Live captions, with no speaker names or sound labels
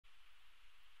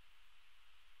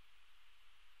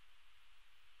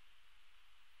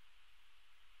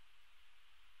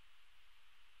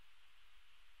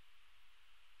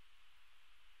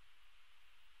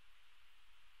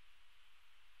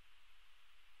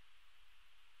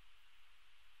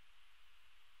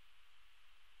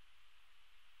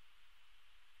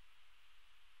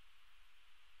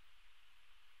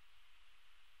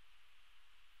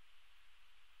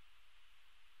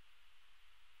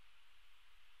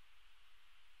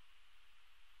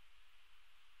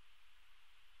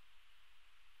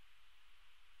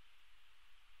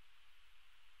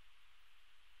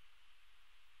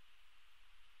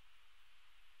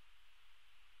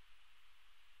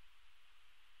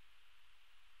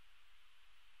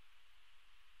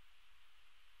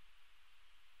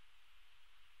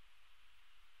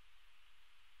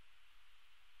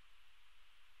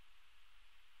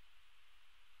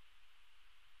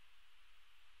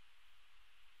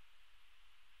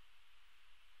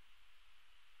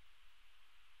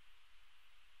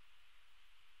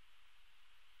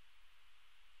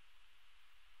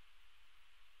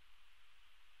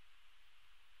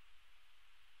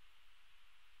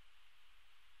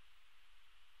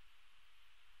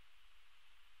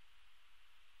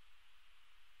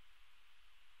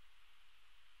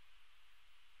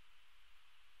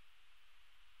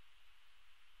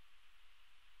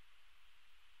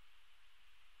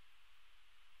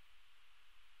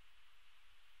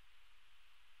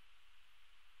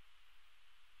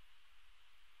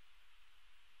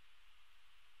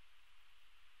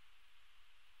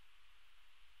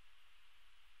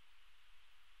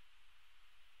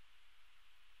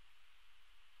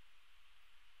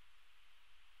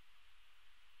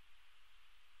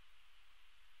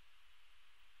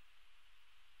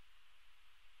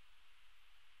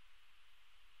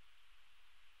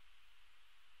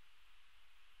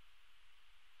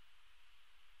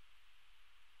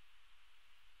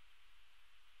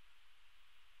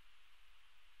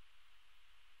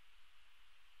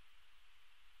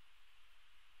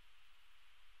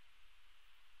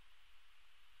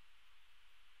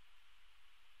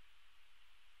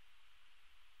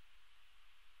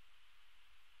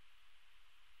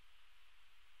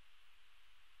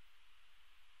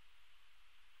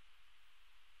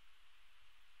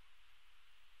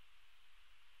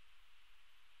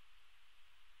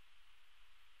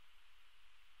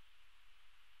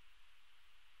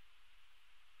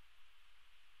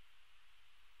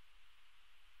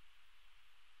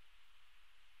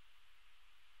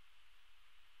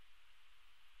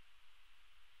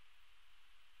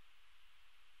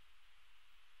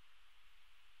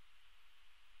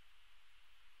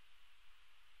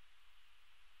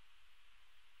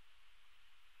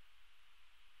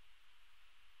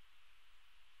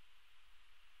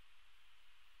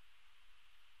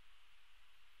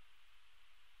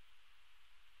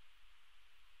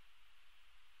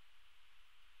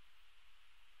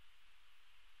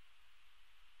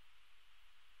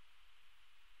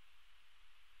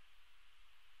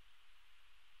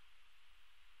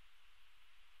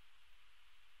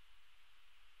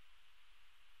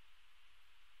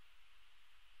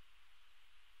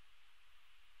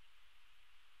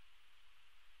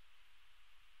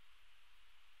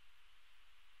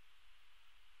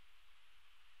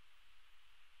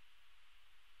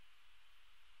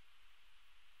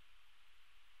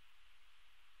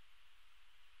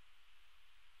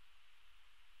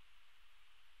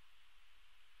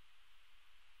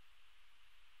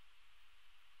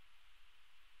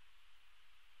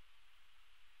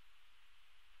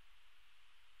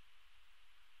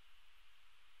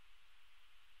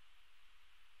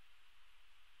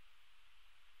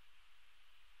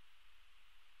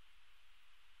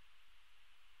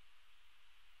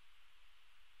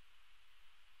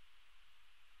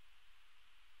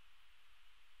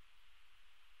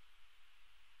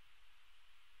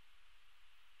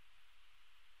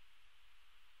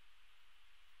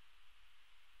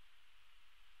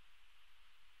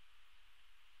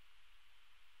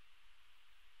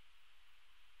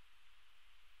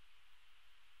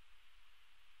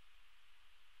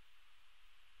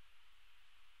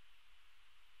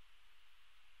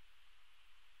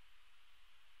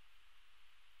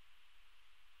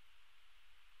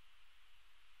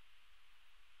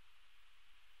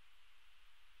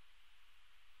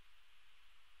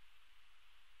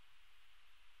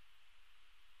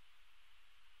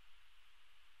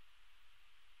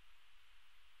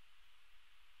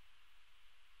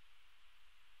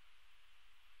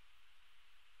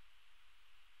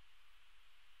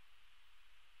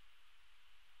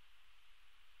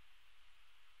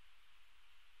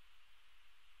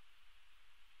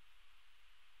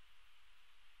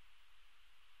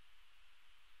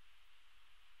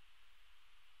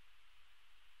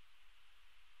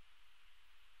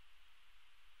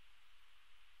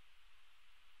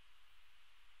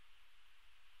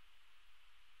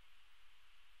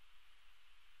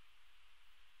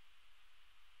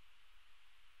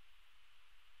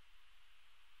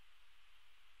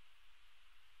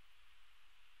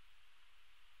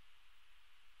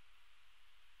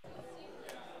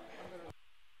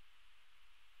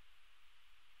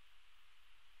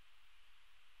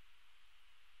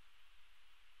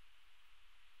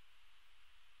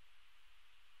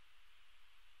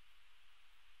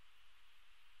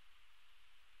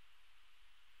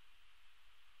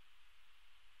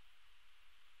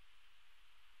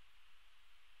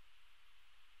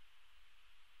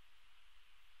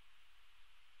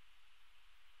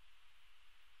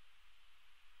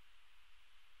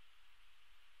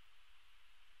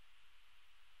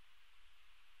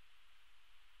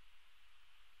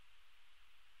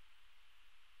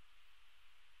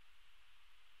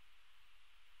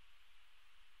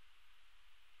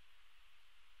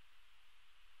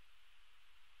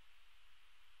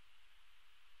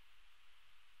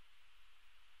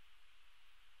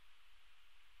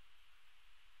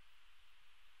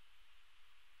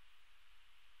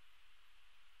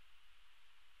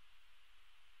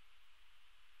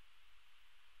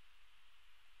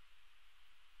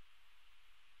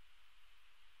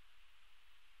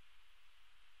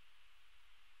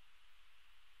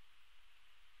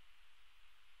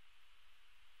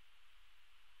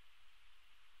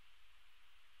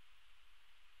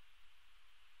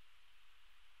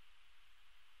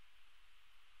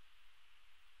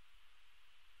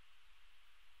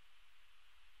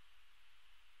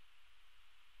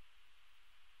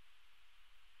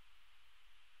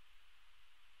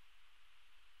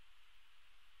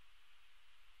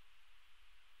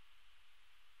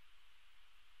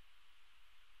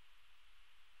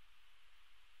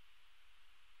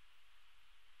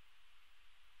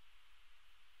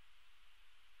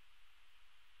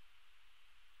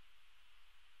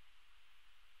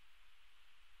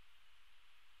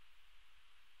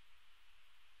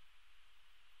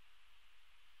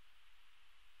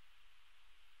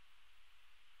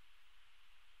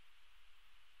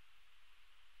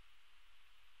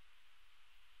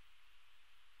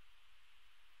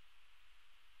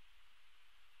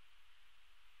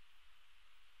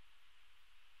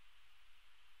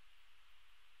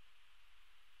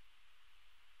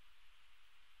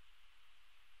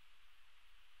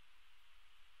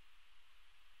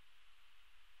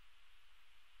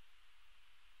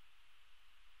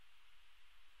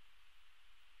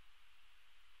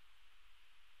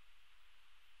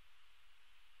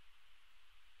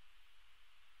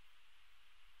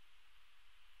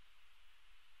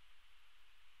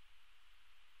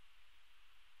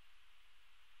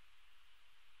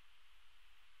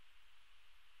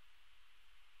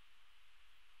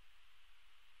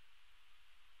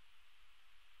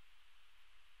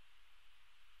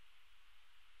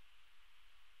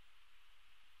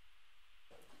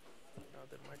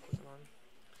the mic wasn't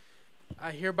on.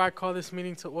 I hereby call this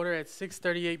meeting to order at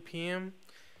 6:38 p.m.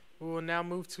 We will now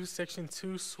move to Section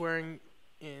 2, swearing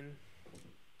in.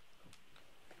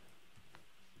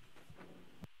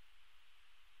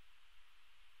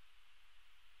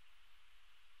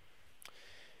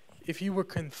 If you were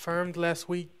confirmed last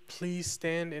week, please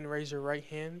stand and raise your right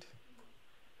hand.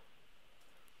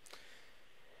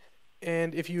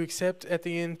 And if you accept at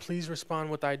the end, please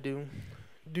respond with "I do."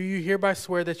 Do you hereby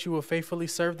swear that you will faithfully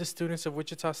serve the students of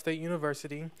Wichita State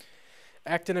University,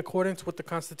 act in accordance with the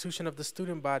Constitution of the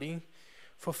student body,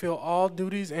 fulfill all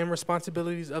duties and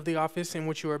responsibilities of the office in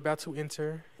which you are about to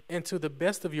enter, and to the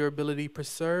best of your ability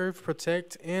preserve,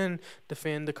 protect, and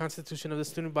defend the Constitution of the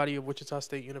student body of Wichita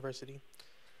State University?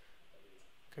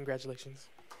 Congratulations.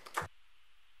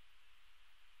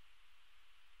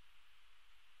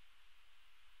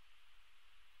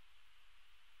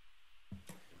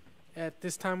 At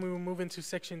this time, we will move into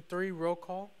Section 3, roll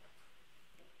call.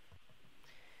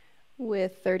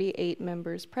 With 38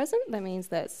 members present, that means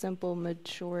that simple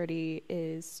majority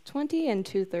is 20 and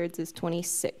 2/3 is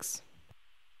 26.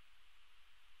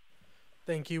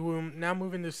 Thank you. We'll now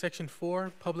move into Section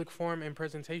 4, public forum and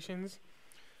presentations.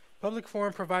 Public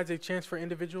forum provides a chance for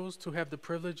individuals to have the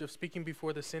privilege of speaking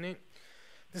before the Senate.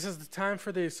 This is the time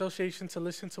for the association to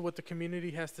listen to what the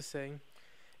community has to say.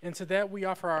 And to that, we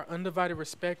offer our undivided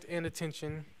respect and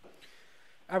attention.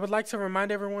 I would like to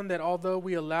remind everyone that although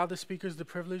we allow the speakers the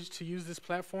privilege to use this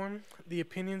platform, the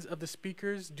opinions of the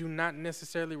speakers do not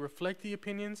necessarily reflect the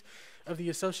opinions of the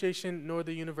association nor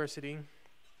the university.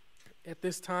 At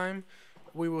this time,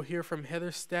 we will hear from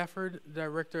Heather Stafford,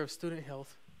 Director of Student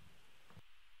Health.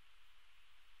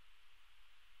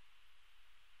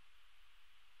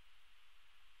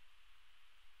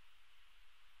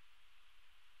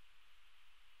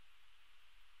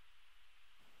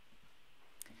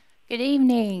 Good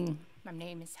evening. My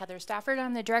name is Heather Stafford.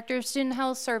 I'm the Director of Student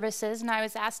Health Services, and I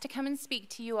was asked to come and speak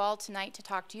to you all tonight to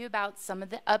talk to you about some of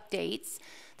the updates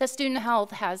that Student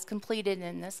Health has completed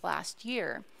in this last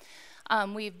year.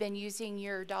 We've been using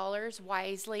your dollars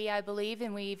wisely, I believe,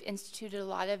 and we've instituted a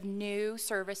lot of new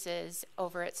services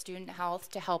over at Student Health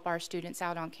to help our students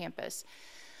out on campus.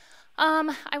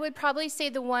 I would probably say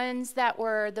the ones that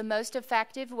were the most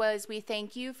effective was we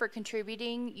thank you for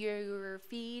contributing your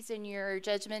fees and your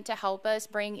judgment to help us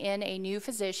bring in a new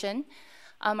physician.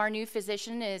 Our new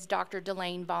physician is Dr.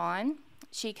 Delane Vaughn.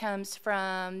 She comes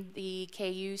from the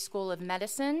KU School of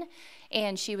Medicine,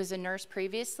 and she was a nurse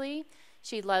previously.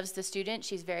 She loves the students.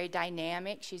 She's very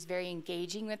dynamic. She's very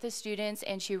engaging with the students,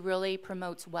 and she really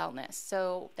promotes wellness.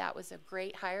 So that was a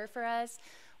great hire for us.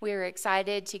 We were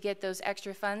excited to get those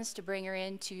extra funds to bring her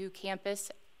into campus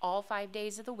all 5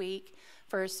 days of the week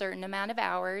for a certain amount of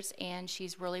hours, and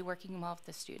she's really working well with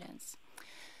the students.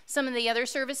 Some of the other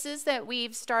services that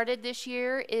we've started this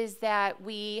year is that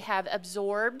we have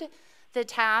absorbed the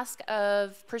task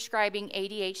of prescribing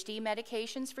ADHD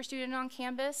medications for students on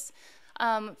campus.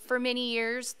 For many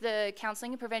years, the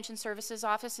Counseling and Prevention Services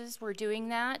offices were doing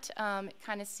that. It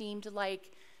kind of seemed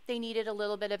like they needed a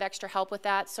little bit of extra help with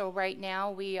that, so right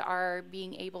now we are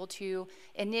being able to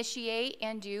initiate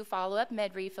and do follow-up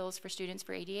med refills for students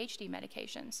for ADHD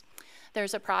medications.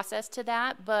 There's a process to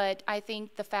that, but I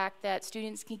think the fact that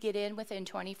students can get in within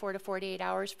 24 to 48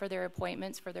 hours for their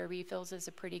appointments for their refills is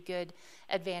a pretty good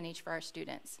advantage for our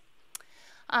students.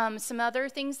 Some other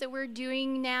things that we're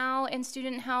doing now in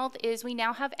student health is we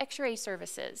now have x-ray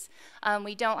services.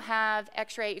 We don't have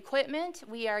x-ray equipment.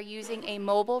 We are using a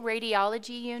mobile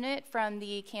radiology unit from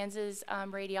the Kansas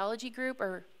Radiology Group,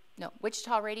 or no,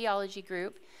 Wichita Radiology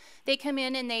Group. They come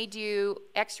in and they do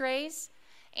x-rays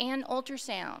and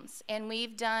ultrasounds, and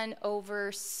we've done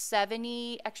over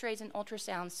 70 x-rays and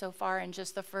ultrasounds so far in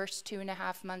just the first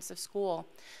 2.5 months of school.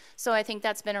 So I think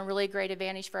that's been a really great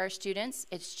advantage for our students.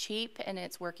 It's cheap and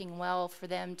it's working well for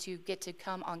them to get to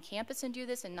come on campus and do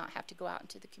this and not have to go out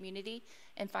into the community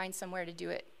and find somewhere to do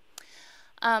it.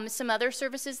 Some other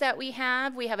services that we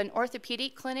have an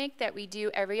orthopedic clinic that we do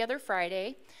every other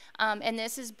Friday. And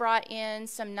this has brought in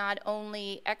some not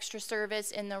only extra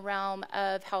service in the realm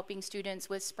of helping students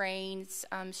with sprains,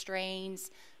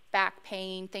 strains, back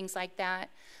pain, things like that,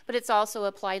 but it's also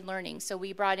applied learning. So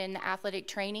we brought in the athletic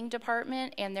training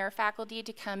department and their faculty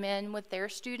to come in with their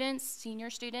students, senior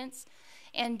students,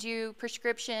 and do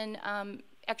prescription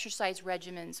exercise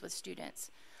regimens with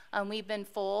students. We've been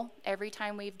full every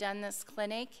time we've done this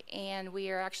clinic, and we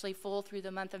are actually full through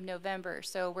the month of November.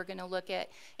 So we're going to look at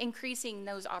increasing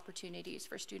those opportunities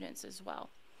for students as well.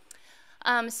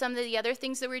 Some of the other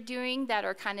things that we're doing that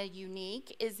are kind of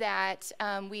unique is that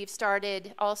we've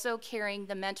started also carrying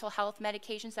the mental health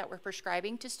medications that we're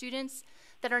prescribing to students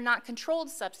that are not controlled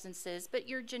substances, but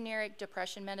your generic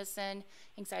depression medicine,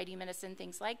 anxiety medicine,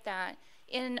 things like that,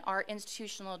 in our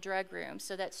institutional drug room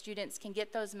so that students can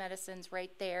get those medicines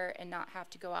right there and not have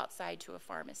to go outside to a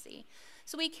pharmacy.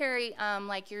 So we carry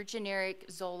like your generic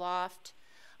Zoloft,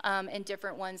 and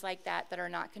different ones like that that are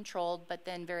not controlled, but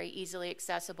then very easily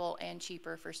accessible and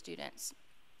cheaper for students.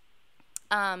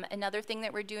 Another thing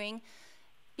that we're doing,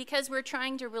 because we're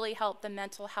trying to really help the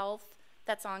mental health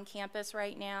that's on campus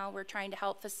right now, we're trying to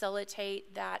help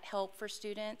facilitate that help for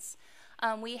students.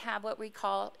 We have what we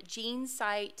call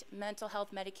GeneSight mental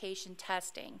health medication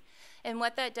testing. And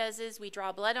what that does is we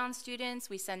draw blood on students,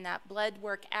 we send that blood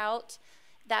work out.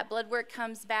 That blood work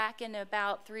comes back in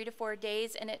about 3 to 4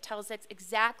 days, and it tells us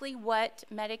exactly what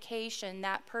medication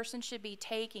that person should be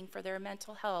taking for their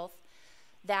mental health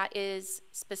that is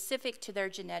specific to their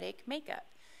genetic makeup.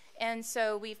 And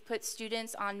so we've put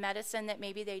students on medicine that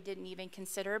maybe they didn't even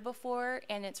consider before,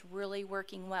 and it's really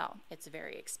working well. It's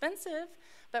very expensive,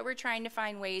 but we're trying to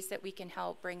find ways that we can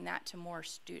help bring that to more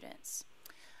students.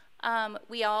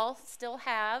 We all still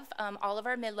have all of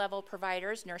our mid-level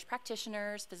providers, nurse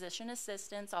practitioners, physician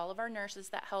assistants, all of our nurses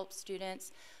that help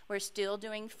students. We're still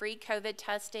doing free COVID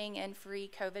testing and free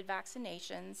COVID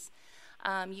vaccinations.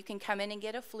 You can come in and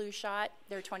get a flu shot.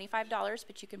 They're $25,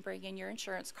 but you can bring in your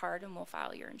insurance card and we'll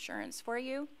file your insurance for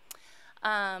you.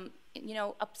 You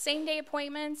know, same-day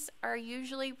appointments are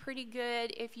usually pretty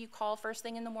good if you call first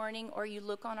thing in the morning or you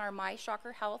look on our My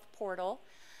Shocker Health portal.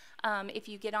 If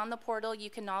you get on the portal,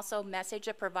 you can also message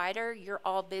a provider. You're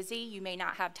all busy. You may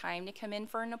not have time to come in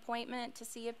for an appointment to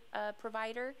see a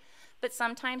provider, but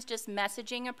sometimes just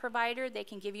messaging a provider, they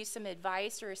can give you some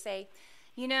advice or say,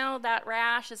 you know, that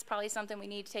rash is probably something we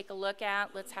need to take a look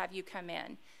at. Let's have you come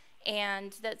in.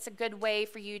 And that's a good way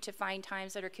for you to find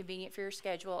times that are convenient for your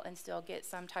schedule and still get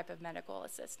some type of medical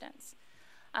assistance.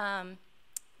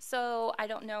 So I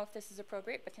don't know if this is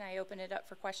appropriate, but can I open it up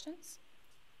for questions?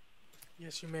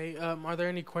 Yes, you may. Are there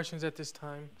any questions at this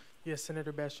time? Yes,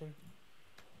 Senator Bastian.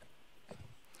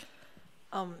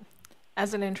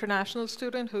 As an international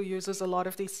student who uses a lot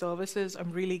of these services,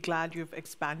 I'm really glad you've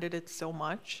expanded it so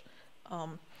much.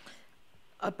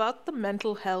 About the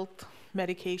mental health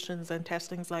medications and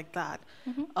testings like that,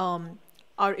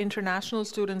 are international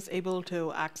students able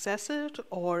to access it,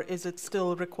 or is it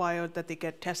still required that they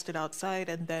get tested outside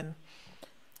and then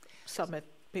submit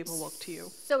paperwork to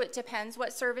you? So it depends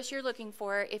what service you're looking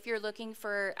for. If you're looking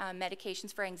for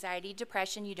medications for anxiety,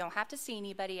 depression, you don't have to see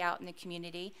anybody out in the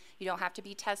community. You don't have to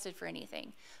be tested for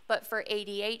anything. But for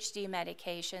ADHD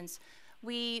medications,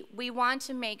 we want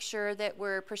to make sure that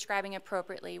we're prescribing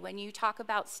appropriately. When you talk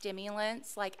about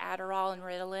stimulants like Adderall and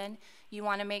Ritalin, you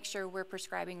want to make sure we're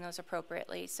prescribing those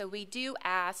appropriately. So we do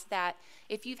ask that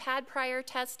if you've had prior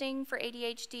testing for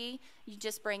ADHD, you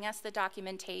just bring us the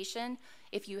documentation.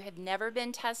 If you have never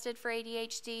been tested for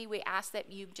ADHD, we ask that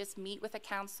you just meet with a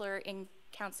counselor in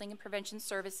Counseling and Prevention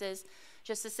Services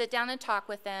just to sit down and talk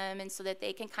with them, and so that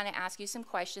they can kind of ask you some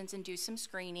questions and do some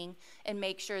screening and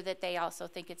make sure that they also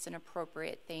think it's an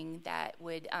appropriate thing that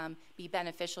would be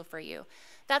beneficial for you.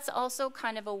 That's also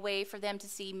kind of a way for them to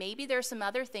see maybe there's some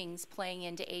other things playing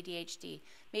into ADHD.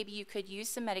 Maybe you could use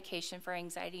some medication for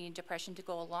anxiety and depression to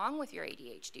go along with your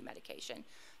ADHD medication.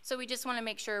 So we just want to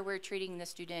make sure we're treating the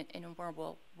student in a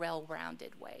more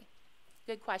well-rounded way.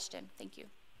 Good question. Thank you.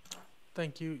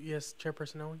 Thank you. Yes,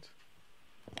 Chairperson Owens.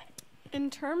 In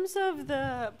terms of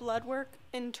the blood work,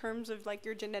 in terms of like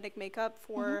your genetic makeup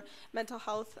for mental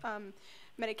health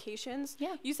medications,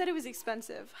 you said it was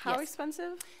expensive. How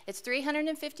expensive? It's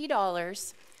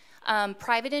 $350.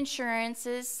 Private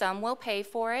insurances, some will pay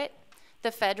for it.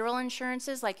 The federal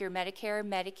insurances, like your Medicare,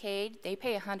 Medicaid, they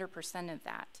pay 100% of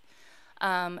that.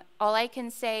 All I can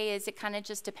say is it kind of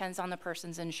just depends on the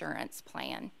person's insurance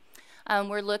plan.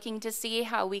 We're looking to see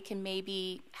how we can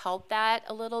maybe help that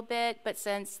a little bit, but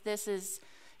since this is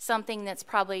something that's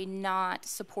probably not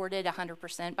supported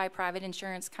 100% by private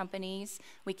insurance companies,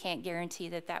 we can't guarantee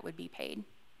that that would be paid.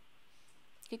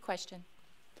 Good question.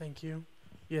 Thank you.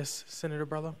 Yes, Senator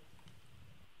Barlow.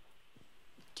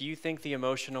 Do you think the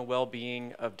emotional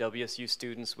well-being of WSU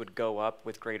students would go up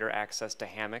with greater access to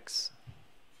hammocks?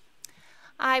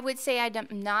 I would say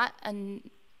I'm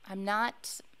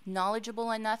not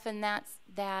knowledgeable enough in that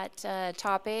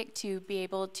topic to be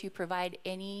able to provide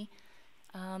any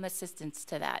assistance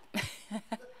to that.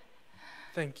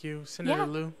 Thank you. Senator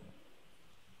Liu.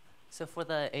 So for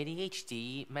the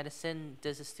ADHD medicine,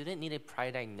 does a student need a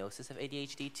prior diagnosis of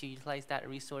ADHD to utilize that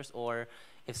resource, or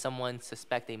if someone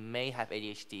suspect they may have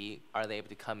ADHD, are they able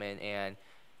to come in and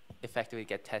effectively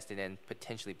get tested and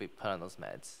potentially be put on those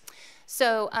meds?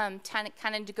 So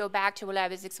kind of to go back to what I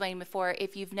was explaining before,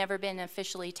 if you've never been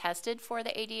officially tested for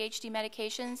the ADHD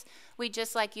medications, we'd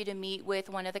just like you to meet with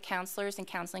one of the counselors in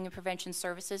Counseling and Prevention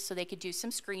Services so they could do some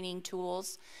screening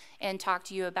tools and talk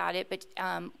to you about it. But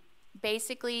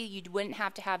basically, you wouldn't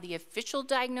have to have the official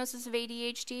diagnosis of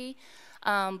ADHD,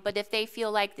 but if they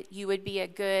feel like that you would be a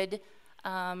good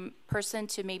person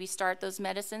to maybe start those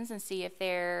medicines and see if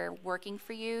they're working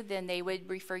for you, then they would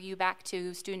refer you back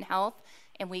to student health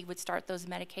and we would start those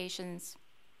medications.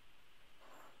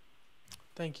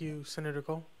 Thank you, Senator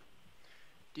Cole.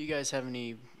 Do you guys have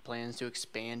any plans to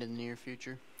expand in the near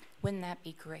future? Wouldn't that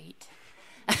be great?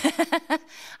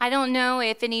 I don't know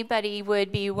if anybody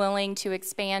would be willing to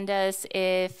expand us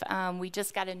if we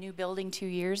just got a new building 2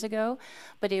 years ago,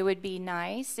 but it would be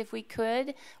nice if we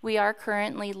could. We are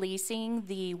currently leasing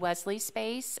the Wesley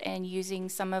space and using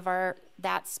some of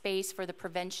that space for the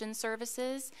prevention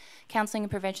services. Counseling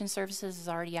and Prevention Services has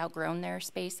already outgrown their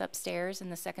space upstairs in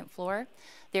the second floor.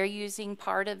 They're using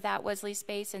part of that Wesley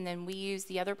space, and then we use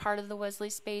the other part of the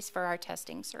Wesley space for our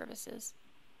testing services.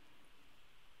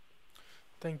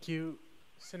 Thank you.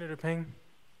 Senator Peng.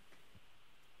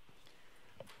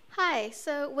 Hi,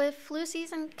 so with flu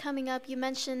season coming up, you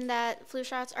mentioned that flu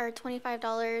shots are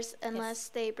 $25 unless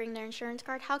they bring their insurance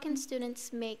card. How can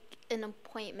students make an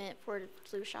appointment for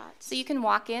flu shots? So you can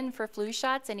walk in for flu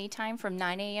shots anytime from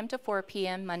 9 a.m. to 4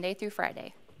 p.m. Monday through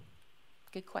Friday.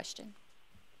 Good question.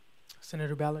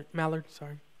 Senator Mallard,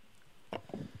 sorry.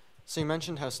 So you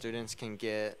mentioned how students can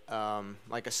get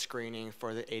like a screening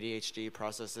for the ADHD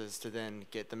processes to then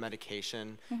get the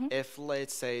medication. Mm-hmm. If,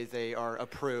 let's say, they are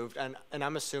approved, and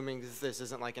I'm assuming this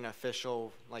isn't like an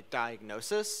official like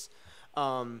diagnosis,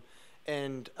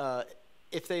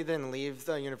 if they then leave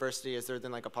the university, is there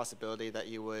then like a possibility that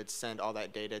you would send all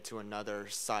that data to another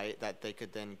site that they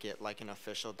could then get like an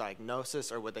official diagnosis,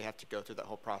 or would they have to go through that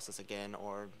whole process again,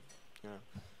 or, you know?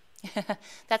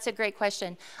 That's a great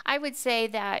question. I would say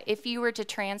that if you were to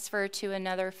transfer to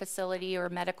another facility or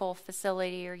medical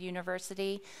facility or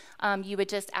university, you would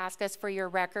just ask us for your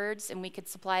records and we could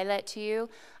supply that to you.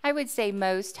 I would say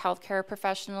most healthcare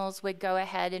professionals would go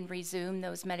ahead and resume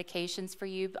those medications for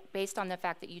you based on the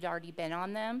fact that you'd already been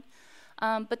on them.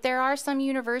 But there are some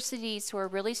universities who are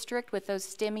really strict with those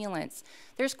stimulants.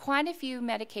 There's quite a few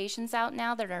medications out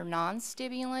now that are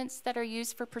non-stimulants that are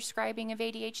used for prescribing of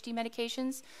ADHD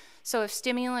medications. So if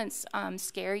stimulants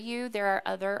scare you, there are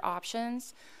other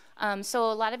options.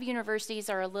 So a lot of universities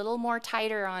are a little more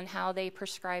tighter on how they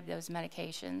prescribe those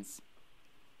medications.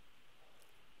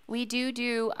 We do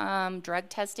drug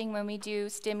testing when we do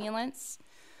stimulants,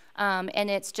 and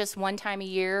it's just one time a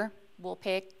year we'll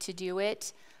pick to do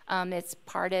it. It's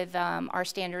part of our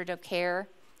standard of care,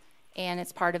 and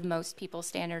it's part of most people's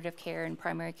standard of care in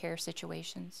primary care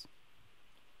situations.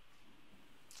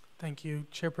 Thank you.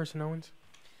 Chairperson Owens.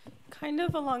 Kind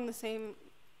of along the same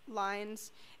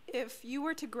lines, if you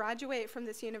were to graduate from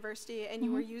this university and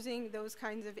you were using those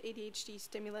kinds of ADHD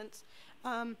stimulants,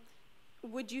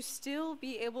 would you still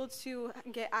be able to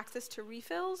get access to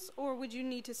refills, or would you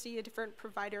need to see a different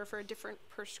provider for a different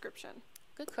prescription?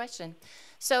 Good question.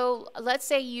 So let's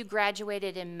say you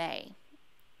graduated in May.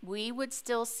 We would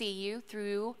still see you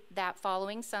through that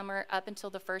following summer up until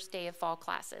the first day of fall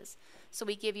classes. So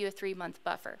we give you a 3-month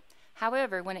buffer.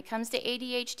 However, when it comes to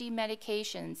ADHD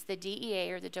medications, the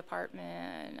DEA, or the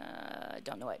department, I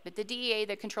don't know it, but the DEA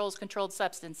that controls controlled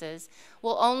substances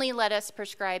will only let us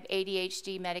prescribe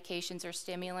ADHD medications or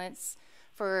stimulants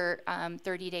for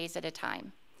 30 days at a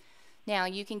time. Now,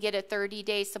 you can get a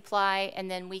 30-day supply, and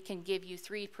then we can give you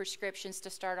 3 prescriptions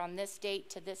to start on this date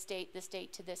to this date, this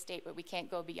date to this date, but we can't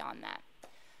go beyond that.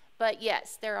 But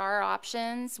yes, there are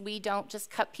options. We don't just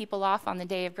cut people off on the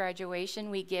day of graduation.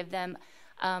 We give them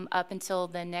up until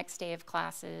the next day of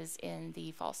classes in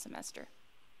the fall semester.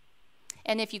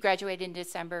 And if you graduate in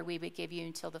December, we would give you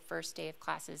until the first day of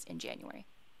classes in January.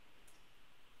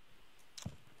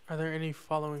 Are there any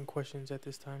following questions at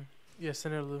this time? Yes,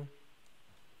 Senator Liu.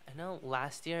 I know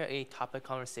last year a topic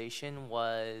conversation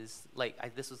was,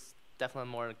 this was definitely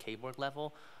more on a K-Board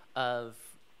level, of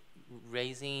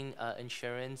raising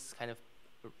insurance kind of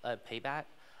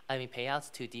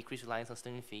payouts to decrease reliance on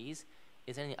student fees.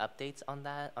 Is there any updates on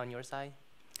that on your side?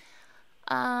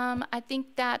 I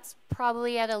think that's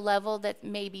probably at a level that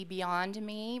may be beyond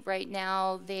me. Right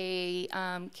now, the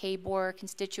K-Board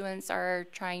constituents are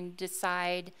trying to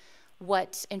decide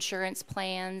what insurance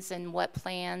plans and what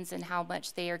plans and how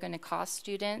much they are going to cost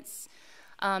students.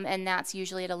 And that's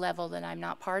usually at a level that I'm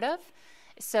not part of.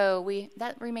 So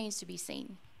that remains to be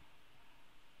seen.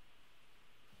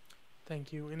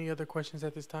 Thank you. Any other questions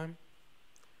at this time?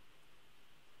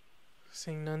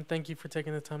 Seeing none, thank you for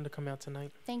taking the time to come out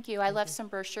tonight. Thank you. I left some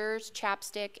brochures,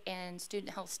 chapstick, and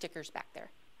student health stickers back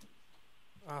there.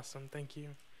 Awesome, thank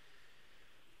you.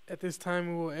 At this time,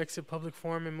 we will exit public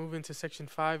forum and move into Section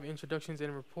 5, Introductions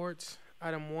and Reports.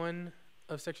 Item 1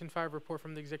 of Section 5, Report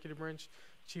from the Executive Branch,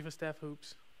 Chief of Staff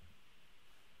Hoops.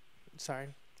 Sorry,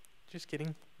 just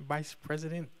kidding. Vice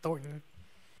President Thornton.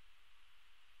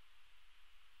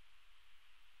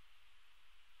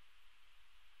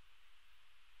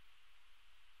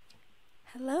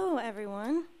 Hello,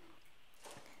 everyone.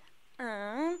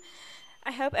 I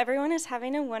hope everyone is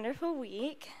having a wonderful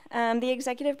week. The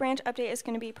executive branch update is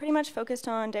going to be pretty much focused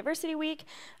on Diversity Week,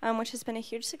 which has been a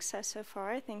huge success so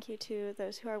far. Thank you to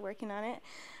those who are working on it.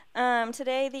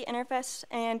 Today, the Interfest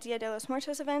and Dia de los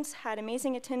Muertos events had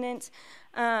amazing attendance,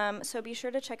 so be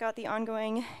sure to check out the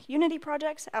ongoing Unity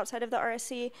projects outside of the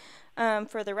RSC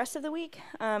for the rest of the week,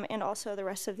 and also the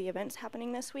rest of the events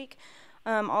happening this week.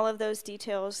 All of those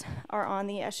details are on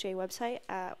the SGA website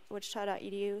at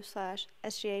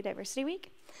wichita.edu/SGA Diversity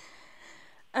Week.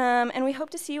 And we hope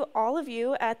to see all of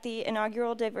you at the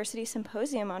inaugural Diversity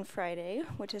Symposium on Friday,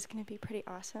 which is going to be pretty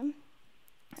awesome.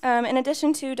 In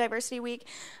addition to Diversity Week,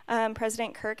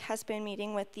 President Kirk has been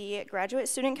meeting with the Graduate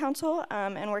Student Council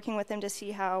and working with them to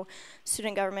see how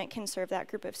student government can serve that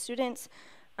group of students.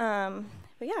 But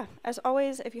yeah, as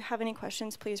always, if you have any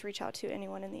questions, please reach out to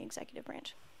anyone in the executive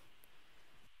branch.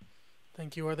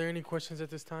 Thank you. Are there any questions at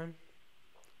this time?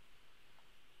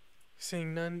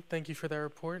 Seeing none, thank you for that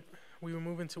report. We will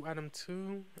move into item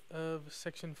 2 of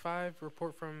Section 5,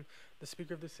 report from the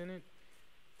Speaker of the Senate.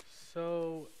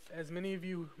 So, as many of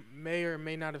you may or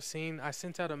may not have seen, I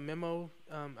sent out a memo.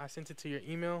 I sent it to your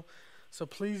email. So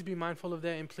please be mindful of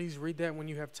that and please read that when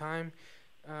you have time.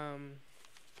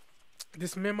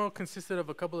 This memo consisted of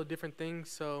a couple of different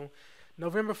things. So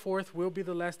November 4th will be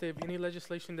the last day of any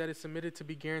legislation that is submitted to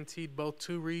be guaranteed both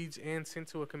 2 reads and sent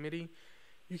to a committee.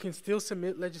 You can still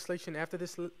submit legislation after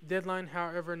this deadline.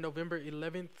 However, November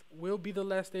 11th will be the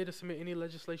last day to submit any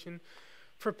legislation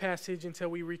for passage until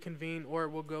we reconvene, or it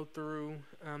will go through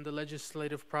the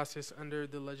legislative process under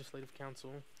the Legislative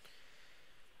Council.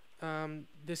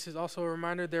 This is also a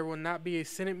reminder there will not be a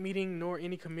Senate meeting nor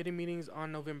any committee meetings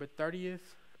on November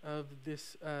 30th. Of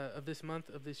this month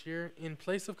of this year. In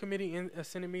place of committee in a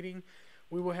Senate meeting,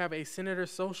 we will have a senator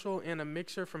social and a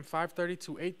mixer from 5:30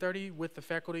 to 8:30 with the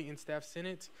faculty and staff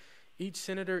senate. Each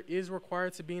senator is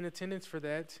required to be in attendance for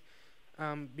that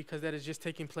because that is just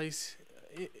taking place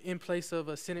in place of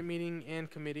a Senate meeting and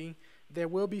committee. There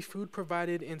will be food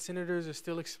provided, and senators are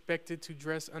still expected to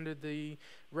dress under the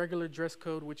regular dress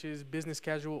code, which is business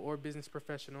casual or business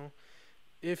professional.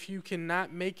 If you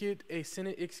cannot make it, a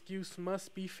Senate excuse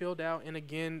must be filled out. And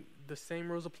again, the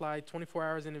same rules apply 24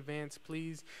 hours in advance,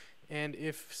 please. And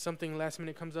if something last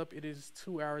minute comes up, it is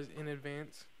 2 hours in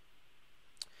advance.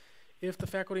 If the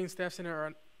faculty and staff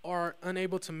center are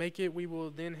unable to make it, we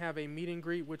will then have a meet and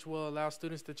greet, which will allow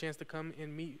students the chance to come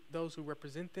and meet those who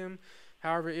represent them.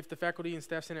 However, if the faculty and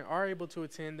staff center are able to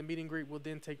attend, the meet and greet will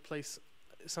then take place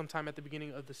sometime at the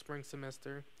beginning of the spring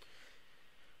semester.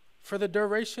 For the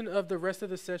duration of the rest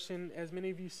of the session, as many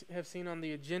of you have seen on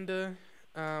the agenda,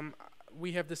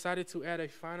 we have decided to add a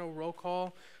final roll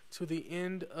call to the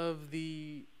end of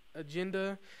the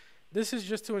agenda. This is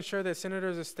just to ensure that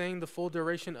senators are staying the full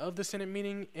duration of the Senate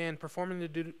meeting and performing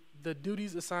the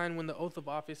duties assigned when the oath of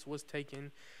office was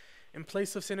taken. In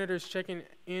place of senators checking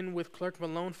in with Clerk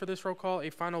Malone for this roll call, a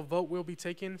final vote will be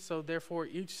taken. So therefore,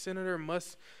 each senator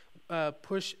must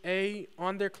push A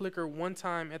on their clicker one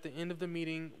time at the end of the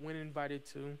meeting when invited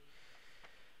to.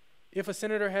 If a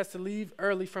senator has to leave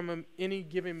early from any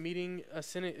given meeting, a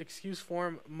Senate excuse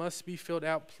form must be filled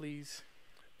out, please.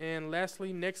 And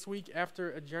lastly, next week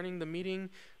after adjourning the meeting,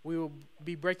 we will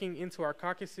be breaking into our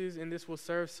caucuses, and this will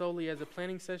serve solely as a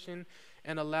planning session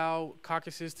and allow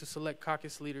caucuses to select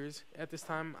caucus leaders. At this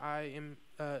time, I am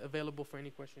available for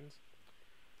any questions.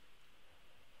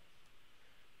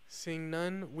 Seeing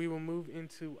none, we will move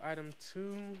into item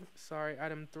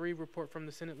 3, report from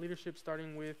the Senate leadership,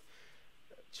 starting with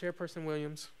Chairperson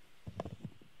Williams.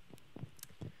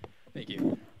 Thank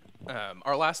you.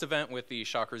 Our last event with the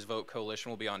Shockers Vote Coalition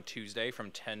will be on Tuesday from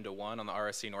 10 to 1 on the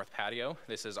RSC North patio.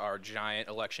 This is our giant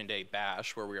Election Day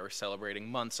bash where we are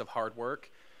celebrating months of hard work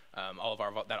all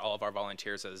of our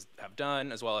volunteers have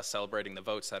done, as well as celebrating the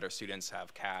votes that our students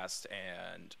have cast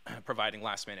and providing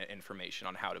last-minute information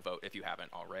on how to vote if you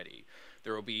haven't already.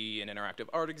 There will be an interactive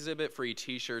art exhibit, free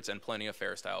t-shirts, and plenty of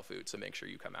fair-style food, so make sure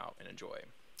you come out and enjoy.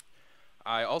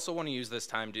 I also want to use this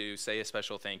time to say a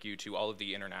special thank you to all of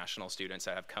the international students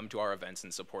that have come to our events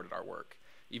and supported our work.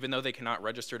 Even though they cannot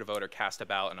register to vote or cast a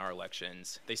ballot in our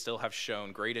elections, they still have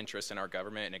shown great interest in our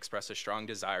government and express a strong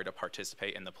desire to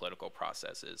participate in the political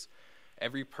processes.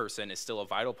 Every person is still a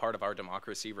vital part of our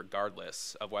democracy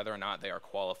regardless of whether or not they are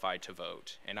qualified to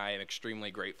vote. And I am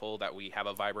extremely grateful that we have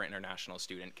a vibrant international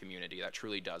student community that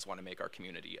truly does want to make our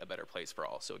community a better place for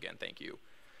all. So again, thank you.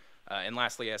 And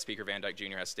lastly, as Speaker Van Dyke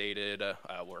Jr. has stated,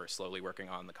 we're slowly working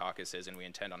on the caucuses, and we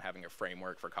intend on having a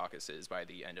framework for caucuses by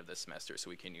the end of this semester so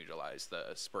we can utilize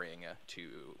the spring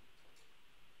to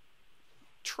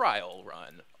trial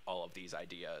run all of these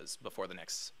ideas before the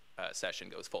next session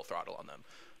goes full throttle on them.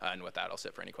 And with that, I'll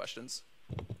sit for any questions.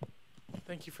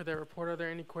 Thank you for that report. Are there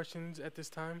any questions at this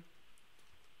time?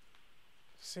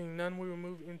 Seeing none, we will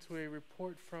move into a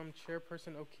report from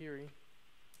Chairperson Okiri.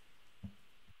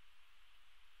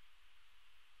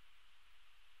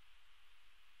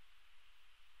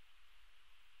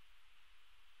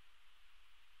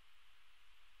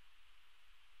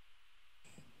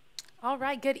 All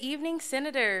right, good evening,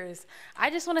 Senators.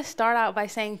 I just want to start out by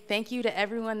saying thank you to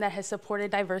everyone that has supported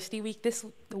Diversity Week this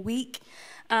week.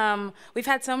 We've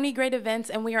had so many great events,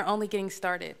 and we are only getting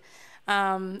started.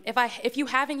 If you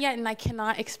haven't yet, and I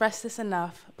cannot express this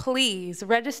enough, please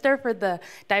register for the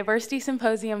Diversity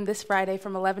Symposium this Friday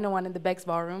from 11 to 1 in the Beggs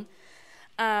Ballroom.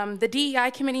 The DEI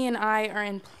committee and I are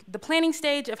in the planning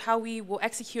stage of how we will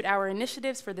execute our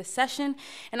initiatives for this session,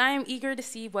 and I am eager to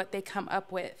see what they come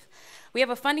up with. We have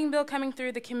a funding bill coming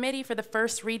through the committee for the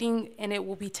first reading, and it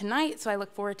will be tonight, so I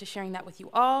look forward to sharing that with you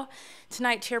all.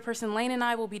 Tonight, Chairperson Lane and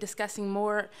I will be discussing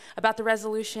more about the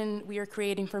resolution we are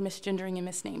creating for misgendering and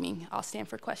misnaming. I'll stand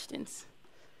for questions.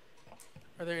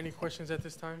 Are there any questions at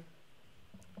this time?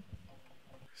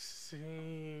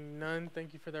 Seeing none,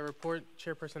 thank you for that report.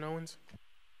 Chairperson Owens.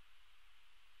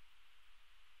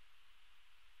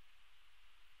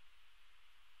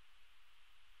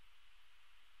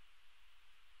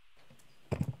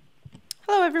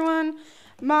 Hello, everyone.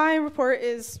 My report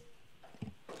is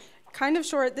kind of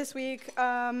short this week.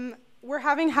 We're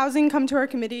having housing come to our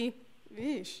committee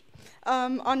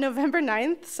on November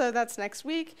 9th, so that's next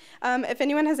week. If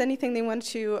anyone has anything they want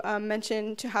to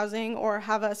mention to housing or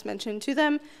have us mention to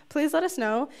them, please let us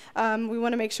know. We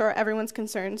want to make sure everyone's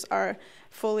concerns are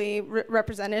fully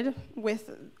represented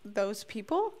with those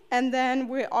people. And then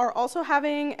we are also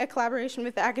having a collaboration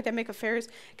with the Academic Affairs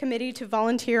Committee to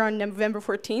volunteer on November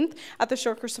 14th at the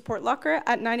Shoker Support Locker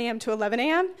at 9 a.m. to 11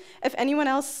 a.m. If anyone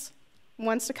else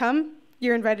wants to come,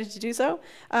 you're invited to do so.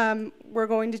 We're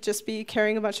going to just be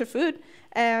carrying a bunch of food,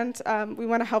 and we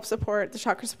want to help support the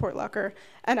Shoker Support Locker,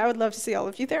 and I would love to see all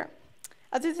of you there.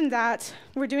 Other than that,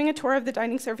 we're doing a tour of the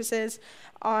dining services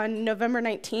on November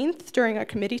 19th during our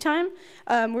committee time.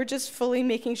 We're just fully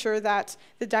making sure that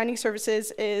the dining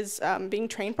services is being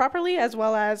trained properly, as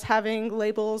well as having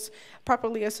labels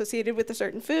properly associated with the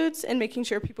certain foods, and making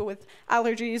sure people with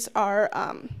allergies are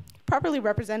properly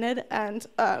represented and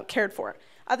cared for.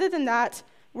 Other than that,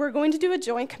 we're going to do a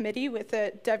joint committee with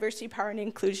the Diversity, Power, and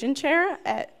Inclusion Chair,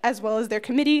 as well as their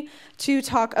committee, to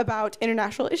talk about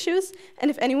international issues. And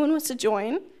if anyone wants to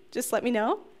join, just let me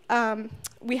know.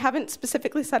 We haven't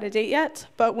specifically set a date yet,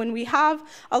 but when we have,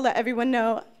 I'll let everyone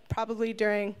know, probably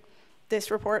during this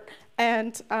report.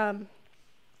 And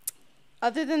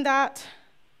other than that,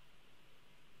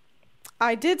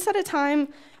 I did set a time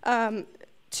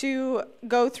to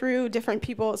go through different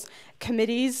people's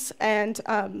committees and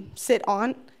sit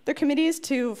on their committees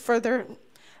to further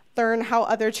learn how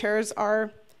other chairs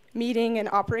are meeting and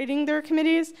operating their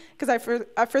committees, because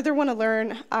I further want to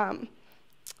learn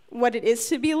what it is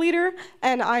to be a leader,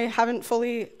 and I haven't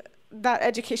fully, that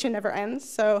education never ends,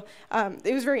 so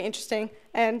it was very interesting,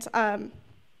 and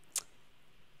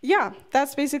yeah,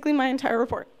 that's basically my entire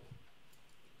report.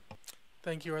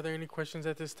 Thank you. Are there any questions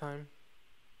at this time?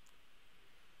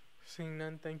 Seeing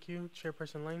none, thank you.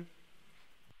 Chairperson Lane.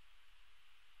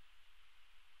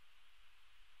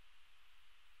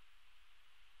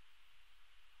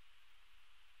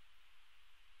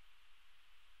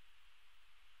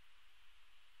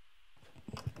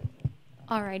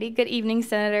 Alrighty, good evening,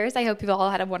 Senators. I hope you've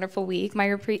all had a wonderful week. My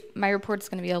report is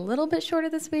going to be a little bit shorter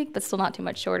this week, but still not too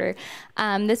much shorter.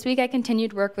 This week I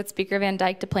continued work with Speaker Van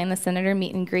Dyke to plan the Senator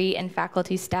meet and greet and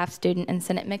faculty, staff, student, and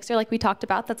Senate mixer like we talked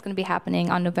about. That's going to be happening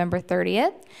on November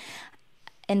 30th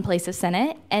in place of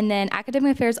Senate. And then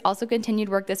Academic Affairs also continued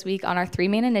work this week on our 3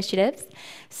 main initiatives.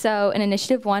 So in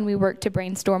Initiative 1, we worked to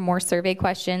brainstorm more survey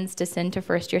questions to send to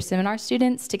first-year seminar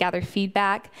students to gather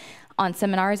feedback on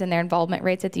seminars and their involvement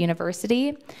rates at the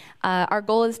university. Our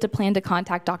goal is to plan to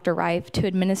contact Dr. Rife to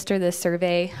administer this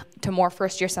survey to more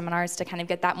first-year seminars to kind of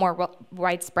get that more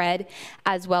widespread,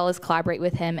 as well as collaborate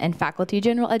with him and Faculty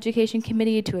General Education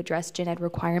Committee to address gen ed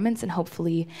requirements, and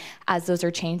hopefully, as those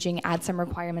are changing, add some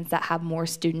requirements that have more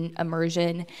student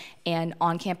immersion and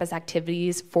on-campus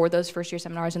activities for those first-year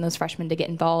seminars and those freshmen to get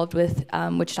involved with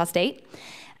Wichita State.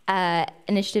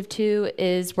 Initiative 2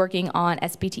 is working on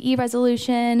SBTE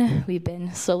resolution. We've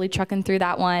been slowly trucking through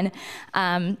that one.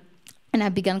 And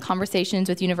have begun conversations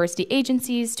with university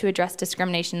agencies to address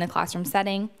discrimination in the classroom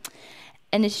setting.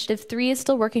 Initiative 3 is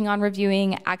still working on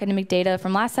reviewing academic data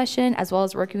from last session, as well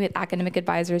as working with academic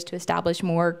advisors to establish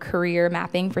more career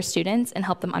mapping for students and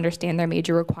help them understand their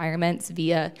major requirements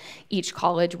via each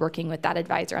college, working with that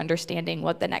advisor, understanding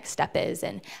what the next step is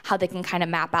and how they can kind of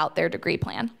map out their degree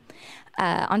plan.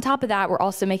 On top of that, we're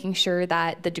also making sure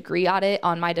that the degree audit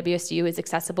on MyWSU is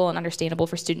accessible and understandable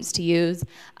for students to use,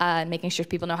 making sure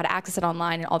people know how to access it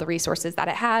online and all the resources that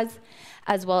it has.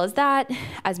 As well as that,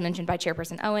 as mentioned by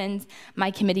Chairperson Owens,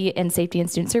 my committee and Safety and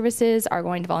Student Services are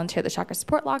going to volunteer at the Chakra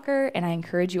Support Locker, and I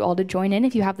encourage you all to join in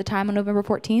if you have the time on November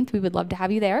 14th. We would love to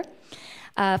have you there.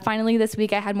 Finally, this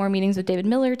week I had more meetings with David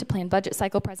Miller to plan budget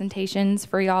cycle presentations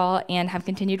for y'all, and have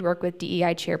continued work with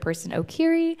DEI Chairperson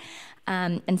O'Keery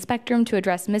and Spectrum to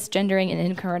address misgendering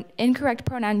and incorrect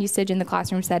pronoun usage in the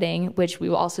classroom setting, which we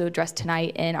will also address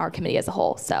tonight in our committee as a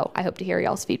whole. So I hope to hear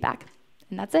y'all's feedback.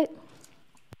 And that's it.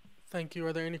 Thank you.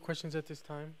 Are there any questions at this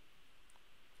time?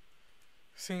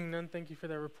 Seeing none, thank you for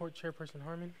that report, Chairperson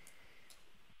Harmon.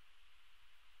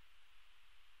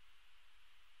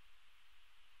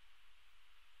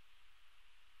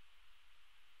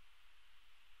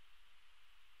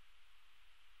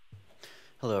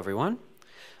 Hello, everyone.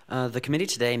 The committee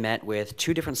today met with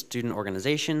 2 different student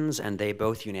organizations, and they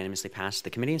both unanimously passed the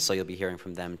committee, so you'll be hearing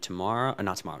from them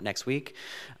next week.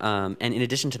 And in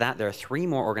addition to that, there are 3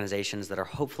 more organizations that are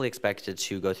hopefully expected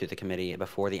to go through the committee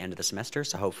before the end of the semester,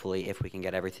 so hopefully if we can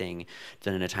get everything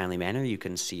done in a timely manner, you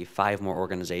can see 5 more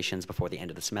organizations before the end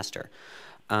of the semester.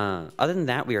 Other than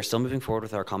that, we are still moving forward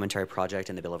with our commentary project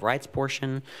in the Bill of Rights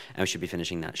portion, and we should be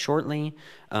finishing that shortly.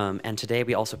 And today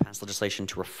we also passed legislation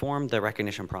to reform the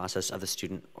recognition process of the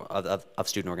student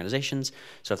organizations.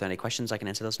 So if there are any questions, I can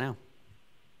answer those now.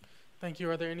 Thank you.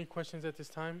 Are there any questions at this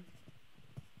time?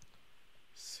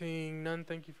 Seeing none,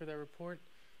 thank you for that report.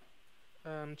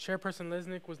 Chairperson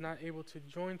Lesnick was not able to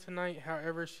join tonight.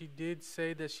 However, she did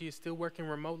say that she is still working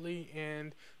remotely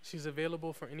and she's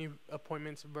available for any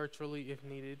appointments virtually if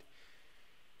needed.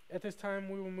 At this time,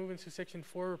 we will move into Section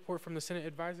 4, report from the Senate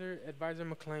Advisor, Advisor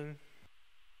McClain.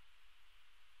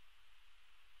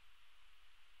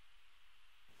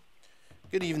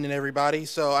 Good evening, everybody.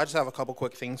 So I just have a couple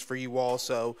quick things for you all.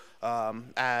 So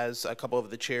as a couple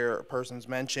of the chairpersons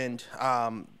mentioned,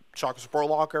 Chakra Support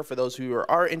Locker, for those who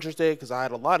are interested, because I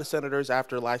had a lot of senators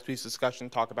after last week's discussion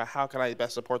talk about how can I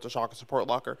best support the Chakra Support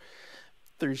Locker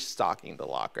through stocking the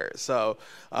locker. So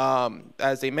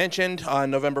as they mentioned,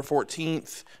 on November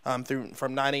 14th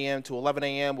from 9 a.m. to 11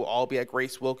 a.m. we'll all be at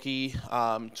Grace Wilkie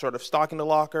sort of stocking the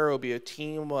locker. It'll be a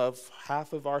team of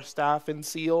half of our staff in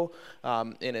SEAL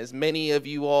and as many of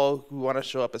you all who want to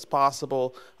show up as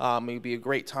possible. It'll be a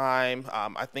great time.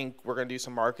 I think we're going to do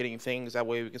some marketing things. That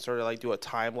way we can sort of like do a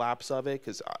time lapse of it,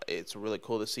 because it's really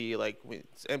cool to see like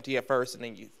it's empty at first and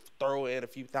then you throw in a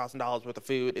few $1,000s worth of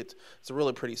food. It's a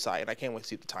really pretty sight, and I can't wait to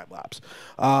see the time lapse.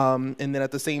 And then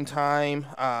at the same time,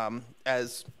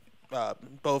 as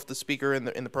both the speaker and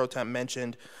the pro temp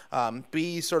mentioned,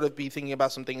 be thinking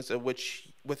about some things which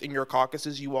within your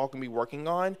caucuses you all can be working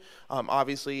on.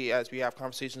 Obviously, as we have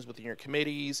conversations within your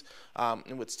committees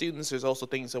and with students, there's also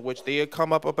things of which they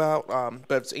come up about,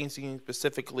 but it's anything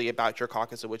specifically about your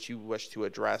caucus of which you wish to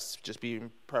address, just be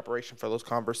in preparation for those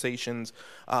conversations.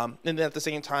 And then at the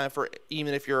same time, for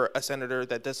even if you're a senator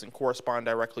that doesn't correspond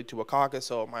directly to a caucus,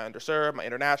 so my underserved, my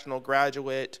international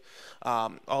graduate,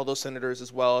 all those senators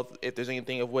as well, if there's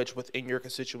anything of which within your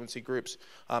constituency groups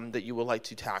that you would like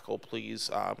to tackle, please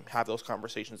have those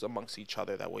conversations amongst each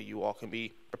other. That way you all can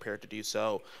be prepared to do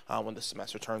so when the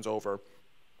semester turns over.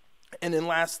 And then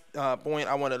last point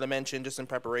I wanted to mention, just in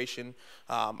preparation,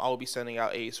 I will be sending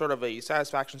out a sort of a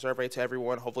satisfaction survey to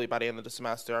everyone. Hopefully by the end of the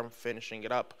semester, I'm finishing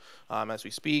it up as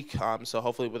we speak. So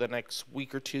hopefully within the next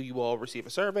week or two, you will receive a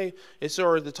survey. It's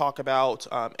sort of to talk about,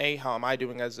 how am I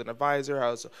doing as an advisor?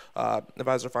 How's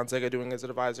Advisor Fonseca doing as an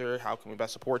advisor? How can we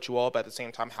best support you all? But at the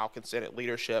same time, how can Senate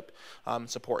leadership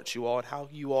support you all? And how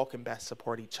you all can best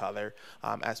support each other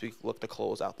as we look to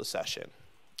close out the session.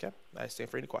 Okay, I stand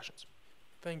for any questions.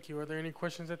 Thank you. Are there any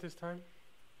questions at this time?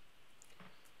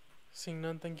 Seeing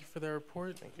none, thank you for that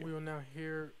report. We will now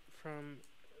hear from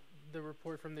the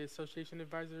report from the Association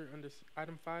Advisor under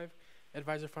item 5,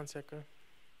 Advisor Fonseca.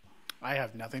 I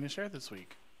have nothing to share this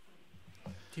week.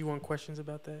 Do you want questions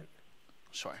about that?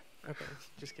 Sure. Okay,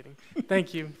 just kidding.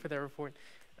 Thank you for that report.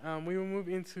 We will move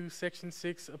into section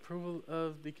 6, approval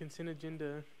of the consent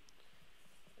agenda.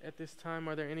 At this time,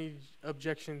 are there any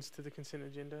objections to the consent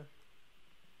agenda?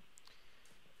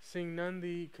 Seeing none,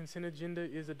 the consent agenda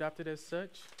is adopted as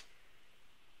such.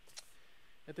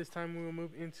 At this time, we will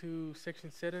move into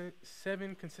section 7,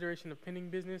 consideration of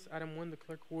pending business. Item 1, the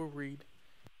clerk will read.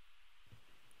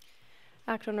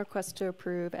 Act on request to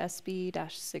approve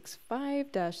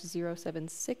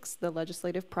SB-65-076, the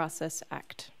Legislative Process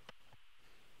Act.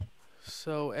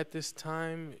 So at this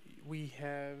time, we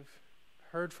have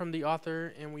heard from the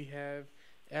author and we have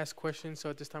asked questions. So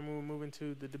at this time, we will move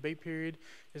into the debate period.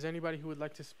 Is there anybody who would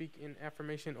like to speak in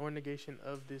affirmation or negation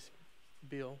of this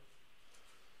bill?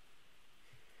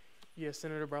 Yes,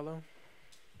 Senator Barlow.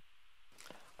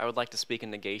 I would like to speak in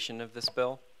negation of this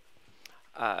bill.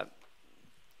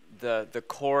 The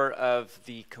core of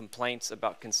the complaints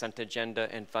about consent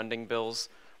agenda and funding bills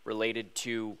related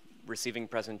to receiving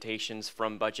presentations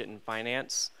from Budget and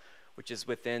Finance, which is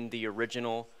within the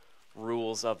original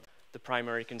rules of the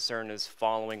primary concern is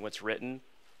following what's written.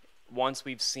 Once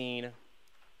we've seen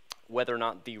whether or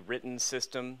not the written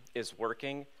system is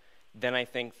working, then I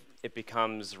think it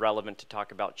becomes relevant to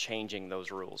talk about changing those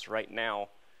rules. Right now,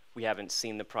 we haven't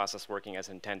seen the process working as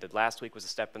intended. Last week was a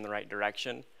step in the right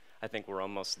direction. I think we're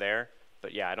almost there.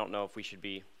 But yeah, I don't know if we should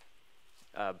be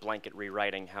blanket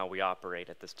rewriting how we operate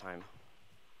at this time.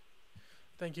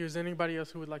 Thank you. Is there anybody else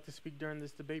who would like to speak during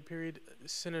this debate period?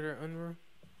 Senator Unruh.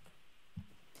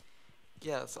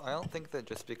 Yes, I don't think that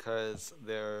just because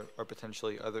there are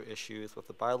potentially other issues with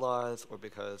the bylaws or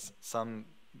because some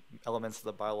elements of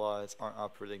the bylaws aren't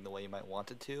operating the way you might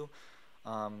want it to,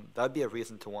 that would be a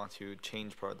reason to want to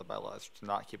change part of the bylaws, to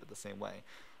not keep it the same way.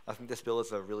 I think this bill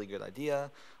is a really good idea.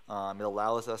 It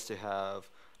allows us to have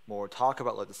more talk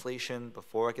about legislation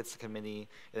before it gets to committee.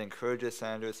 It encourages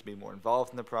senators to be more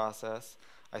involved in the process.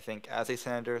 I think as a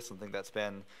senator, something that's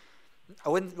been, I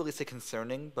wouldn't really say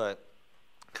concerning, but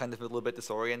kind of a little bit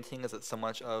disorienting is that so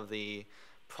much of the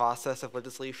process of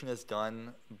legislation is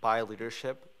done by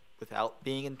leadership without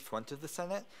being in front of the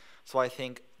Senate. So I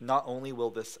think not only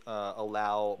will this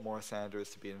allow more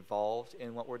senators to be involved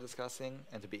in what we're discussing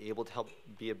and to be able to help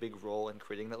be a big role in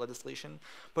creating that legislation,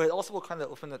 but it also will kind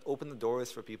of open the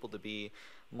doors for people to be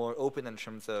more open in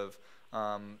terms of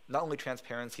not only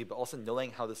transparency, but also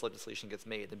knowing how this legislation gets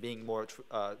made and being more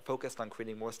focused on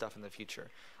creating more stuff in the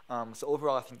future. So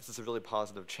overall, I think this is a really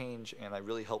positive change, and I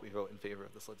really hope we vote in favor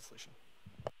of this legislation.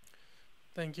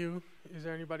 Thank you. Is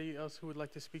there anybody else who would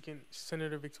like to speak in?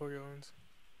 Senator Victoria Owens.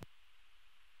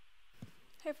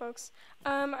 Hey folks,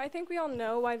 I think we all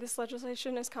know why this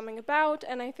legislation is coming about,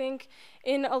 and I think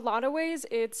in a lot of ways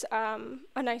it's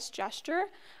a nice gesture.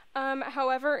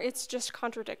 However, it's just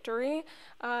contradictory.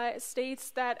 It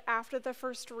states that after the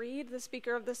first read, the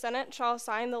Speaker of the Senate shall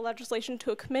assign the legislation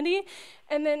to a committee,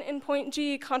 and then in point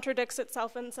G contradicts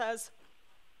itself and says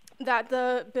that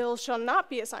the bill shall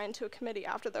not be assigned to a committee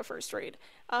after the first read.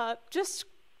 Just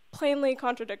plainly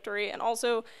contradictory, and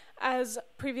also, as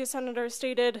previous senators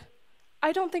stated,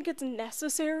 I don't think it's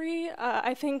necessary.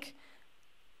 I think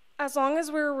as long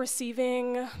as we're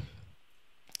receiving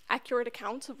accurate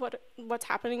accounts of what's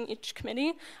happening in each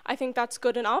committee, I think that's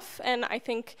good enough, and I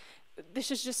think this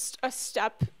is just a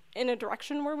step in a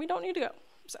direction where we don't need to go.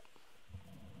 So.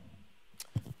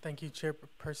 Thank you,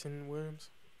 Chairperson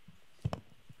Williams.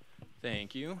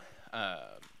 Thank you.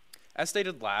 As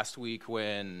stated last week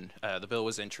when the bill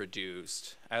was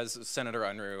introduced, as Senator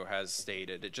Unruh has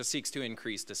stated, it just seeks to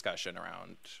increase discussion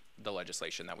around the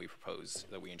legislation that we propose,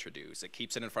 that we introduce. It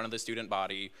keeps it in front of the student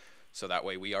body, so that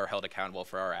way we are held accountable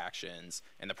for our actions,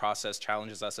 and the process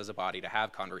challenges us as a body to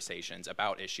have conversations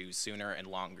about issues sooner and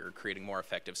longer, creating more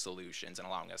effective solutions and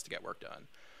allowing us to get work done.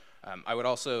 I would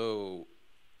also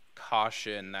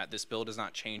caution that this bill does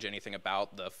not change anything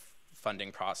about the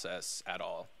funding process at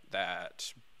all,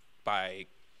 that by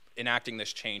enacting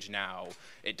this change now,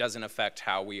 it doesn't affect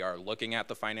how we are looking at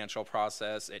the financial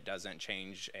process. It doesn't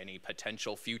change any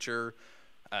potential future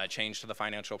change to the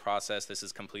financial process. This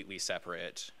is completely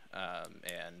separate,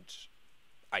 and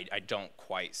I don't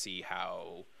quite see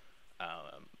how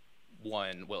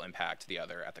one will impact the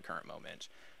other at the current moment.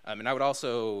 And I would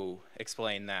also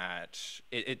explain that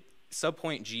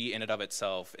subpoint G in and of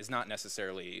itself is not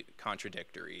necessarily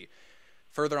contradictory.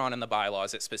 Further on in the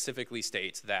bylaws, it specifically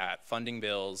states that funding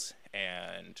bills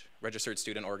and registered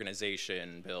student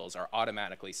organization bills are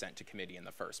automatically sent to committee in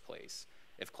the first place.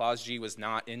 If Clause G was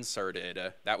not inserted,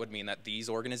 that would mean that these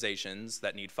organizations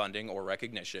that need funding or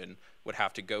recognition would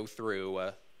have to go through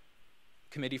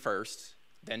committee first,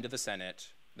 then to the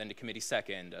Senate, then to committee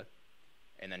second,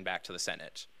 and then back to the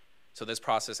Senate. So this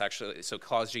process actually, so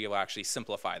Clause G will actually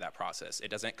simplify that process. It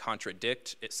doesn't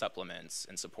contradict, it supplements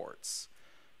and supports.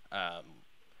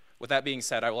 With that being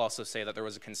said, I will also say that there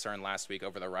was a concern last week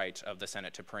over the right of the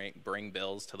Senate to bring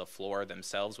bills to the floor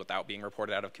themselves without being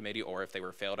reported out of committee, or if they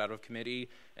were failed out of committee.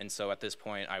 And so at this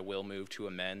point, I will move to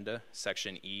amend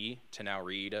Section E to now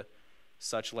read,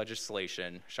 such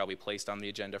legislation shall be placed on the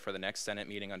agenda for the next Senate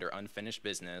meeting under unfinished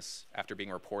business after being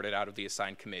reported out of the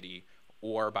assigned committee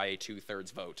or by a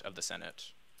 2/3 vote of the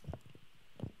Senate.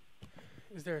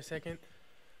 Is there a second?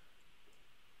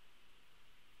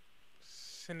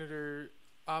 Senator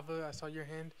Ava, I saw your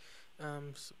hand.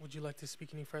 Would you like to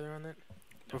speak any further on that?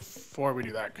 Before we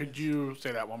do that, could you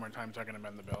say that one more time so I can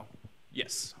amend the bill?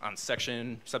 Yes, on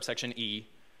subsection E,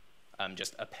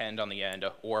 just append on the end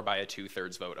or by a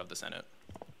 2/3 vote of the Senate.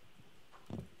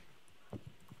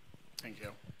 Thank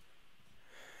you.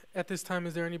 At this time,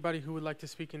 is there anybody who would like to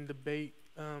speak in debate,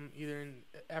 either in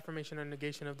affirmation or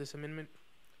negation of this amendment?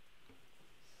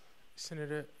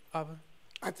 Senator Ava?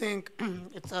 I think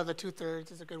it's the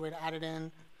 2/3 is a good way to add it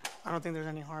in. I don't think there's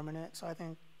any harm in it. So I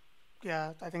think,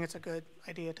 yeah, I think it's a good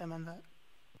idea to amend that.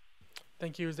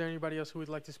 Thank you. Is there anybody else who would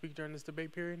like to speak during this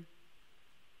debate period?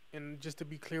 And just to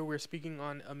be clear, we're speaking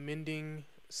on amending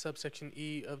subsection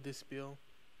E of this bill.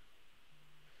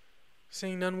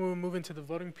 Seeing none, we'll move into the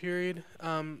voting period.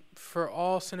 For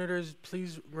all senators,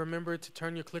 please remember to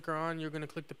turn your clicker on. You're going to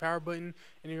click the power button,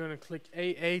 and you're going to click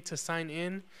AA to sign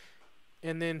in.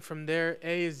 And then from there,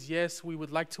 A is yes, we would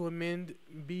like to amend,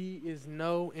 B is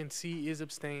no, and C is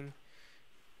abstain.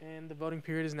 And the voting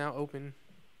period is now open.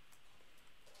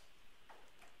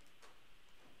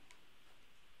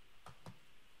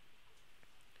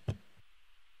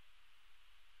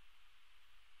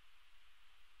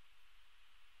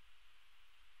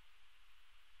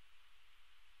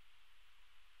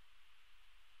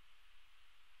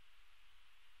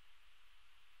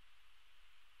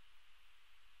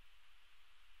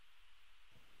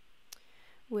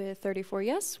 With 34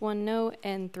 yes, 1 no,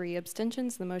 and 3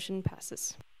 abstentions, the motion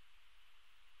passes.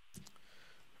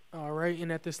 All right,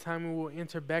 and at this time, we will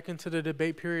enter back into the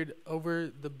debate period over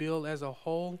the bill as a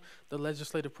whole, the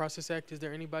Legislative Process Act. Is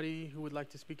there anybody who would like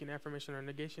to speak in affirmation or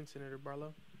negation? Senator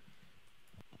Barlow?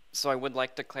 So I would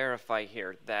like to clarify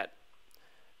here that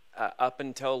up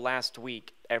until last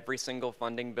week, every single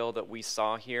funding bill that we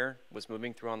saw here was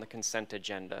moving through on the consent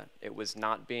agenda. It was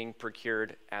not being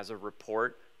procured as a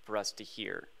report for us to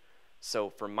hear. So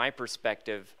from my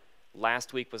perspective,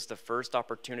 last week was the first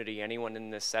opportunity anyone in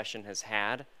this session has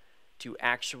had to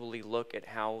actually look at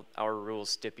how our rules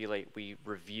stipulate we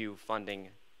review funding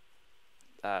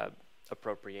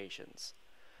appropriations.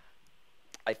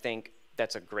 I think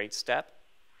that's a great step.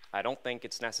 I don't think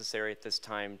it's necessary at this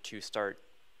time to start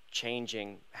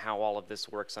changing how all of this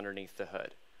works underneath the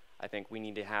hood. I think we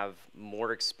need to have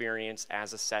more experience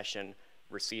as a session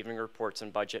receiving reports in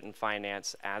budget and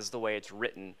finance as the way it's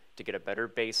written to get a better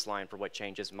baseline for what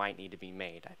changes might need to be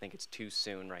made. I think it's too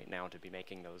soon right now to be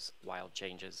making those wild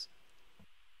changes.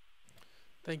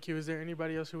 Thank you. Is there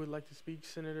anybody else who would like to speak?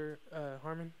 Senator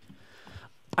Harmon?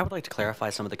 I would like to clarify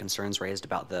some of the concerns raised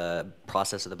about the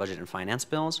process of the budget and finance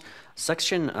bills.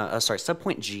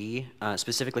 Subpoint G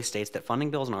specifically states that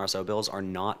funding bills and RSO bills are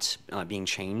not being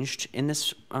changed in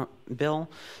this bill.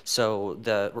 So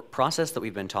the process that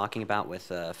we've been talking about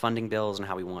with funding bills and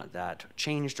how we want that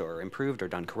changed or improved or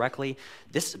done correctly,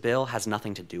 this bill has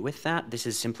nothing to do with that. This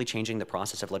is simply changing the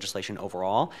process of legislation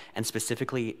overall and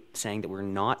specifically saying that we're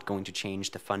not going to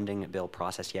change the funding bill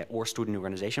process yet or student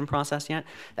organization process yet.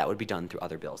 That would be done through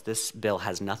other bills. This bill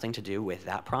has nothing to do with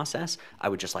that process. I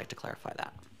would just like to clarify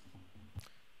that.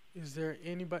 Is there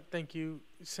anybody? Thank you,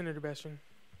 Senator Bastian.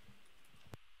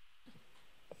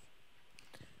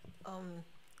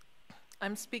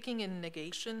 I'm speaking in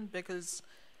negation because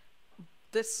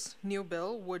this new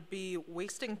bill would be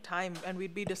wasting time and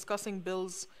we'd be discussing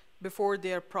bills before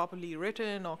they're properly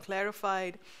written or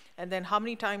clarified. And then how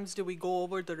many times do we go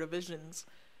over the revisions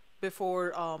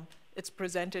before it's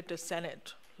presented to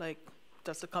Senate? Like,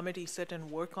 does the committee sit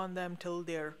and work on them till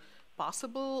they're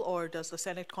possible, or does the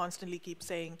Senate constantly keep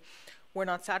saying, we're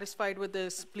not satisfied with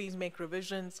this, please make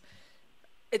revisions?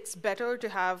 It's better to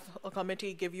have a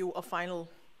committee give you a final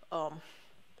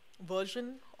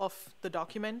version of the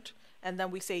document, and then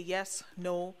we say yes,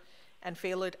 no, and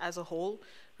fail it as a whole,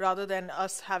 rather than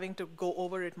us having to go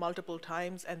over it multiple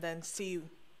times and then see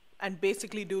and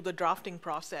basically do the drafting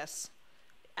process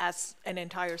as an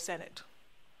entire Senate.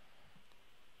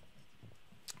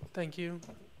 Thank you.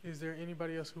 Is there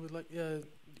anybody else who would like,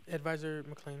 Advisor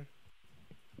McLean?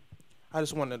 I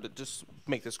just wanted to just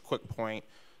make this quick point.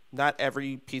 Not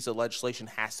every piece of legislation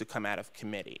has to come out of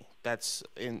committee. That's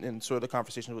in sort of the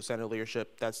conversations with Senate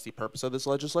leadership, that's the purpose of this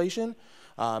legislation.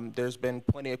 There's been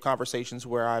plenty of conversations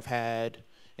where I've had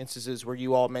instances where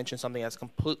you all mentioned something that's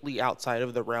completely outside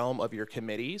of the realm of your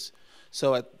committees.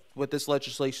 So what this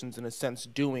legislation is in a sense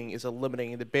doing is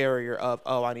eliminating the barrier of,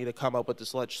 oh, I need to come up with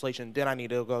this legislation, then I need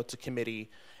to go to committee,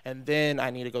 and then I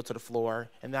need to go to the floor,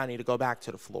 and then I need to go back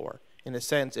to the floor. In a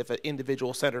sense, if an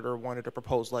individual senator wanted to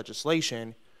propose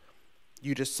legislation,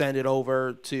 you just send it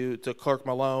over to Clerk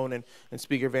Malone and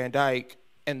Speaker Van Dyke,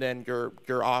 and then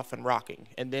you're off and rocking,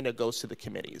 and then it goes to the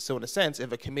committee. So in a sense,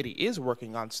 if a committee is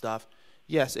working on stuff,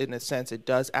 yes, in a sense, it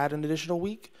does add an additional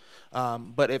week.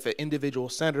 But if an individual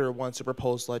senator wants to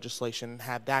propose legislation,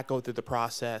 have that go through the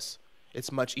process,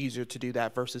 it's much easier to do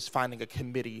that versus finding a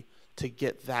committee to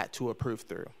get that to approve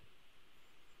through.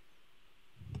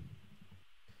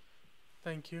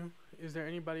 Thank you. Is there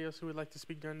anybody else who would like to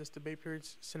speak during this debate period?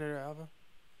 Senator Alva?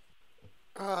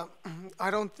 I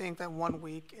don't think that 1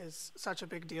 week is such a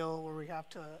big deal where we have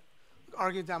to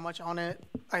argue that much on it.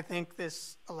 I think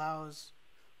this allows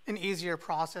an easier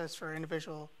process for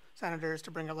individual senators to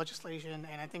bring up legislation,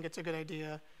 and I think it's a good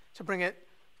idea to bring it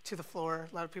to the floor,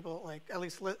 let people at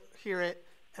least hear it,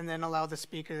 and then allow the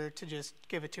speaker to just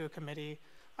give it to a committee.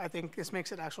 I think this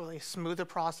makes it actually a smoother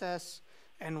process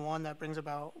and one that brings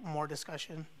about more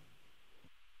discussion.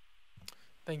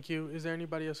 Thank you. Is there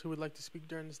anybody else who would like to speak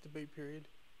during this debate period?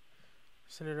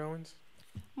 Senator Owens?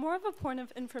 More of a point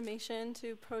of information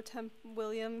to Pro Temp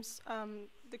Williams,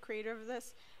 the creator of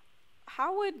this.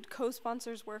 How would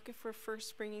co-sponsors work if we're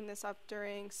first bringing this up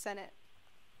during Senate?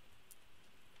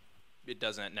 It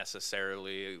doesn't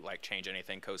necessarily change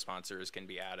anything. Co-sponsors can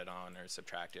be added on or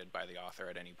subtracted by the author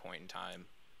at any point in time.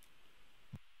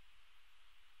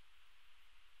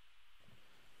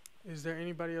 Is there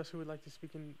anybody else who would like to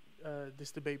speak in this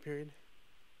debate period?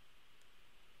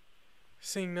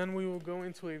 Seeing none, we will go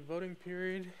into a voting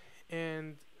period.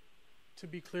 And to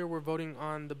be clear, we're voting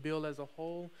on the bill as a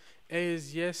whole. A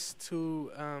is yes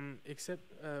to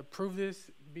approve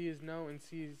this. B is no, and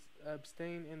C is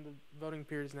abstain. And the voting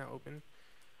period is now open.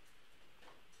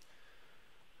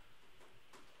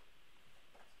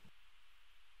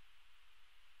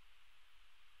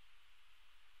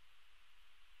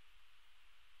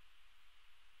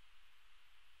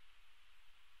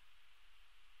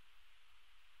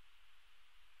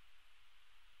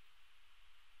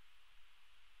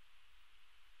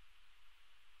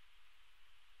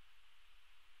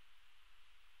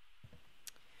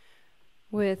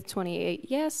 With 28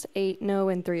 yes, 8 no,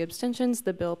 and 3 abstentions,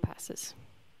 the bill passes.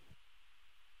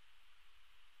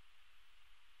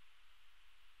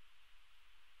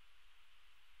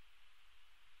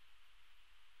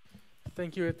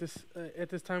 Thank you. At this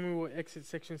time, we will exit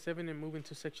Section 7 and move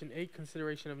into Section 8,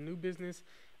 consideration of new business.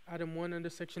 Item 1 under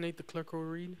Section 8, the clerk will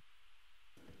read.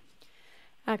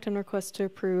 Act on request to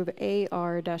approve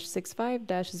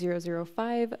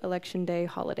AR-65-005, Election Day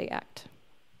Holiday Act.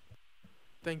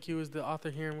 Thank you. Is the author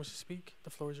here and wishes to speak?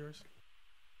 The floor is yours.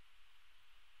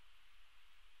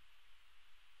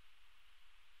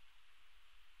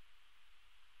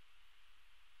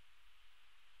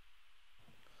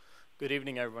 Good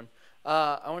evening, everyone.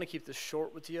 I want to keep this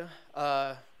short with you.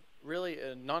 Really,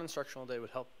 a non-instructional day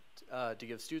would help to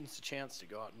give students a chance to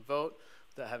go out and vote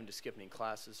without having to skip any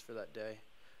classes for that day.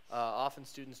 Often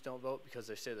students don't vote because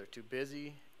they say they're too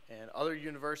busy, and other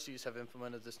universities have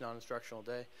implemented this non-instructional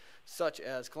day, such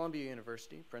as Columbia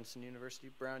University, Princeton University,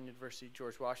 Brown University,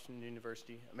 George Washington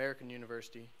University, American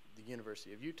University, the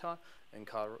University of Utah, and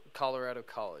Colorado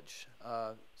College.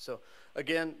 So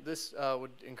again, this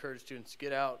would encourage students to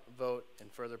get out, vote, and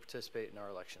further participate in our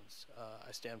elections.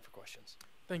 I stand for questions.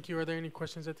 Thank you. Are there any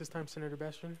questions at this time, Senator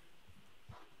Bastian?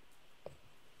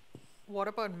 What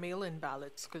about mail-in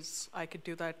ballots? Because I could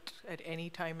do that at any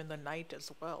time in the night as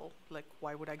well.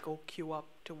 Why would I go queue up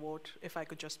to vote if I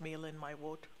could just mail in my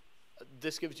vote?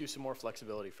 This gives you some more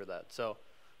flexibility for that. So,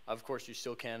 of course, you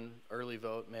still can early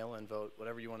vote, mail-in vote,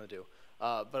 whatever you want to do.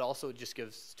 But also it just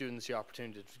gives students the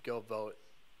opportunity to go vote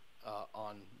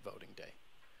on voting day.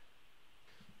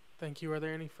 Thank you. Are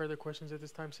there any further questions at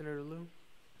this time, Senator Liu?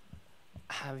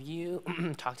 Have you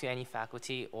talked to any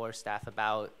faculty or staff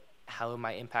about how it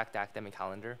might impact the academic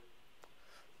calendar?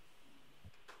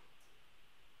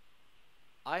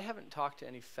 I haven't talked to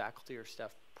any faculty or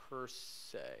staff per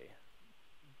se,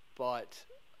 but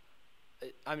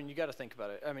you got to think about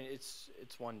it. It's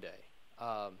one day.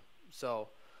 So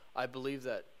I believe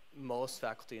that most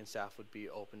faculty and staff would be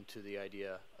open to the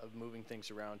idea of moving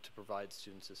things around to provide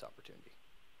students this opportunity.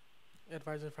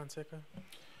 Advisor Fonseca.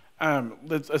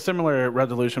 A similar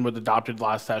resolution was adopted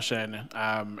last session,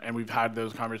 and we've had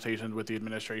those conversations with the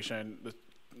administration, the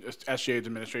SGA's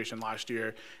administration last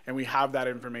year, and we have that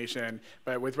information,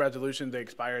 but with resolutions, they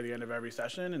expire at the end of every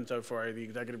session, and so for the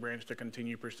executive branch to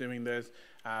continue pursuing this,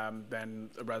 then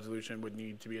a resolution would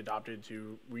need to be adopted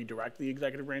to redirect the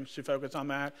executive branch to focus on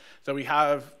that. So we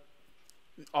have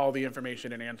all the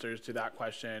information and answers to that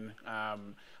question.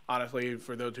 Honestly,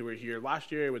 for those who were here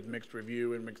last year, it was mixed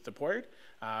review and mixed support.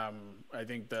 I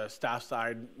think the staff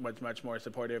side was much more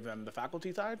supportive than the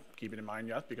faculty side, keeping in mind,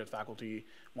 yes, because faculty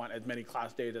want as many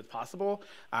class days as possible.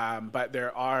 But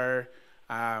there are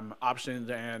options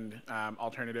and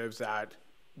alternatives that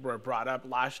were brought up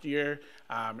last year,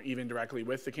 even directly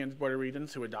with the Kansas Board of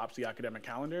Regents, who adopts the academic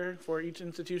calendar for each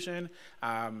institution,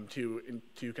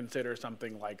 to consider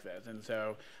something like this. And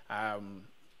so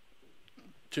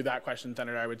to that question,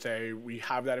 Senator, I would say we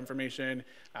have that information.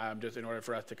 Just in order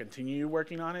for us to continue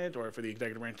working on it, or for the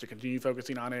executive branch to continue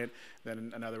focusing on it,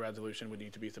 then another resolution would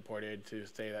need to be supported to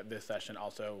say that this session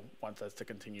also wants us to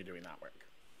continue doing that work.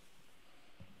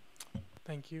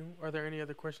 Thank you. Are there any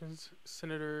other questions?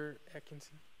 Senator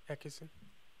Atkinson.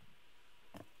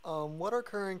 What are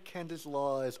current Kansas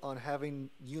laws on having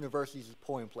universities as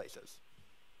polling places?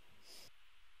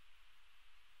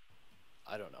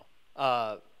 I don't know.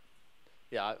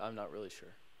 Yeah, I'm not really sure.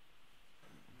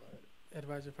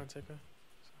 Advisor Fonseca.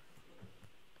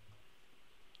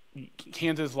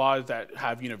 Kansas laws that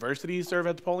have universities serve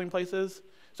as polling places.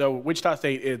 So Wichita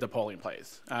State is a polling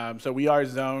place. So we are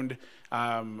zoned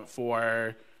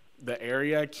for the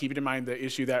area, keeping in mind the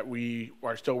issue that we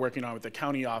are still working on with the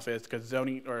county office, because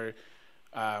zoning or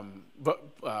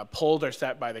polls are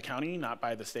set by the county, not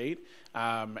by the state.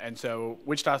 And so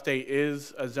Wichita State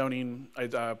is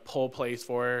a poll place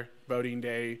for voting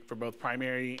day for both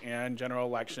primary and general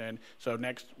election. So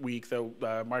next week,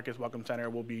 the Marcus Welcome Center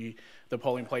will be the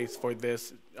polling place for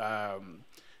this, I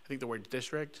think the word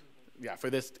district. Yeah,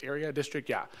 for this area, district,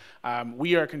 yeah.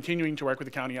 We are continuing to work with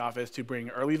the county office to bring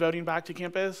early voting back to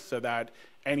campus so that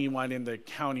anyone in the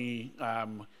county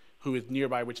who is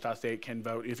nearby Wichita State can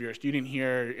vote. If you're a student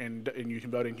here and you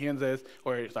can vote in Kansas,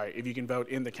 or sorry, if you can vote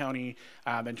in the county,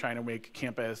 then trying to make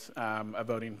campus a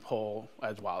voting poll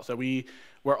as well. So we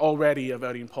were already a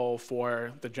voting poll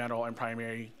for the general and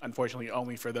primary, unfortunately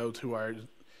only for those who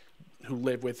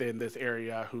live within this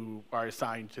area who are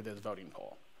assigned to this voting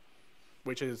poll,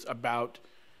 which is about,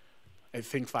 I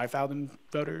think, 5,000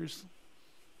 voters.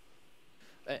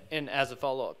 And as a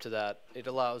follow-up to that, it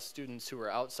allows students who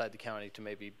are outside the county to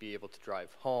maybe be able to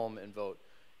drive home and vote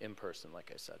in person,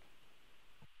 like I said.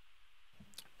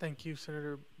 Thank you,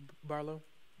 Senator Barlow.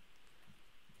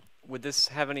 Would this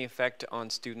have any effect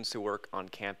on students who work on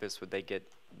campus? Would they get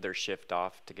their shift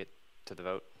off to get to the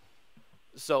vote?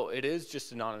 So it is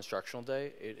just a non-instructional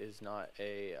day. It is not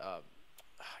a,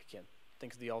 I can't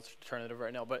think of the alternative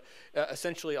right now, but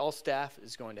essentially all staff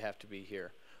is going to have to be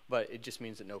here. But it just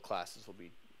means that no classes will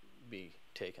be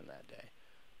taken that day.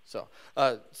 So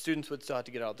students would still have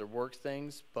to get out their work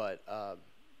things, but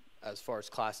as far as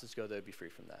classes go, they'd be free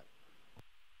from that.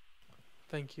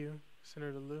 Thank you.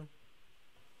 Senator Liu.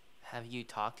 Have you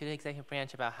talked to the executive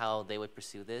branch about how they would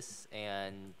pursue this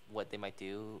and what they might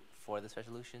do for this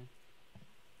resolution?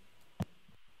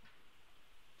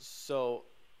 So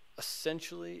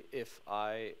essentially, if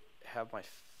I have my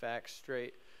facts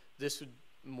straight, this would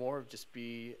more of just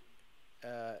be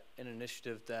an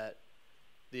initiative that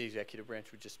the executive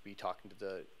branch would just be talking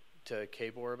to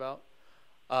KBOR about.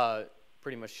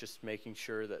 Pretty much just making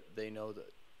sure that they know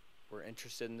that we're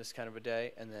interested in this kind of a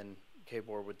day, and then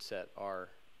KBOR would set our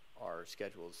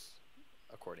schedules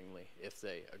accordingly if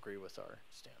they agree with our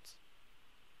stance.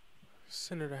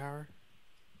 Senator Howard.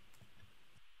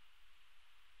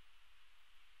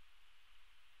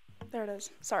 There it is.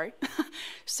 Sorry.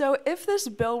 So if this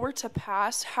bill were to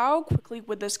pass, how quickly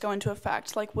would this go into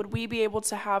effect? Like, would we be able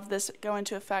to have this go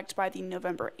into effect by the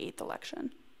November 8th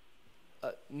election?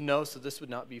 No, so this would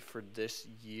not be for this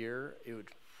year. It would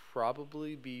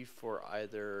probably be for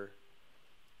either,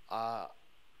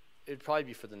 it'd probably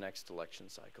be for the next election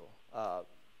cycle.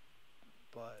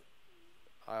 But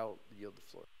I'll yield the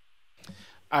floor.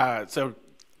 So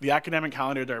the academic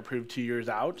calendars are approved 2 years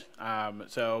out.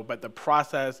 But the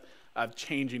process of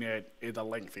changing it is a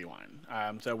lengthy one.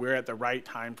 So we're at the right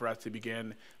time for us to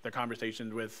begin the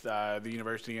conversations with the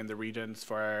university and the regents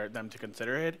for them to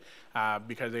consider it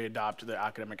because they adopt the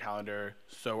academic calendar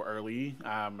so early.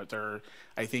 They're,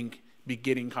 I think,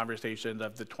 beginning conversations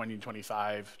of the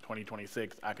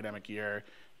 2025-2026 academic year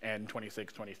and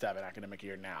 26-27 academic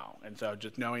year now. And so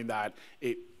just knowing that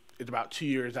it's about 2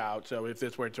 years out. So if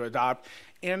this were to adopt,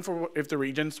 and if the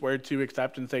regents were to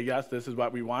accept and say, yes, this is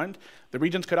what we want, the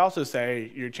regents could also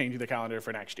say, you're changing the calendar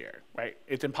for next year, right?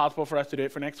 It's impossible for us to do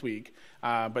it for next week,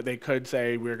 but they could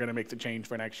say, we're gonna make the change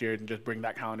for next year and just bring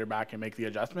that calendar back and make the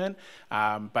adjustment.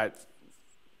 But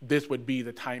this would be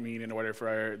the timing in order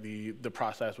for the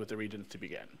process with the regents to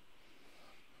begin.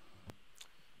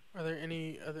 Are there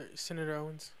any other, Senator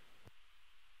Owens?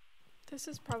 This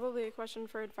is probably a question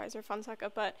for Advisor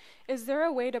Fonseca, but is there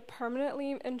a way to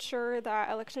permanently ensure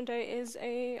that Election Day is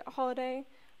a holiday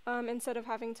instead of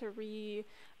having to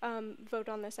vote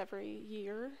on this every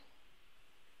year?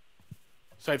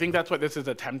 So I think that's what this is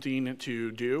attempting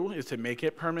to do, is to make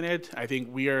it permanent. I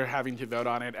think we are having to vote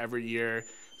on it every year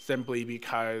simply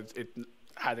because it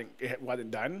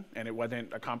wasn't done and it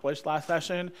wasn't accomplished last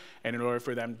session. And in order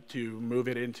for them to move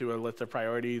it into a list of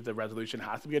priorities, the resolution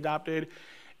has to be adopted.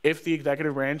 If the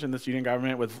executive branch and the student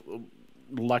government was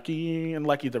lucky, and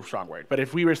lucky is a strong word, but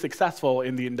if we were successful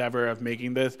in the endeavor of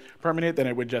making this permanent, then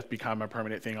it would just become a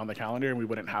permanent thing on the calendar and we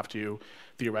wouldn't have to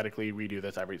theoretically redo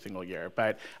this every single year.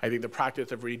 But I think the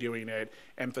practice of redoing it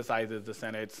emphasizes the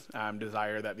Senate's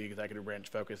desire that the executive branch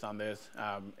focus on this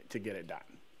to get it done,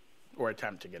 or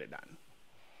attempt to get it done.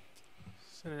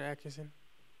 Senator Atkinson.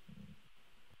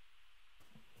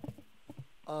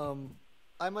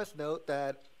 I must note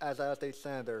that as a state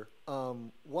senator,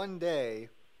 one day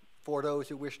for those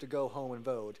who wish to go home and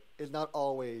vote is not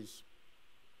always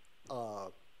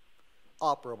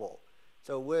operable.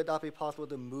 So would it not be possible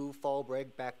to move fall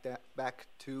break back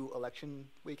to election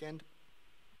weekend?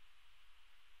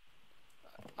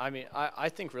 I mean, I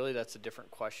think really that's a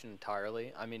different question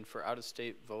entirely. I mean, for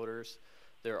out-of-state voters,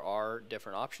 there are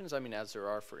different options, I mean, as there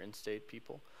are for in-state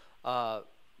people.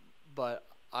 But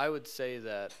I would say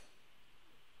that,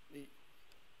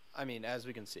 I mean, as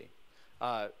we can see,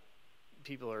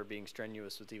 people are being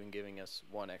strenuous with even giving us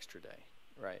one extra day,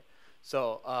 right?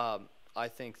 So I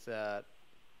think that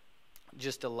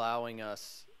just allowing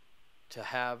us to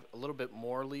have a little bit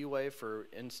more leeway for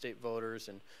in-state voters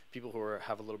and people who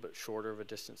have a little bit shorter of a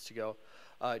distance to go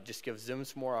just gives them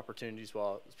some more opportunities,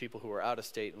 while people who are out of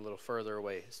state and a little further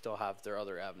away still have their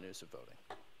other avenues of voting.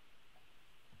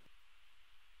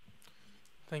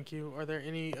 Thank you. Are there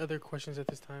any other questions at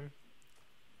this time?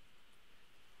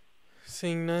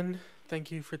 Seeing none,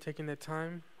 thank you for taking the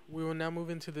time. We will now move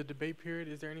into the debate period.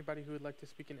 Is there anybody who would like to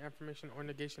speak in affirmation or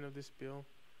negation of this bill?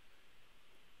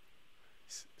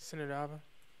 Senator Ava.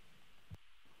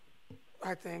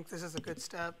 I think this is a good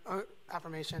step.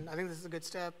 Affirmation. I think this is a good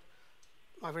step.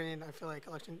 My opinion, I feel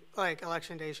like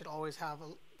election day should always have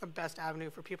the best avenue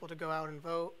for people to go out and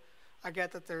vote. I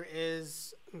get that there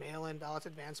is mail-in ballots,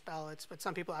 advanced ballots, but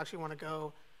some people actually want to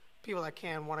go. People that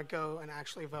can want to go and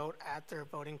actually vote at their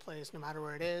voting place, no matter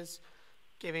where it is.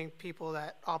 Giving people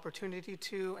that opportunity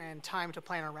to and time to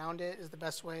plan around it is the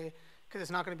best way, because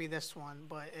it's not going to be this one.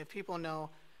 But if people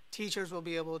know, teachers will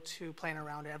be able to plan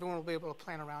around it. Everyone will be able to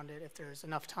plan around it if there's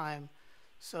enough time.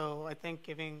 So I think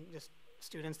giving just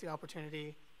students the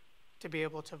opportunity to be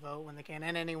able to vote when they can,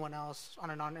 and anyone else on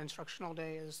a non-instructional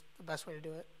day, is the best way to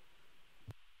do it.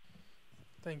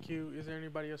 Thank you. Is there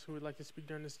anybody else who would like to speak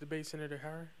during this debate? Senator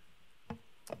Harrer.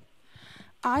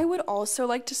 I would also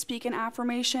like to speak in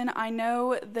affirmation. I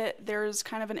know that there's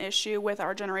kind of an issue with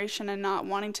our generation and not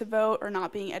wanting to vote or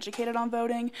not being educated on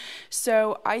voting.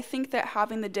 So I think that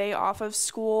having the day off of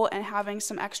school and having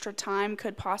some extra time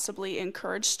could possibly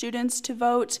encourage students to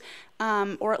vote,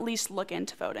 or at least look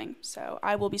into voting. So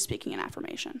I will be speaking in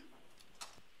affirmation.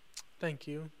 Thank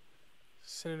you.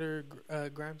 Senator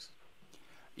Grimes.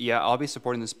 Yeah, I'll be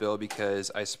supporting this bill because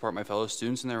I support my fellow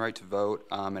students in their right to vote.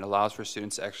 It allows for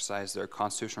students to exercise their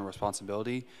constitutional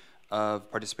responsibility of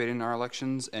participating in our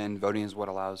elections, and voting is what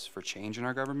allows for change in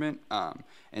our government.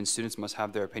 And students must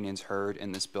have their opinions heard,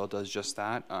 and this bill does just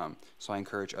that. So I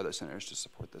encourage other senators to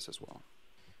support this as well.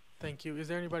 Thank you. Is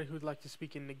there anybody who would like to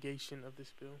speak in negation of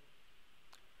this bill?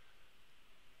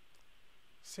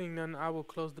 Seeing none, I will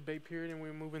close the debate period and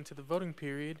we'll move into the voting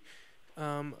period.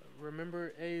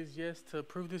 Remember, A is yes to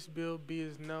approve this bill, B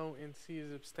is no, and C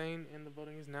is abstain, and the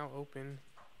voting is now open.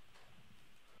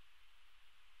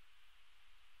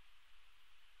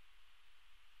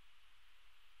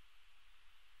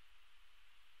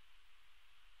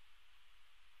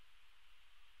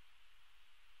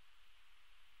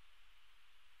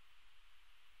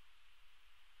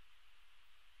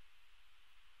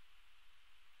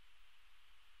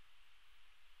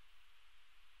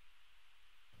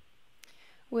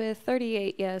 With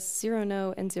 38 yes, 0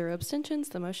 no, and 0 abstentions,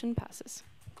 the motion passes.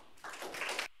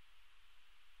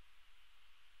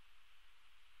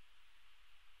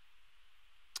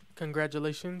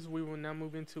 Congratulations. We will now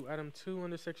move into item 2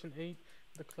 under section 8.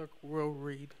 The clerk will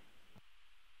read.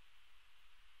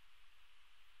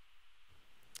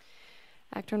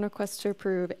 Act on request to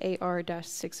approve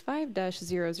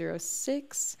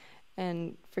AR-65-006,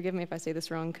 and forgive me if I say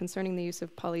this wrong, concerning the use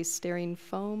of polystyrene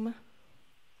foam.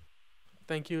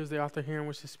 Thank you. Is the author here and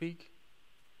wish to speak?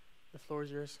 The floor is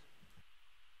yours.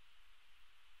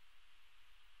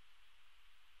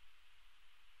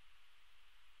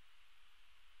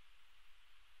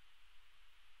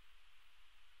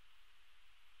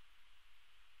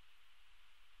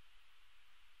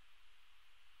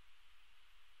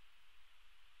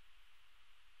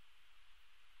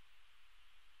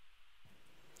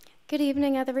 Good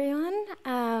evening, everyone.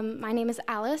 My name is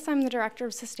Alice. I'm the Director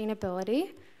of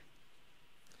Sustainability.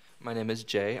 My name is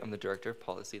Jay. I'm the Director of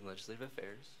Policy and Legislative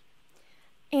Affairs.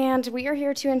 And we are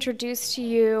here to introduce to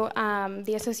you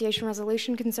the association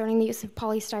resolution concerning the use of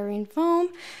polystyrene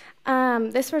foam.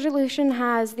 This resolution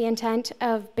has the intent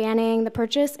of banning the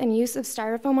purchase and use of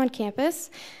styrofoam on campus,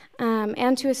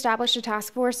 and to establish a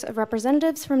task force of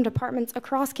representatives from departments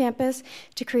across campus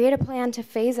to create a plan to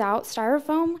phase out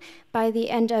styrofoam by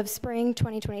the end of spring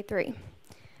 2023.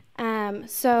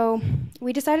 So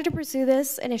we decided to pursue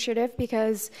this initiative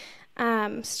because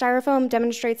styrofoam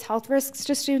demonstrates health risks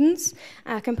to students.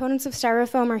 Components of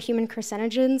styrofoam are human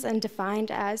carcinogens and defined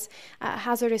as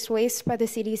hazardous waste by the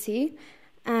CDC.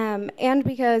 And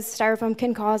because styrofoam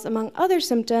can cause, among other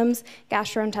symptoms,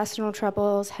 gastrointestinal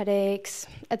troubles, headaches,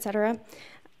 etc.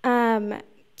 And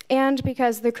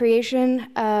because the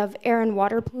creation of air and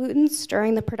water pollutants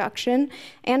during the production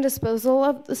and disposal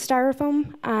of the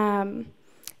styrofoam.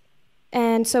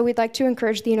 And so we'd like to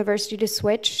encourage the university to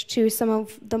switch to some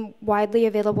of the widely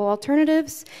available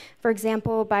alternatives. For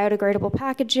example, biodegradable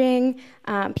packaging,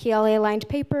 PLA-lined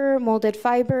paper, molded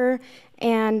fiber,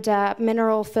 and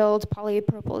mineral-filled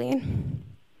polypropylene.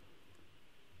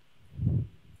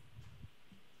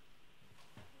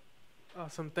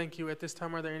 Awesome, thank you. At this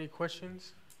time, are there any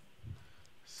questions?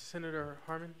 Senator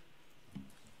Harmon?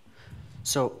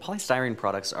 So polystyrene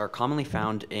products are commonly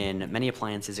found in many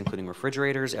appliances, including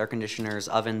refrigerators, air conditioners,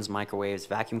 ovens, microwaves,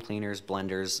 vacuum cleaners,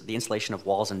 blenders, the insulation of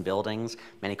walls and buildings,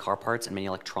 many car parts, and many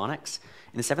electronics.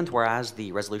 In the seventh whereas,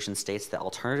 the resolution states that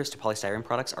alternatives to polystyrene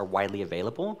products are widely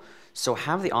available. So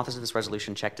have the authors of this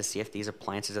resolution check to see if these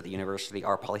appliances at the university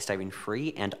are polystyrene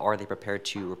free, and are they prepared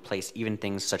to replace even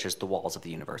things such as the walls of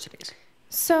the universities?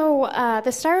 So the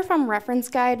Styrofoam reference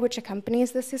guide, which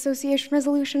accompanies this association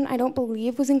resolution, I don't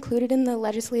believe was included in the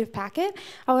legislative packet.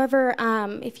 However,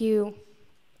 if you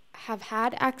have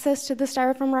had access to the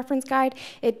Styrofoam reference guide,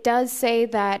 it does say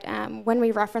that when we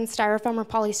reference Styrofoam or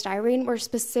polystyrene, we're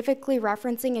specifically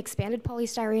referencing expanded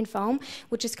polystyrene foam,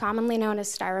 which is commonly known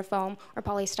as Styrofoam or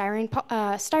polystyrene.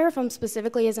 Styrofoam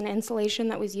specifically is an insulation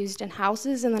that was used in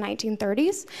houses in the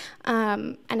 1930s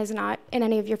and is not in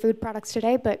any of your food products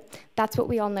today, but that's what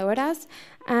we all know it as.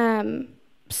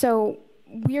 So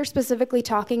we are specifically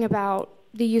talking about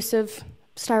the use of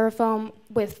Styrofoam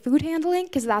with food handling,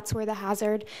 because that's where the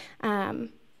hazard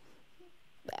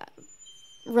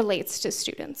relates to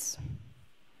students.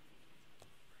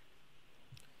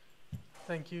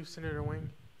 Thank you, Senator Wing.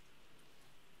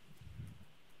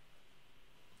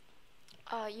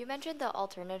 You mentioned the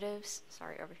alternatives.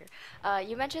 Sorry, over here.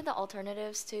 You mentioned the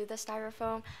alternatives to the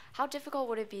Styrofoam. How difficult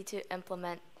would it be to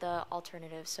implement the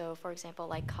alternatives? So, for example,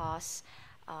 like costs,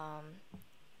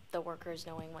 the workers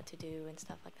knowing what to do and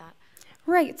stuff like that.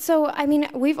 Right. So, I mean,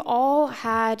 we've all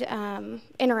had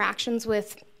interactions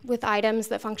with items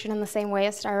that function in the same way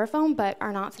as Styrofoam, but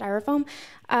are not Styrofoam.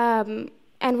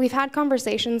 And we've had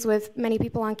conversations with many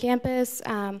people on campus.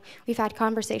 We've had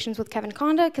conversations with Kevin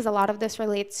Conda, because a lot of this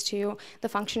relates to the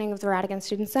functioning of the Radigan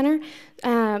Student Center.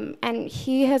 And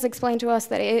he has explained to us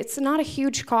that it's not a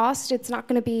huge cost. It's not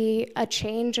going to be a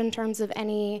change in terms of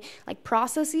any like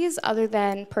processes other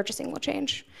than purchasing will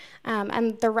change.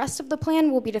 And the rest of the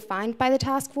plan will be defined by the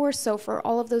task force. So for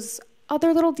all of those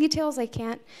other little details, I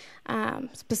can't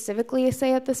specifically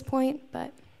say at this point,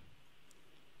 but.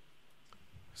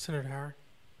 Senator Howard.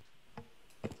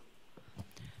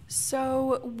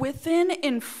 So within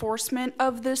enforcement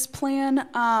of this plan,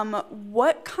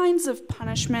 what kinds of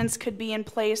punishments could be in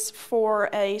place for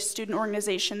a student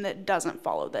organization that doesn't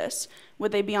follow this?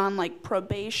 Would they be on like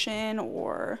probation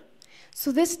or?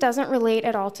 So this doesn't relate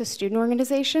at all to student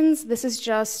organizations. This is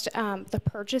just the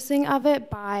purchasing of it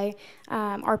by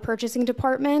our purchasing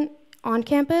department on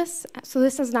campus. So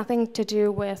this has nothing to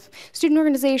do with student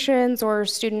organizations or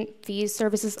student fees,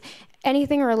 services.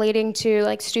 anything relating to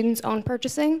like students' own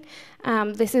purchasing.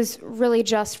 This is really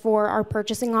just for our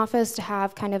purchasing office to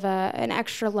have kind of an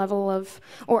extra level of,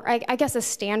 or I guess a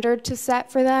standard to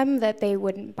set for them that they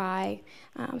wouldn't buy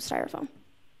styrofoam.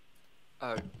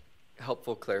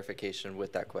 Helpful clarification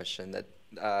with that question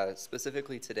that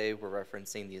specifically today we're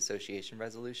referencing the association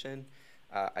resolution.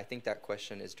 I think that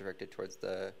question is directed towards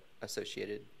the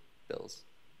associated bills,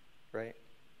 right?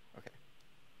 Okay.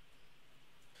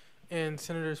 And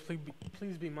senators,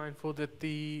 please be mindful that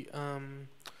the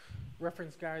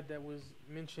reference guide that was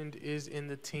mentioned is in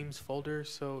the Teams folder.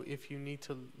 So if you need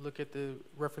to look at the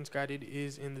reference guide, it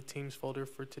is in the Teams folder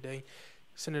for today.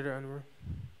 Senator Unruh.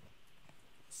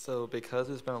 So because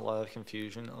there's been a lot of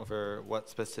confusion over what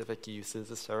specific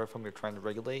uses of styrofoam you're trying to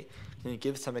regulate, can you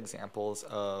give some examples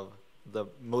of the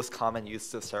most common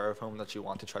use of styrofoam that you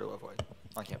want to try to avoid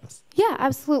on campus? Yeah,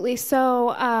 absolutely.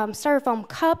 So styrofoam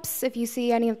cups, if you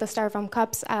see any of the styrofoam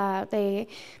cups,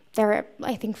 they're,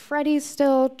 I think, Freddy's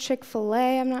still,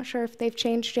 Chick-fil-A, I'm not sure if they've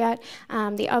changed yet.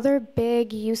 The other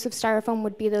big use of styrofoam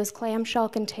would be those clamshell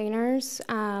containers.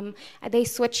 They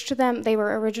switched to them. They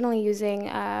were originally using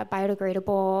a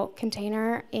biodegradable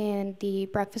container in the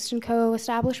Breakfast & Co.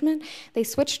 establishment. They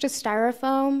switched to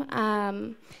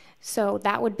styrofoam. So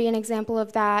that would be an example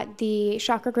of that. The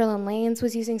Shocker Grill and Lanes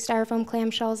was using styrofoam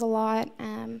clamshells a lot.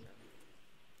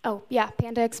 Oh, yeah,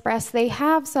 Panda Express. They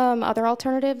have some other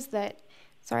alternatives that,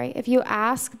 sorry, if you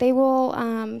ask, they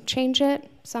will change it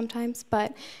sometimes.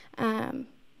 But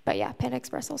yeah, Panda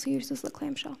Express also uses the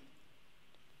clamshell.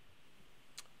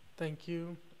 Thank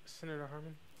you. Senator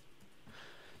Harmon.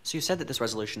 So you said that this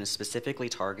resolution is specifically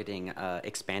targeting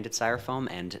expanded styrofoam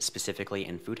and specifically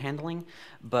in food handling,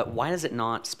 but why does it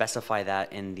not specify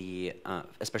that in the,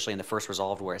 especially in the first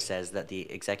resolve where it says that the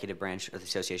executive branch of the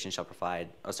association shall provide,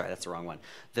 oh sorry, that's the wrong one.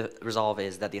 The resolve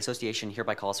is that the association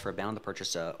hereby calls for a ban on the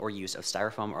purchase or use of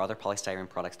styrofoam or other polystyrene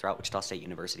products throughout Wichita State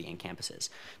University and campuses,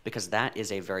 because that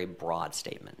is a very broad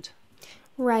statement.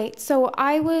 Right. So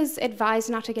I was advised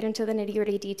not to get into the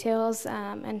nitty-gritty details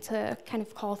and to kind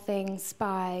of call things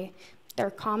by their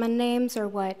common names or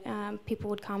what people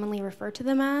would commonly refer to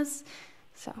them as.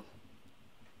 So.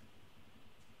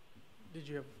 Did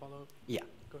you have a follow-up? Yeah.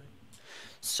 Go ahead.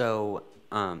 So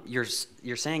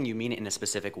you're saying you mean it in a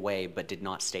specific way, but did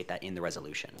not state that in the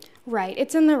resolution. Right.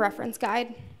 It's in the reference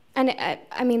guide. And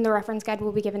I mean, the reference guide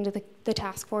will be given to the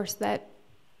task force that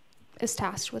is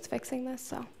tasked with fixing this,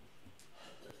 so.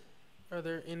 Are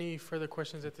there any further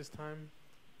questions at this time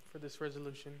for this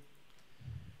resolution?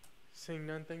 Seeing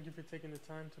none, thank you for taking the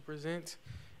time to present.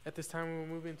 At this time, we will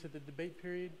move into the debate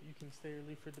period. You can stay or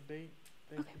leave for debate.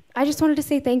 Thank you. I just wanted to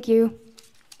say thank you.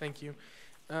 Thank you.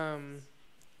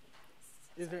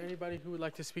 Is there anybody who would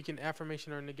like to speak in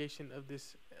affirmation or negation of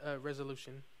this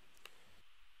resolution?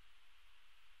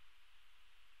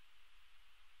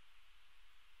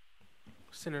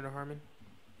 Senator Harmon.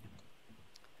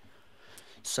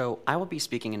 So I will be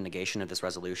speaking in negation of this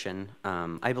resolution.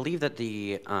 I believe that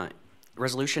the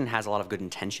resolution has a lot of good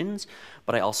intentions,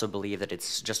 but I also believe that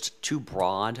it's just too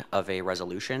broad of a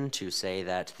resolution to say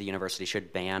that the university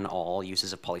should ban all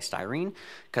uses of polystyrene,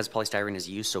 because polystyrene is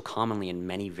used so commonly in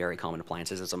many very common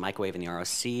appliances. There's a microwave in the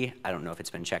ROC. I don't know if it's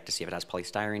been checked to see if it has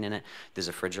polystyrene in it. There's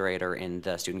a refrigerator in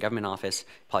the student government office.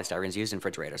 Polystyrene is used in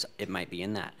refrigerators. It might be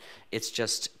in that. It's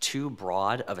just too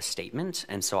broad of a statement,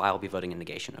 and so I'll be voting in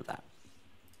negation of that.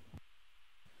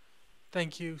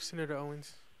 Thank you, Senator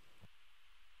Owens.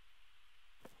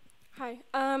 Hi,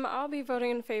 I'll be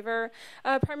voting in favor,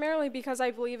 primarily because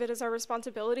I believe it is our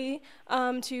responsibility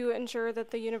to ensure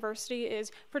that the university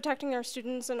is protecting their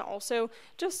students and also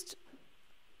just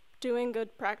doing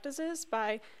good practices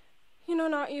by,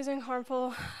 not using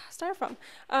harmful styrofoam.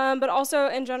 But also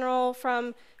in general,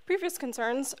 from previous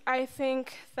concerns, I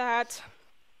think that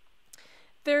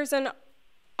there's an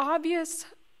obvious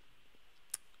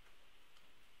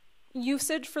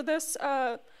usage for this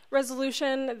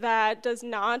resolution that does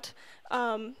not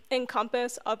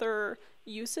encompass other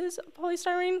uses of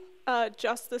polystyrene,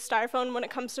 just the styrofoam when it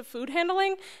comes to food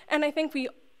handling. And I think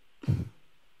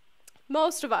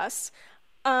most of us,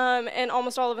 and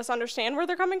almost all of us understand where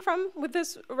they're coming from with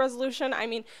this resolution. I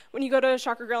mean, when you go to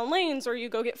Shocker Grill and Lanes or you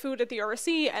go get food at the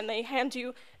RSC and they hand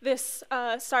you this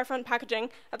styrofoam packaging,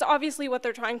 that's obviously what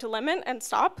they're trying to limit and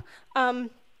stop.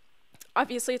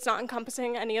 Obviously, it's not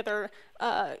encompassing any other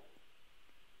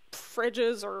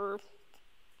fridges or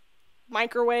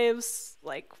microwaves.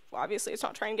 Like, obviously, it's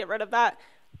not trying to get rid of that.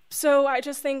 So I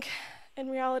just think, in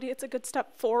reality, it's a good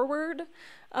step forward.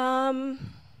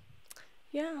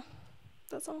 Yeah,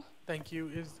 that's all. Thank you.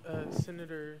 Is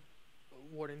Senator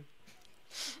Warden?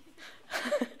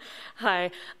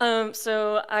 Hi.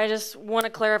 So I just want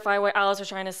to clarify what Alice was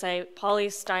trying to say.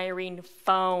 Polystyrene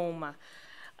foam.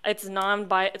 It's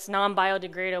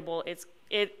non-biodegradable.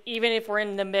 Even if we're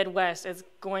in the Midwest, it's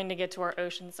going to get to our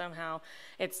ocean somehow.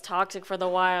 It's toxic for the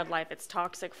wildlife. It's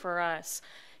toxic for us.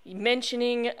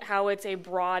 Mentioning how it's a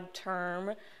broad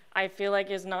term, I feel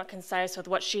like is not concise with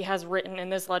what she has written in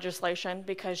this legislation,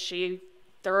 because she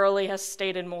thoroughly has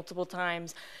stated multiple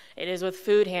times it is with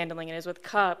food handling, it is with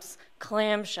cups,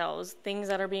 clamshells, things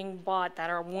that are being bought that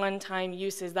are one-time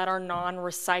uses that are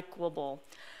non-recyclable.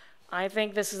 I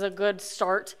think this is a good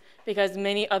start because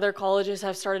many other colleges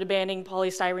have started banning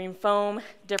polystyrene foam.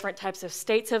 Different types of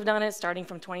states have done it starting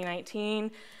from 2019,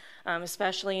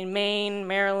 especially in Maine,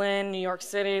 Maryland, New York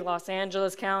City, Los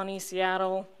Angeles County,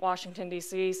 Seattle, Washington,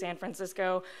 D.C., San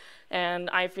Francisco. And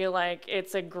I feel like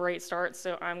it's a great start,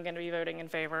 so I'm going to be voting in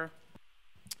favor.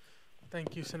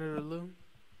 Thank you, Senator Liu.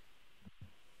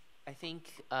 I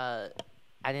think at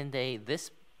the end of the day,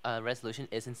 this resolution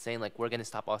isn't saying like we're going to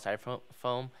stop all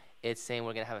styrofoam. It's saying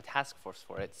we're going to have a task force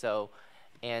for it. So,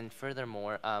 and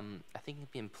furthermore, I think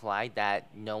it'd be implied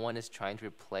that no one is trying to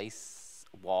replace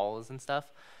walls and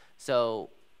stuff. So,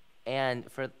 and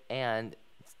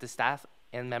the staff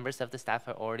and members of the staff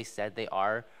have already said they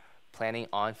are planning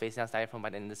on phasing out styrofoam by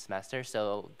the end of the semester.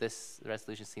 So this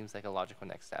resolution seems like a logical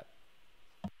next step.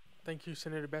 Thank you,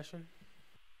 Senator Bashan.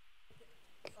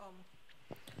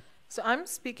 So I'm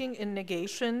speaking in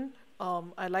negation.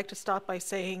 I'd like to start by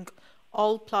saying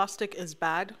all plastic is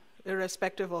bad,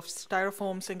 irrespective of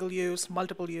styrofoam, single use,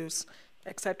 multiple use,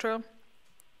 etc.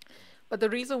 But the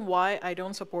reason why I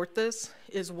don't support this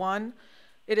is, one,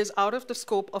 it is out of the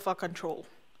scope of our control.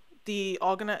 The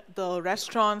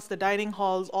restaurants, the dining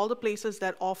halls, all the places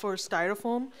that offer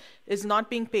styrofoam is not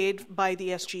being paid by the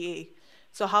SGA.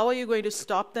 So how are you going to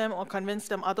stop them or convince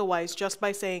them otherwise just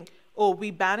by saying, oh,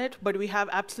 we ban it, but we have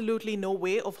absolutely no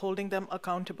way of holding them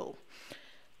accountable?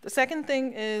 The second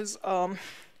thing is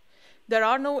there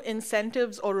are no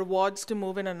incentives or rewards to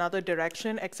move in another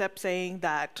direction except saying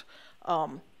that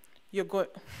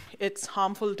it's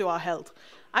harmful to our health.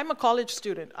 I'm a college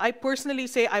student. I personally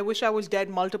say I wish I was dead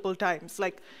multiple times.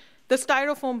 Like, the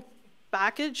styrofoam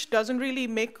package doesn't really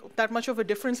make that much of a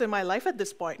difference in my life at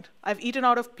this point. I've eaten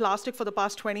out of plastic for the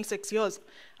past 26 years.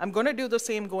 I'm going to do the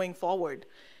same going forward.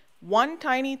 One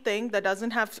tiny thing that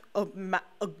doesn't have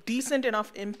a decent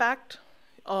enough impact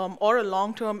or a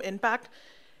long-term impact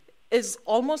is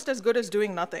almost as good as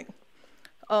doing nothing.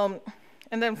 And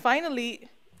then finally,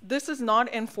 this is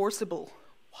not enforceable.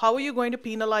 How are you going to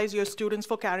penalize your students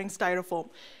for carrying styrofoam?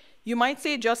 You might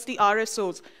say just the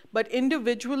RSOs, but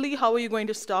individually, how are you going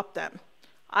to stop them?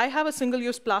 I have a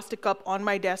single-use plastic cup on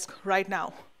my desk right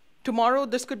now. Tomorrow,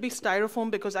 this could be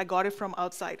styrofoam because I got it from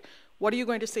outside. What are you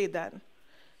going to say then?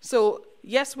 So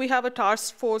yes, we have a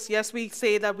task force. Yes, we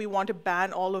say that we want to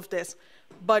ban all of this,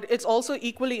 but it's also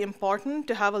equally important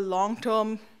to have a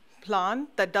long-term plan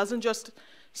that doesn't just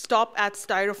stop at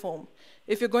styrofoam.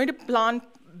 If you're going to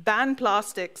ban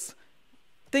plastics,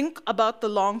 think about the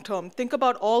long term. Think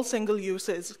about all single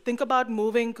uses. Think about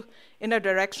moving in a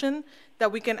direction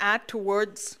that we can add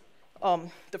towards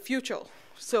the future.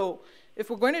 So if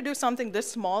we're going to do something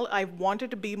this small, I want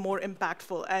it to be more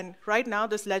impactful. And right now,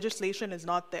 this legislation is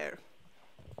not there.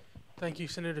 Thank you,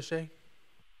 Senator Shea.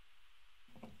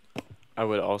 I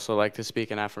would also like to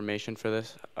speak in affirmation for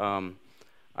this.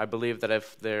 I believe that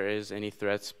if there is any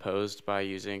threats posed by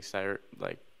using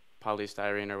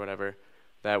polystyrene or whatever,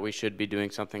 that we should be doing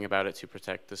something about it to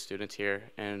protect the students here.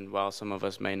 And while some of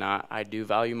us may not, I do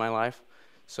value my life.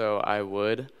 So I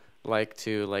would like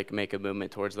to make a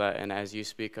movement towards that. And as you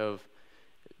speak of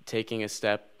taking a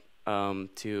step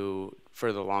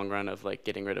for the long run of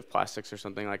getting rid of plastics or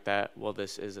something like that, well,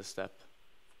 this is a step.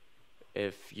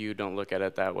 If you don't look at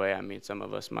it that way, I mean, some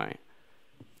of us might.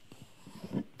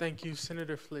 Thank you,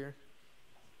 Senator Fleer.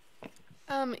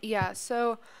 Yeah,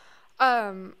 so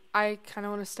I kind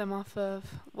of want to stem off of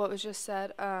what was just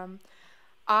said.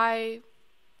 I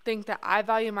think that I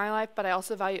value my life, but I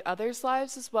also value others'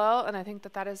 lives as well, and I think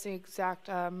that that is the exact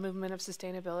movement of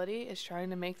sustainability, is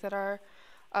trying to make that our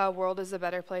world is a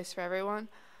better place for everyone.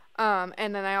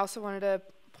 And then I also wanted to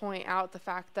point out the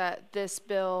fact that this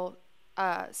bill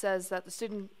says that the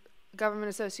Student Government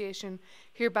Association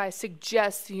hereby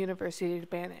suggests the university to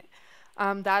ban it.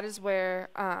 That is where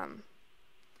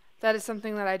that is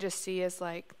something that I just see as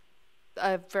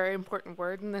a very important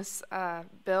word in this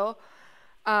bill,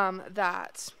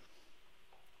 that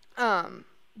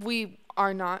we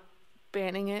are not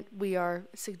banning it, we are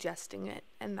suggesting it,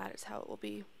 and that is how it will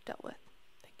be dealt with.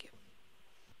 Thank you.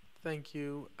 Thank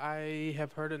you. I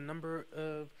have heard a number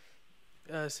of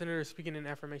Senator speaking in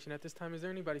affirmation at this time. Is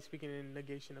there anybody speaking in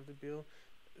negation of the bill?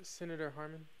 Senator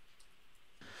Harmon.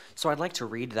 So I'd like to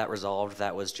read that resolved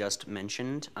that was just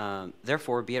mentioned.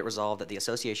 Therefore, be it resolved that the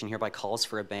association hereby calls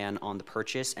for a ban on the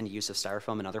purchase and use of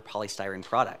styrofoam and other polystyrene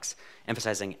products,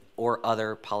 emphasizing or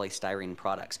other polystyrene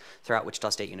products throughout Wichita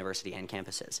State University and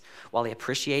campuses. While I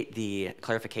appreciate the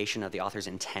clarification of the author's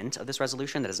intent of this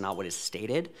resolution, that is not what is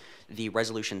stated. The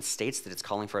resolution states that it's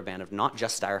calling for a ban of not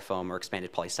just styrofoam or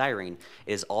expanded polystyrene,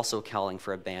 it is also calling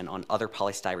for a ban on other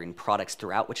polystyrene products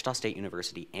throughout Wichita State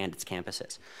University and its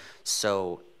campuses.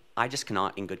 So I just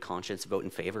cannot, in good conscience, vote in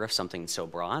favor of something so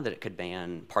broad that it could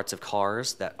ban parts of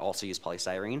cars that also use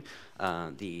polystyrene.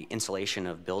 The insulation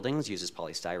of buildings uses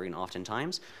polystyrene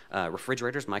oftentimes.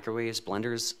 Refrigerators, microwaves,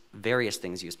 blenders, various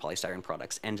things use polystyrene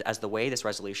products. And as the way this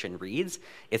resolution reads,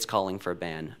 it's calling for a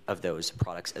ban of those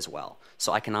products as well.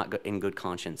 So I cannot, in good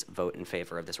conscience, vote in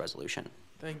favor of this resolution.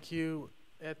 Thank you.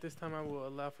 At this time, I will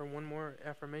allow for one more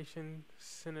affirmation.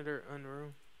 Senator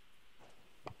Unruh.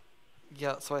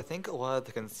 Yeah, so I think a lot of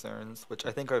the concerns, which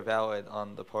I think are valid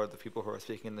on the part of the people who are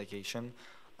speaking in negation,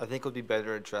 I think would be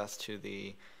better addressed to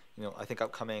the, I think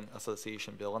upcoming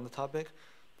association bill on the topic.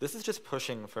 This is just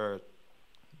pushing for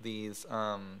these,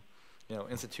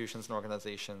 institutions and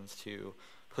organizations to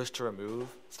push to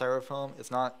remove styrofoam.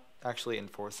 It's not actually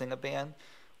enforcing a ban,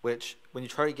 which when you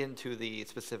try to get into the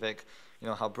specific,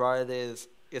 how broad it is,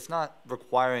 it's not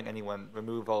requiring anyone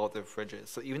remove all of their fridges.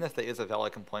 So even if there is a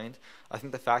valid complaint, I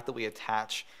think the fact that we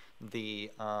attach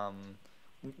the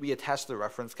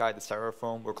reference guide to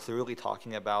styrofoam, we're clearly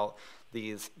talking about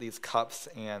these cups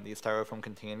and these styrofoam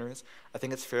containers. I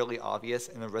think it's fairly obvious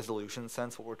in a resolution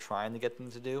sense what we're trying to get them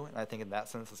to do, and I think in that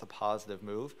sense it's a positive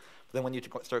move. But then when you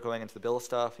start going into the bill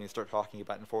stuff and you start talking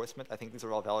about enforcement, I think these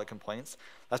are all valid complaints.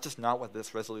 That's just not what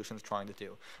this resolution is trying to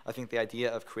do. I think the idea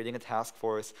of creating a task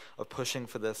force, of pushing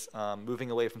for this,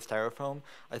 moving away from styrofoam,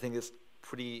 I think is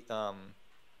pretty,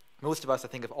 most of us, I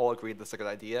think, have all agreed that's a good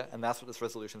idea, and that's what this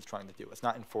resolution is trying to do. It's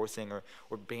not enforcing or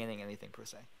banning anything per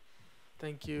se.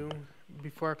 Thank you.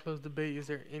 Before I close the debate, is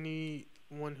there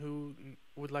anyone who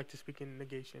would like to speak in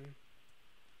negation?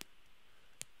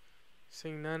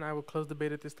 Seeing none, I will close the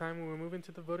debate at this time. We will move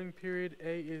into the voting period.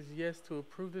 A is yes to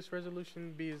approve this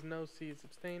resolution. B is no. C is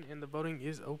abstain. And the voting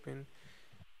is open.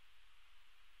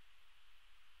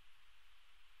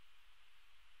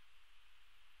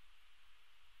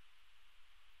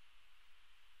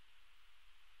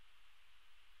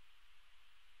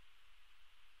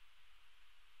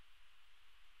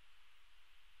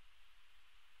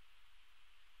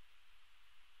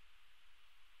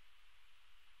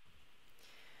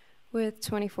 With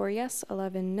 24 yes,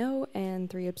 11 no, and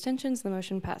 3 abstentions, the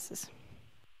motion passes.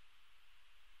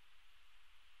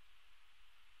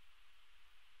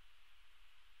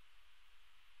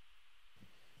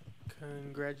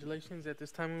 Congratulations. At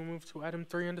this time, we'll move to item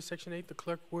 3 under Section 8. The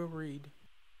clerk will read.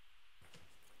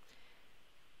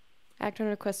 Act on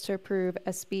request to approve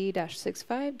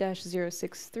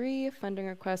SB-65-063, funding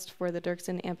request for the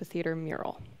Dirksen Amphitheater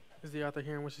mural. Is the author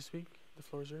here and wishes to speak? The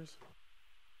floor is yours.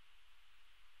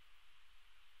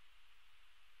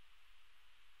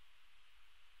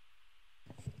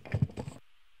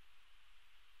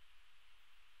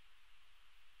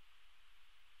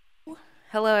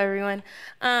 Hello, everyone.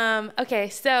 Okay,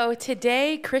 so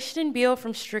today, Christian Beal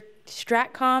from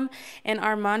Stratcom and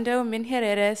Armando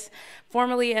Minjeres,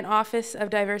 formerly an Office of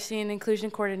Diversity and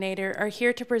Inclusion Coordinator, are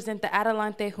here to present the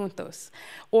Adelante Juntos,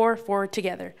 or Forward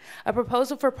Together, a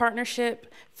proposal for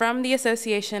partnership from the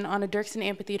association on a Dirksen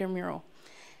Amphitheater mural.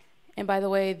 And by the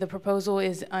way, the proposal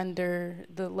is under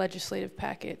the legislative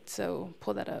packet, so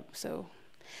pull that up.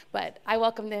 But I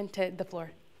welcome them to the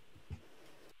floor.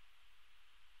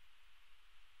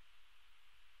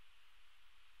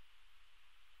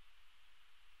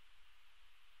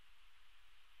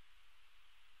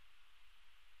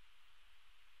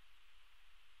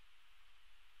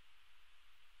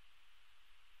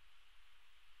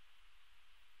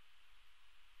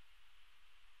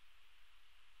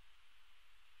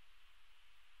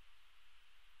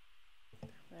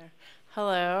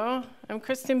 Hello, I'm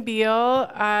Kristen Beal.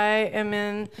 I am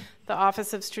in the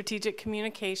Office of Strategic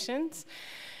Communications,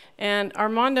 and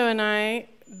Armando and I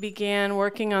began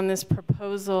working on this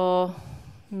proposal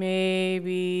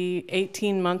maybe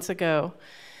 18 months ago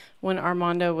when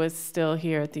Armando was still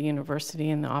here at the university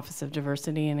in the Office of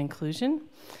Diversity and Inclusion.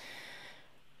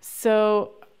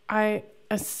 So I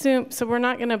assume, so we're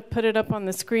not going to put it up on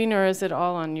the screen, or is it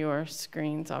all on your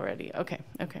screens already? Okay.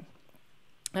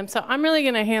 So I'm really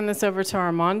going to hand this over to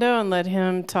Armando and let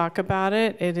him talk about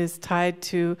it. It is tied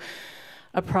to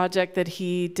a project that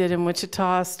he did in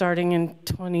Wichita starting in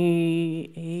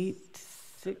 2018,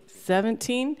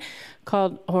 17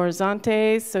 called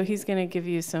Horizontes. So he's going to give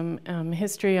you some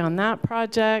history on that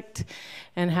project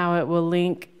and how it will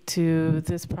link to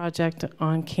this project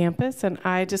on campus. And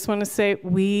I just want to say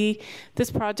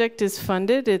this project is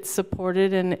funded, it's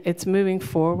supported, and it's moving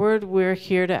forward. We're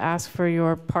here to ask for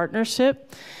your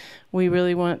partnership. We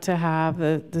really want to have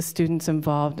the students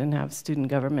involved and have student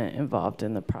government involved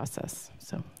in the process.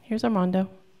 So here's Armando.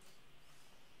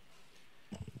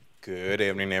 Good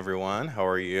evening, everyone. How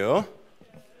are you?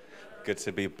 Good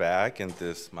to be back in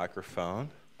this microphone.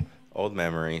 Old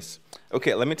memories.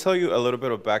 Okay, let me tell you a little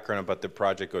bit of background about the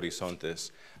Project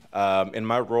Horizontes. In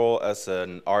my role as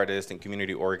an artist and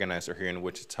community organizer here in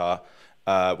Wichita,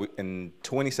 in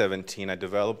 2017, I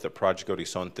developed the Project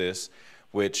Horizontes,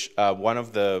 which one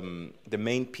of the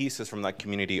main pieces from that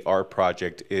community art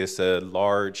project is a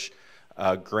large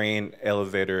grain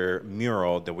elevator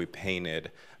mural that we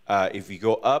painted. If you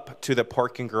go up to the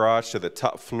parking garage to the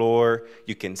top floor,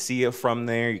 you can see it from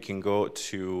there. You can go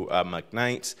to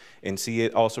McKnight's and see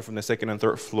it also from the second and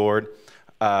third floor.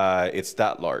 It's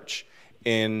that large.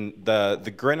 And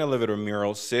the grain elevator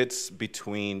mural sits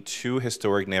between two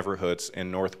historic neighborhoods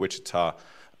in North Wichita.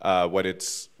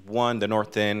 The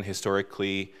North End,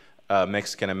 historically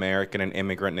Mexican-American and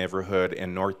immigrant neighborhood,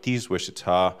 in Northeast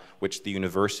Wichita, which the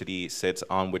university sits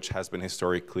on, which has been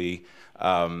historically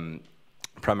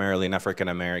primarily an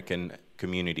African-American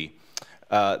community.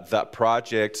 That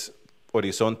project,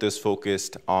 Horizontes,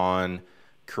 focused on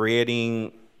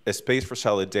creating a space for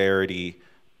solidarity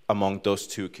among those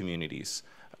two communities.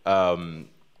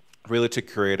 Really to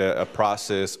create a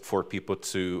process for people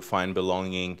to find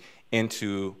belonging and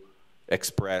to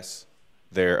express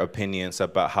their opinions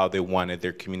about how they wanted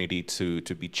their community to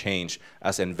be changed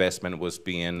as investment was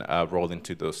being rolled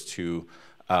into those two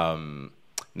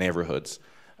neighborhoods.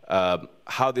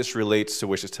 How this relates to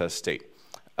Wichita State.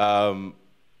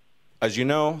 As you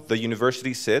know, the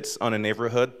university sits on a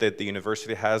neighborhood that the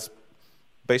university has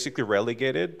basically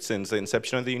relegated since the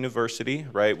inception of the university,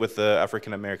 right, with the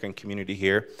African-American community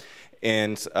here.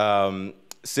 And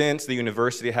since the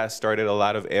university has started a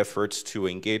lot of efforts to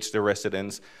engage the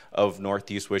residents of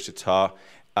Northeast Wichita,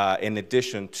 in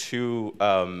addition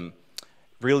to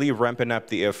really ramping up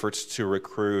the efforts to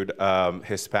recruit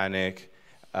Hispanic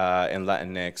and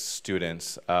Latinx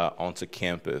students onto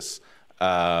campus.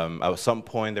 At some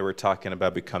point, they were talking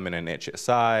about becoming an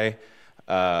HSI,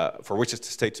 for Wichita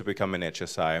State to become an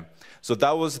HSI. So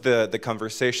that was the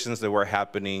conversations that were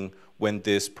happening when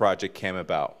this project came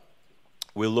about.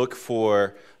 We look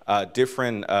for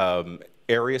different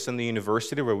areas in the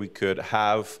university where we could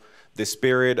have the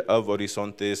spirit of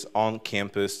Horizontes on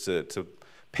campus to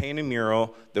paint a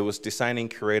mural that was designed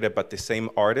and created by the same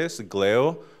artist,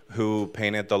 Gleo, who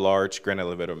painted the large grain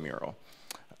elevator mural.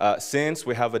 Since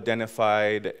we have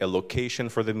identified a location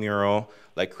for the mural,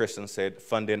 like Kristen said,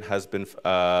 funding has been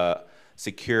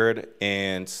secured,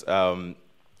 and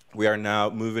we are now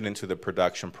moving into the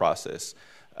production process.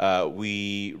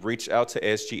 We reached out to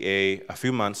SGA a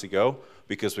few months ago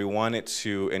because we wanted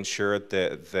to ensure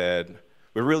that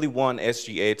we really want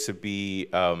SGA to be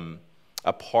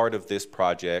a part of this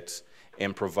project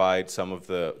and provide some of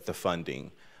the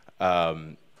funding.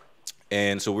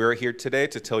 And so we're here today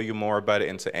to tell you more about it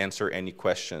and to answer any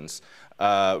questions.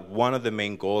 One of the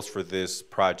main goals for this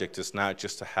project is not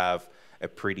just to have a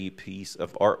pretty piece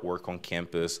of artwork on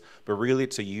campus, but really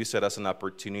to use it as an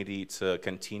opportunity to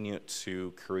continue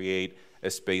to create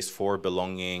a space for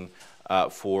belonging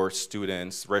for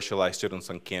students, racialized students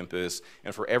on campus,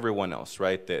 and for everyone else,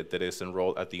 right, that is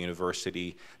enrolled at the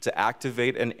university, to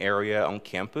activate an area on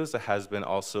campus that has been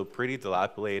also pretty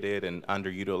dilapidated and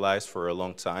underutilized for a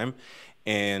long time,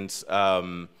 and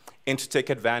to take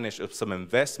advantage of some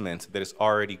investment that is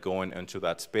already going into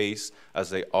that space as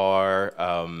they are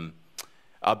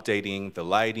updating the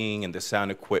lighting and the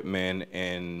sound equipment,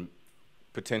 and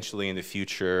potentially in the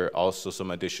future also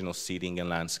some additional seating and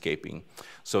landscaping.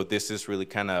 So this is really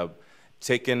kind of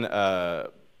taking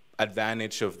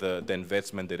advantage of the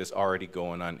investment that is already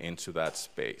going on into that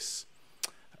space.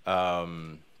 I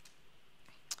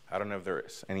don't know if there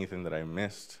is anything that I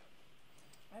missed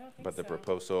about the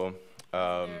proposal.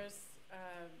 There's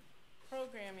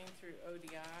programming through ODI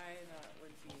that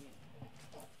would be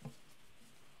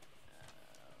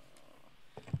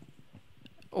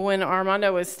when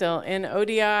Armando was still in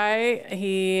ODI,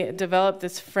 he developed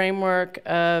this framework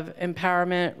of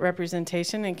empowerment,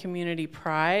 representation, and community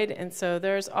pride. And so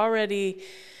there's already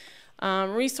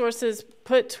resources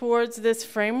put towards this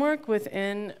framework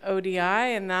within ODI,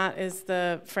 and that is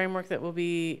the framework that will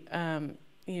be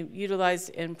utilized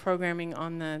in programming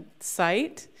on the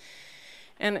site.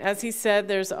 And as he said,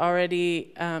 there's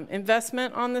already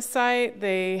investment on the site.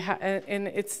 And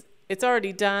it's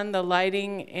already done. The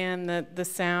lighting and the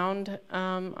sound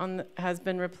has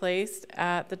been replaced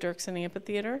at the Dirksen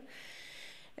Amphitheater.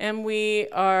 And we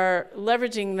are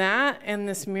leveraging that and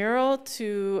this mural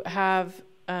to have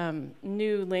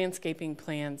new landscaping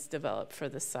plans developed for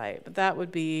the site. But that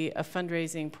would be a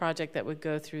fundraising project that would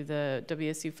go through the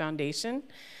WSU Foundation.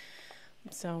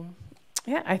 So,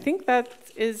 yeah, I think that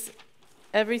is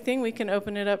everything. We can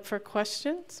open it up for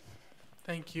questions.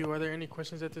 Thank you. Are there any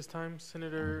questions at this time?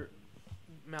 Senator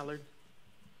Mallard.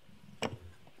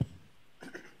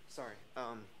 Sorry.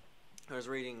 I was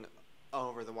reading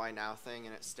over the Why Now thing,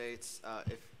 and it states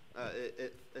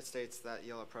it states that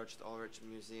you'll approach the Ulrich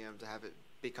Museum to have it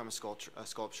become a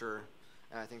sculpture,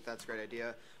 and I think that's a great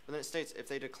idea. But then it states if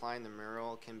they decline, the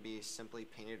mural can be simply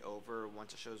painted over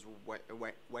once it shows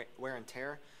wear and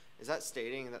tear. Is that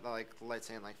stating that, like, let's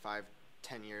say in like 5-10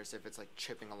 years, if it's like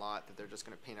chipping a lot, that they're just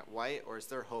going to paint it white, or is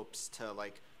there hopes to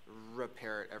like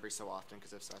repair it every so often?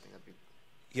 Because if so, I think that'd be.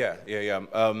 Yeah.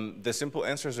 The simple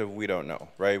answer is that we don't know,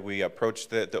 right? We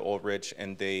approached the Ulrich,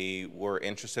 and they were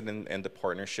interested in the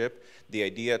partnership. The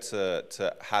idea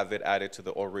to have it added to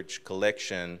the Ulrich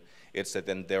collection, it's that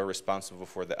then they're responsible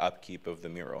for the upkeep of the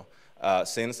mural.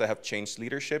 Since they have changed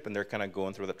leadership, and they're kind of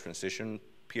going through the transition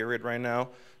period right now,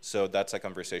 so that's a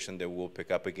conversation that we'll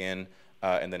pick up again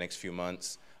in the next few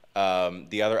months.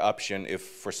 The other option, if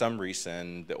for some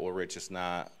reason the Ulrich is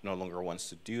no longer wants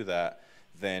to do that,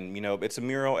 then, you know, it's a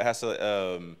mural. It has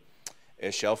a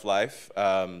shelf life.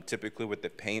 Typically with the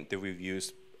paint that we've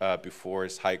used before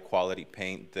is high quality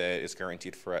paint that is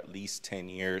guaranteed for at least 10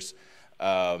 years.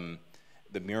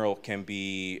 The mural can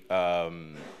be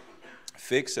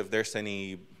fixed if there's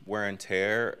any wear and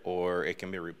tear, or it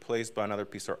can be replaced by another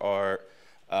piece of art.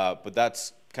 But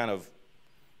that's kind of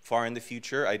far in the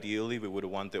future. Ideally, we would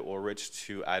want the Ulrich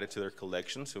to add it to their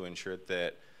collection to ensure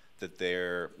that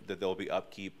there'll be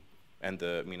upkeep and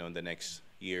in the next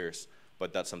years,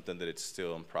 but that's something that it's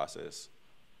still in process.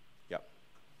 Yeah.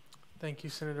 Thank you,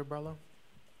 Senator Barlow.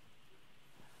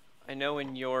 I know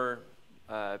in your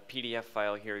PDF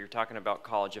file here, you're talking about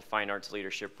College of Fine Arts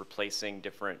leadership replacing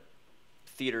different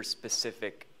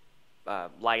theater-specific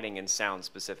lighting and sound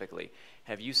specifically.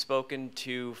 Have you spoken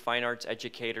to fine arts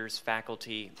educators,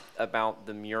 faculty about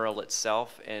the mural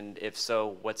itself? And if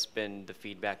so, what's been the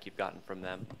feedback you've gotten from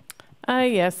them?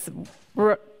 Yes.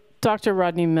 Dr.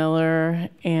 Rodney Miller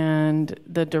and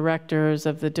the directors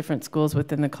of the different schools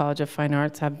within the College of Fine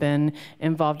Arts have been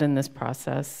involved in this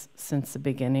process since the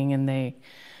beginning, and they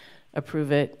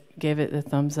approve it, gave it the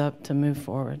thumbs up to move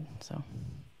forward. So,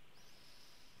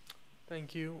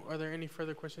 thank you. Are there any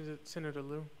further questions, Senator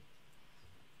Liu?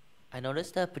 I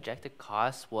noticed the projected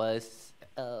cost was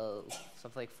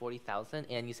something like $40,000,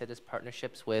 and you said there's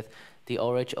partnerships with the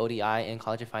Ulrich, ODI, and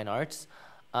College of Fine Arts.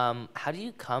 How do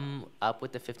you come up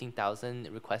with the 15,000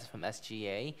 requests from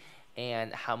SGA,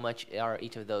 and how much are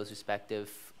each of those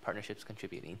respective partnerships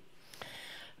contributing?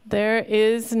 There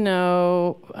is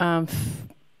no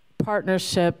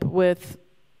partnership with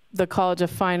the College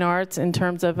of Fine Arts in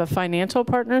terms of a financial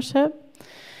partnership.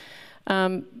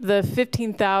 The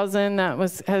 15,000 that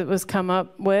was come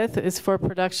up with is for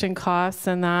production costs,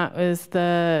 and that is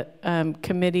the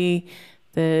committee.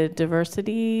 The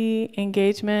Diversity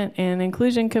Engagement and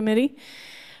Inclusion Committee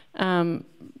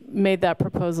made that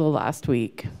proposal last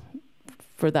week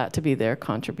for that to be their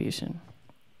contribution.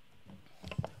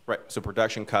 Right, so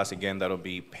production costs, again, that'll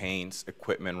be paints,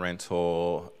 equipment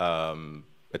rental,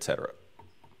 et cetera.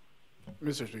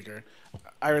 Mr. Speaker,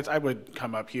 Iris, I would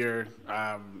come up here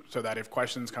so that if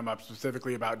questions come up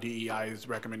specifically about DEI's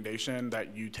recommendation,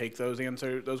 that you take those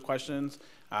questions,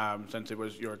 since it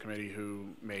was your committee who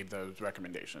made those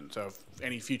recommendations. So if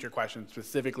any future questions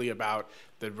specifically about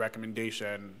the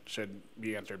recommendation should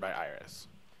be answered by Iris.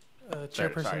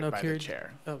 Chairperson Okiri. By the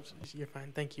chair. Oh, you're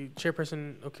fine. Thank you.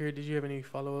 Chairperson Okiri, did you have any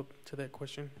follow-up to that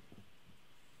question?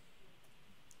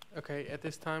 Okay, at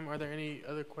this time, are there any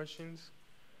other questions?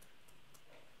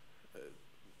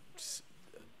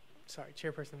 Sorry,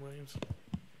 Chairperson Williams.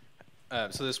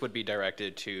 So this would be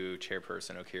directed to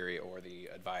Chairperson Okiri or the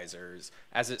advisors.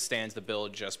 As it stands, the bill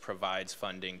just provides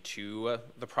funding to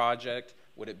the project.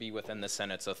 Would it be within the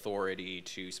Senate's authority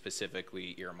to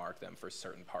specifically earmark them for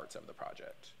certain parts of the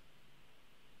project?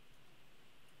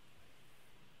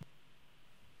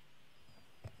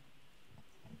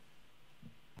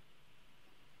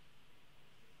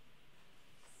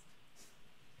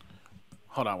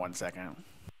 Hold on one second.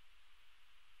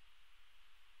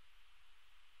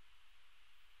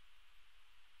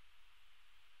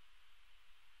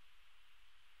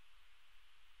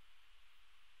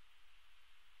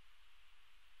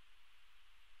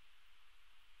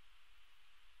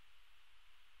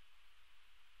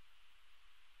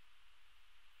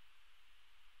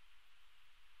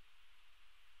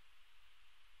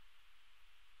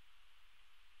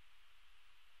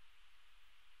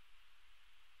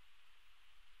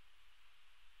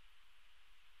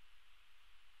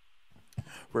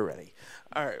 We're ready.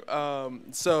 All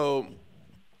right. So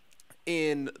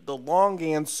in the long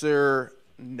answer,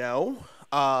 no.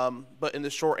 But in the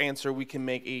short answer, we can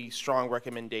make a strong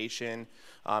recommendation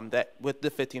that with the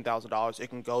 $15,000, it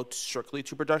can go strictly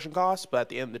to production costs. But at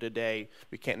the end of the day,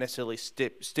 we can't necessarily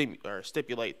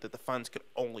stipulate that the funds could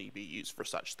only be used for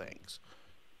such things.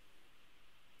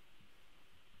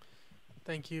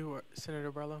 Thank you,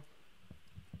 Senator Barlow.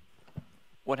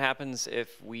 What happens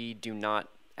if we do not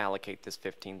allocate this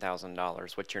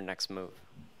 $15,000? What's your next move?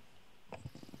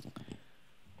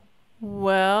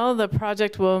 Well, the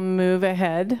project will move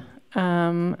ahead.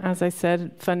 As I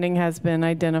said, funding has been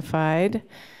identified.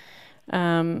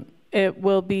 It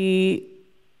will be,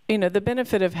 the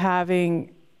benefit of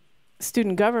having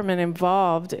student government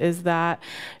involved is that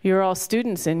you're all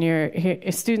students and you're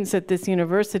students at this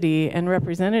university and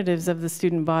representatives of the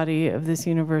student body of this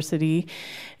university.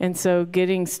 And so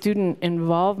getting student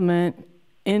involvement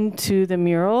into the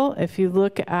mural, if you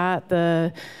look at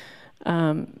the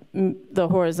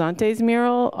Horizontes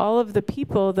mural, all of the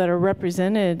people that are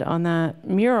represented on that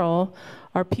mural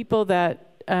are people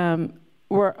that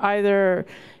were either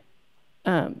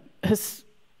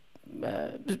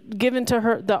given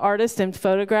to the artist in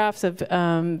photographs of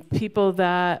people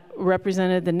that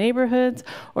represented the neighborhoods,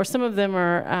 or some of them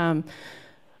are,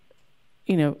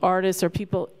 artists or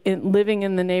people living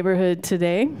in the neighborhood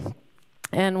today.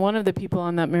 And one of the people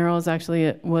on that mural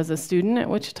was a student at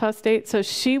Wichita State. So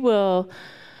she will,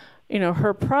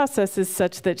 her process is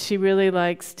such that she really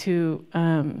likes to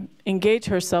engage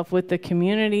herself with the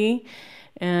community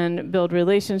and build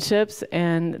relationships,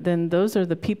 and then those are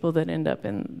the people that end up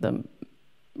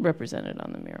represented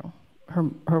on the mural,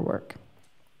 her work.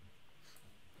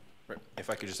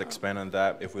 If I could just expand on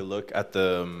that, if we look at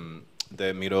the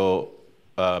mural,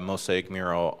 mosaic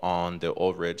mural on the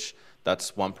Old Ridge,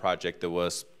 that's one project that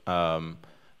was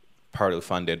partly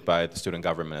funded by the Student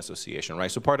Government Association,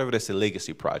 right? So part of it is a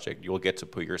legacy project. You will get to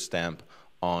put your stamp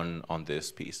on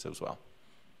this piece as well.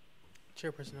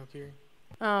 Chairperson Okiri.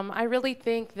 I really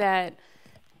think that,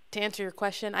 to answer your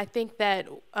question, I think that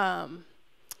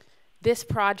this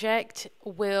project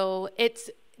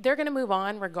they're going to move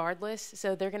on regardless.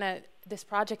 So this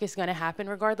project is going to happen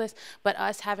regardless. But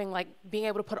us being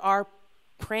able to put our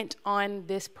print on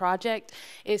this project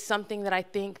is something that I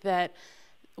think that,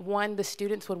 one, the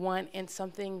students would want, and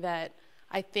something that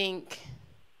I think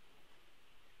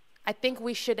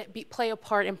we should play a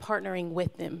part in partnering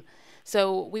with them.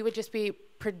 So we would just be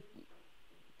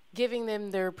giving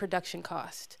them their production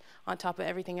cost on top of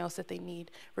everything else that they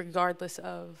need, regardless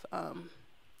of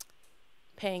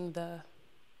paying the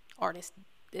artist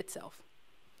itself.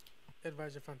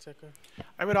 Advisor Fonseca.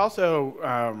 I would also,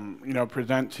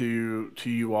 present to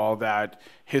you all that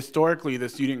historically the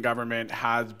student government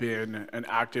has been an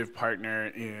active partner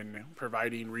in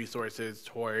providing resources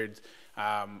towards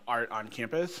art on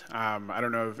campus. I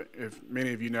don't know if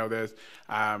many of you know this,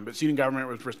 but student government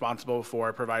was responsible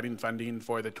for providing funding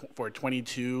for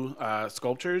 22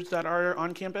 sculptures that are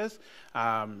on campus,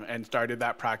 and started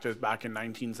that practice back in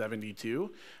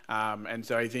 1972. And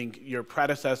so I think your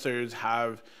predecessors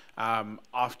have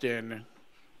often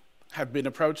have been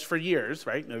approached for years,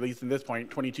 right? At least at this point,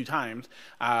 22 times,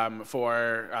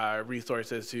 for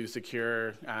resources to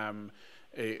secure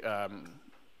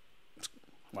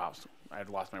I've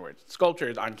lost my words.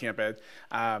 Sculptures on campus,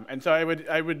 and so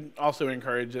I would also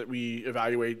encourage that we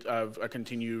evaluate of a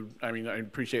continued. I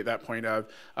appreciate that point of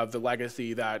the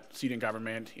legacy that student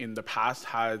government in the past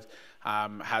has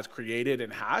created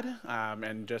and had,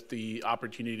 and just the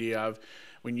opportunity of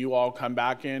when you all come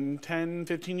back in 10,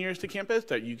 15 years to campus,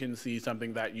 that you can see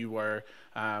something that you were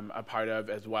a part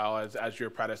of, as well as your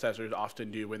predecessors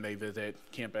often do when they visit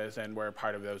campus and were a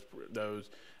part of those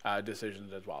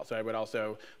decisions as well. So I would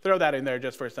also throw that in there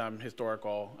just for some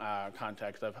historical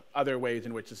context of other ways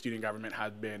in which the student government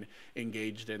has been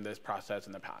engaged in this process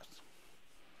in the past.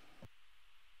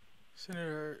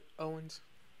 Senator Owens.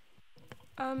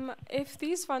 If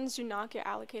these funds do not get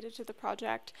allocated to the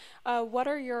project, what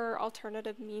are your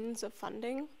alternative means of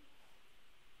funding?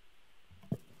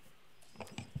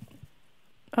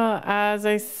 As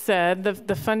I said,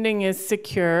 the funding is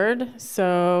secured,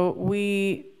 so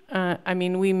we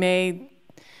may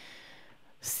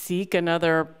seek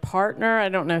another partner. I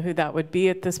don't know who that would be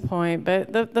at this point,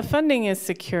 but the funding is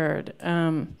secured.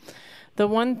 The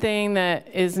one thing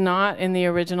that is not in the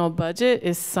original budget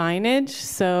is signage.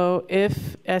 So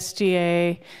if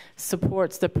SGA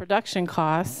supports the production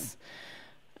costs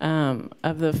of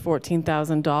the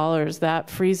 $14,000, that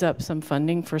frees up some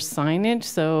funding for signage.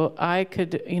 So I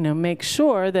could, make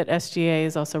sure that SGA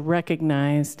is also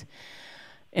recognized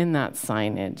in that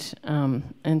signage.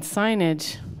 And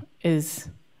signage is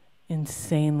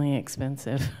insanely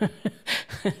expensive.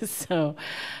 So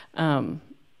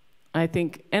I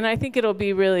think it'll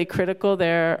be really critical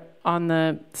there on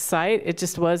the site. It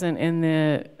just wasn't in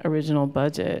the original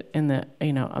budget in the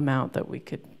amount that we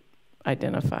could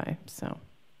identify. So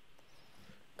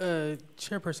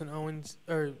Chairperson Owens,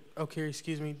 or O'Carey,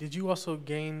 excuse me, did you also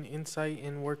gain insight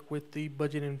and work with the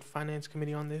Budget and Finance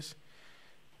Committee on this?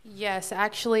 Yes,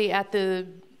 actually, at the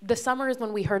summer is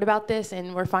when we heard about this,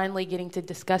 and we're finally getting to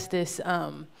discuss this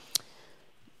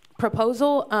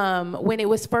proposal. When it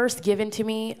was first given to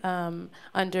me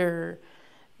under,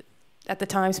 at the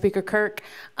time, Speaker Kirk,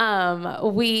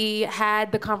 we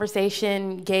had the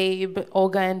conversation, Gabe,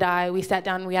 Olga, and I, we sat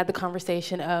down and we had the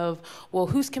conversation of, well,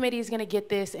 whose committee is going to get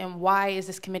this and why is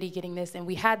this committee getting this? And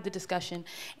we had the discussion.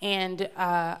 And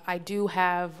I do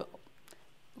have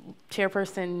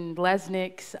Chairperson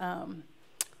Lesnick's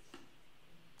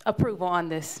approval on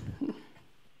this.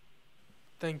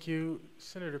 Thank you,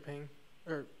 Senator Payne,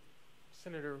 or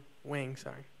Senator Wang,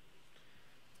 sorry.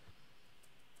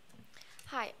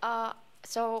 Hi,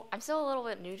 so I'm still a little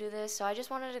bit new to this, so I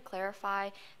just wanted to clarify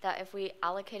that if we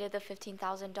allocated the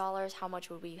 $15,000, how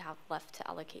much would we have left to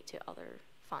allocate to other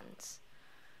funds?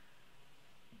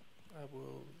 I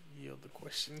will yield the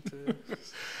question to.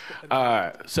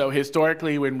 So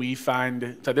historically, when we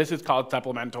fund, so this is called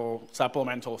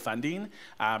supplemental funding,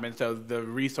 and so the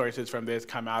resources from this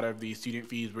come out of the student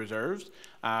fees reserves,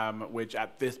 which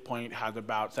at this point has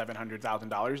about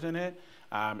 $700,000 in it.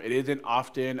 It isn't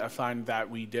often a fund that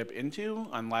we dip into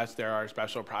unless there are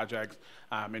special projects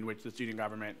in which the student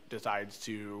government decides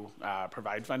to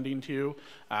provide funding to,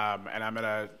 and I'm going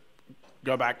to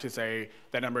go back to say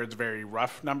that number is a very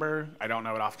rough number. I don't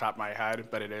know it off the top of my head,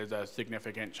 but it is a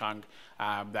significant chunk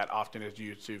that often is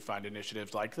used to fund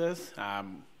initiatives like this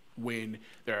when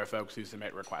there are folks who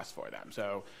submit requests for them.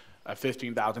 So a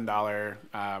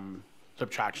 $15,000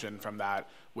 subtraction from that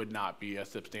would not be a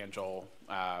substantial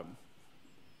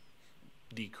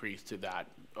decrease to that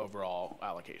overall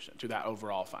allocation, to that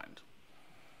overall fund.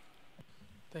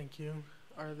 Thank you.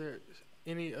 Are there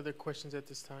any other questions at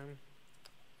this time?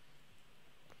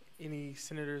 Any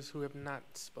senators who have not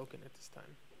spoken at this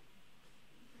time?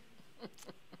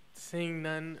 Seeing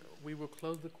none, we will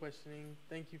close the questioning.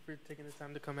 Thank you for taking the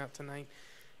time to come out tonight.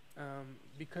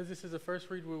 Because this is a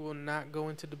first read, we will not go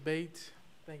into debate.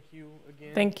 Thank you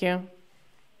again. Thank you.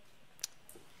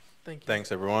 Thank you.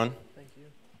 Thanks, everyone. Thank you.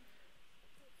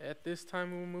 At this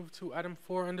time, we will move to item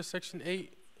 4 under section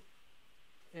 8,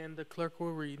 and the clerk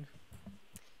will read.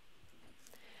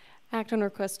 Act on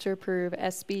request to approve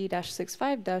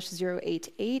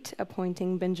SB-65-088,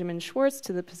 appointing Benjamin Schwartz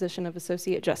to the position of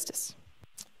Associate Justice.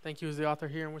 Thank you. Is the author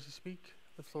here and wish to speak?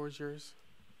 The floor is yours.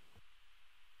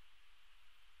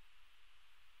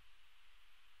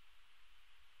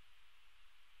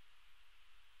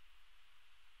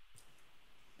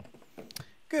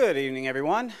 Good evening,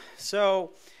 everyone.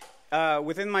 So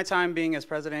within my time being as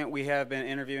president, we have been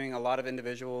interviewing a lot of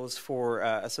individuals for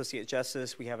Associate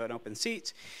Justice. We have an open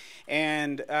seat.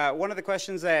 And one of the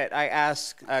questions that I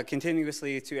asked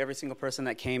continuously to every single person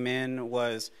that came in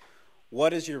was,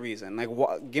 what is your reason? Like,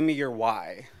 give me your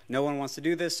why. No one wants to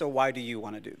do this, so why do you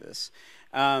want to do this?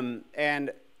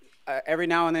 And every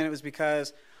now and then it was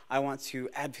because I want to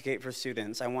advocate for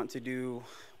students. I want to do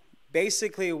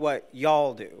basically what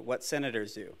y'all do, what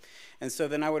senators do. And so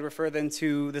then I would refer them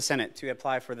to the Senate to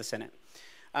apply for the Senate.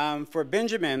 For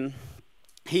Benjamin,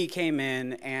 he came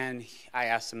in and I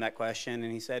asked him that question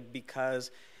and he said,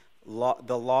 because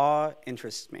the law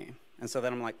interests me. And so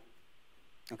then I'm like,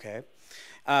 okay.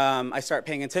 I start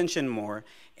paying attention more.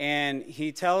 And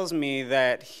he tells me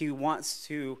that he wants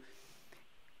to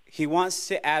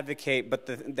advocate, but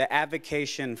the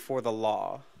advocation for the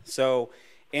law. So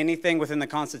anything within the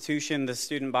Constitution, the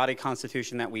student body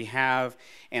constitution that we have,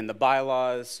 and the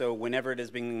bylaws, so whenever it is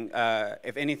being,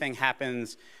 if anything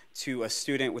happens to a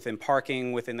student within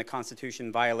parking, within the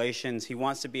Constitution violations, he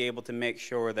wants to be able to make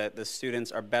sure that the students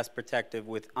are best protected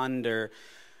under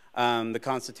the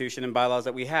Constitution and bylaws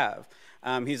that we have.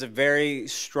 He's a very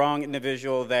strong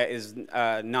individual that is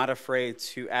not afraid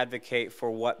to advocate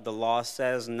for what the law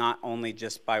says, not only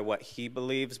just by what he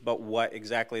believes, but what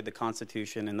exactly the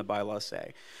Constitution and the bylaws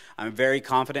say. I'm very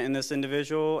confident in this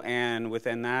individual, and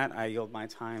within that, I yield my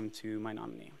time to my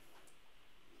nominee.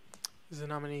 Is the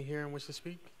nominee here and wish to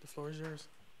speak? The floor is yours.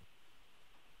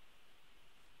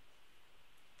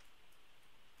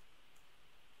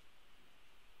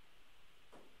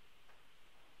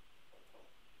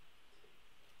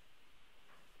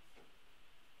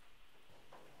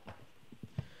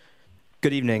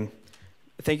 Good evening.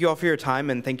 Thank you all for your time,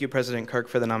 and thank you, President Kirk,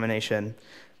 for the nomination.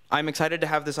 I'm excited to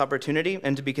have this opportunity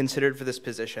and to be considered for this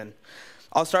position.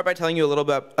 I'll start by telling you a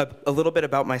little bit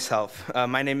about myself.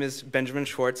 My name is Benjamin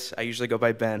Schwartz. I usually go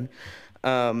by Ben.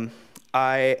 I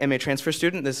am a transfer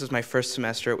student. This is my first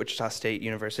semester at Wichita State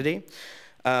University.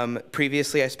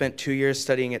 Previously, I spent 2 years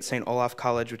studying at St. Olaf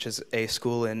College, which is a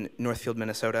school in Northfield,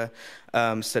 Minnesota,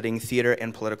 studying theater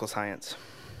and political science.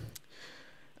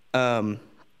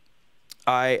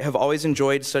 I have always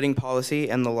enjoyed studying policy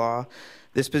and the law.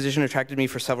 This position attracted me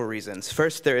for several reasons.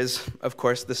 First, there is, of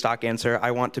course, the stock answer: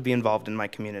 I want to be involved in my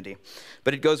community.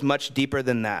 But it goes much deeper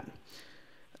than that.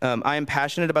 I am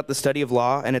passionate about the study of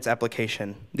law and its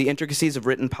application. The intricacies of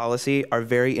written policy are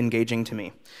very engaging to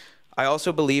me. I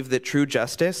also believe that true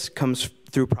justice comes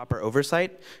through proper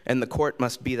oversight, and the court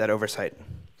must be that oversight.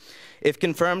 If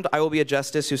confirmed, I will be a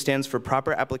justice who stands for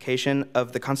proper application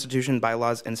of the Constitution,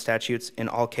 bylaws, and statutes in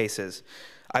all cases.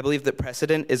 I believe that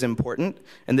precedent is important,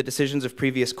 and the decisions of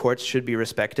previous courts should be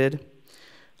respected.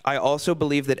 I also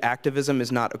believe that activism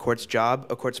is not a court's job.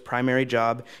 A court's primary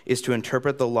job is to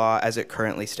interpret the law as it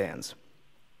currently stands.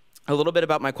 A little bit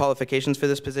about my qualifications for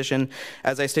this position.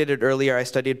 As I stated earlier, I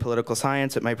studied political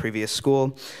science at my previous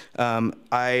school.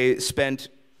 I spent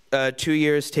 2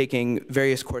 years taking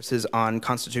various courses on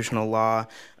constitutional law,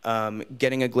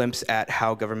 getting a glimpse at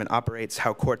how government operates,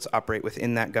 how courts operate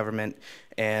within that government,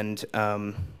 and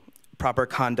proper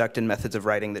conduct and methods of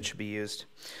writing that should be used.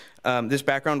 This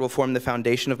background will form the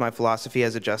foundation of my philosophy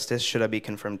as a justice should I be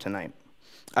confirmed tonight.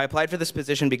 I applied for this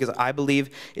position because I believe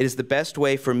it is the best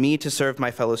way for me to serve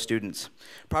my fellow students.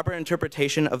 Proper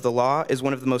interpretation of the law is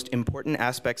one of the most important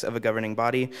aspects of a governing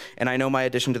body, and I know my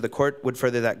addition to the court would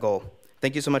further that goal.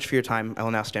 Thank you so much for your time. I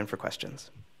will now stand for questions.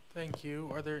 Thank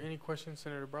you. Are there any questions,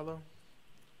 Senator Barlow?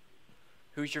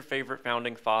 Who's your favorite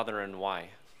founding father and why?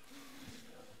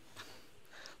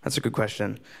 That's a good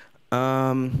question.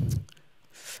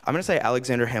 I'm going to say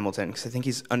Alexander Hamilton, because I think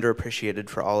he's underappreciated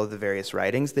for all of the various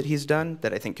writings that he's done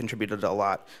that I think contributed a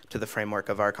lot to the framework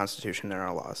of our Constitution and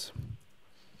our laws.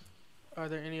 Are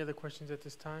there any other questions at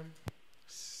this time?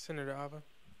 Senator Ava?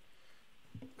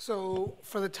 So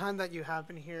for the time that you have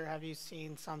been here, have you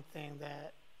seen something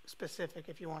that specific,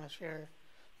 if you want to share,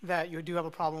 that you do have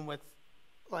a problem with,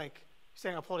 like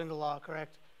saying upholding the law,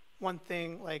 correct? One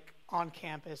thing like on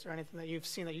campus or anything that you've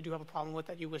seen that you do have a problem with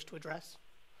that you wish to address?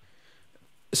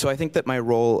 So I think that my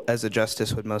role as a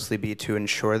justice would mostly be to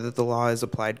ensure that the law is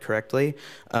applied correctly.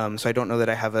 So I don't know that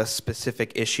I have a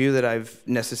specific issue that I've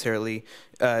necessarily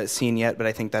seen yet, but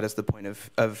I think that is the point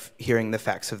of hearing the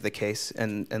facts of the case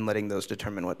and letting those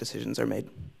determine what decisions are made.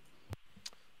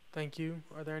 Thank you.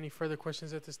 Are there any further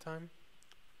questions at this time?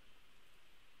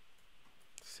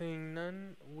 Seeing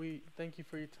none, we thank you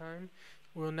for your time.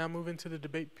 We'll now move into the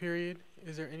debate period.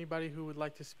 Is there anybody who would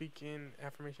like to speak in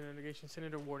affirmation or negation?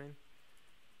 Senator Warden.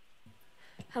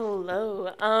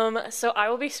 Hello. So I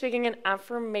will be speaking in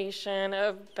affirmation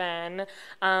of Ben.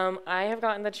 I have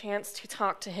gotten the chance to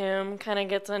talk to him, kind of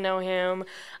get to know him,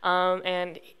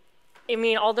 and I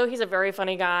mean, although he's a very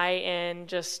funny guy and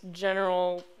just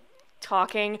general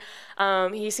talking,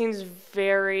 he seems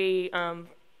very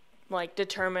like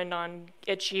determined on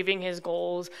achieving his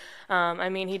goals. I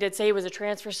mean, he did say he was a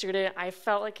transfer student. I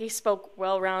felt like he spoke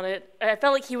well-rounded. I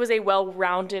felt like he was a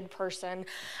well-rounded person.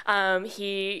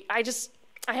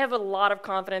 I have a lot of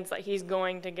confidence that he's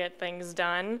going to get things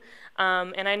done.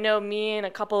 And I know me and a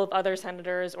couple of other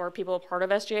senators or people a part of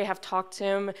SGA have talked to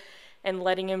him and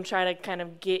letting him try to kind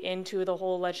of get into the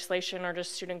whole legislation or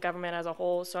just student government as a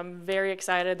whole. So I'm very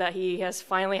excited that he has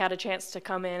finally had a chance to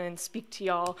come in and speak to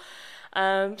y'all.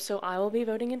 So I will be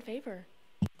voting in favor.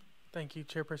 Thank you,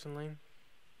 Chairperson Lane.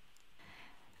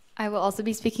 I will also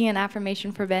be speaking in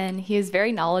affirmation for Ben. He is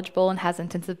very knowledgeable and has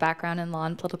intensive background in law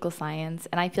and political science,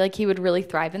 and I feel like he would really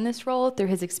thrive in this role through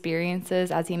his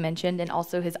experiences, as he mentioned, and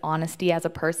also his honesty as a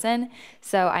person.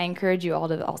 So I encourage you all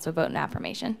to also vote in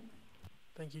affirmation.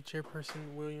 Thank you,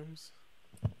 Chairperson Williams.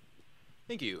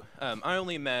 Thank you. I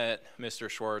only met Mr.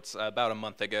 Schwartz about a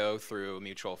month ago through a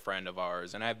mutual friend of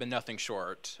ours, and I've been nothing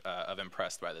short of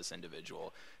impressed by this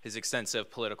individual. His extensive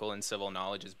political and civil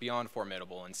knowledge is beyond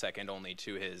formidable and second only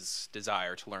to his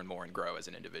desire to learn more and grow as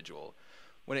an individual.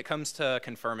 When it comes to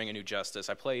confirming a new justice,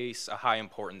 I place a high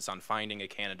importance on finding a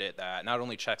candidate that not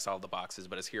only checks all the boxes,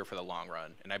 but is here for the long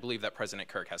run. And I believe that President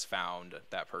Kirk has found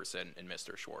that person in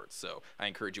Mr. Schwartz. So I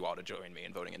encourage you all to join me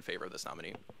in voting in favor of this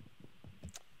nominee.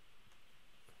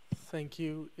 Thank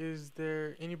you. Is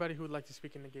there anybody who would like to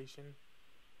speak in negation?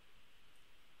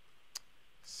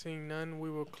 Seeing none,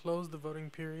 we will close the voting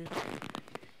period.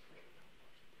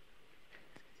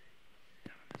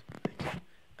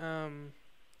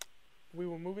 We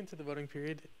will move into the voting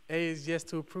period. A is yes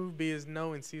to approve, B is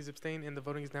no, and C is abstain, and the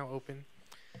voting is now open.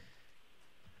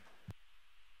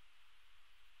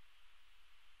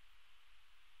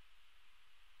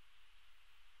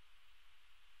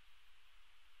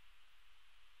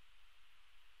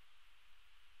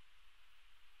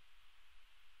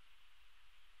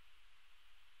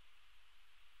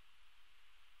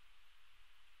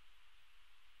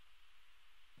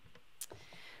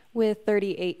 With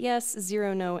 38 yes,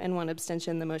 0 no, and 1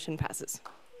 abstention, the motion passes.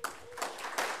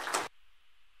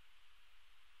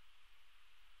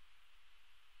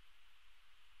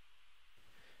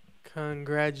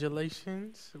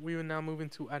 Congratulations. We will now move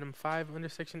into item 5 under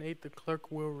section 8. The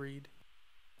clerk will read.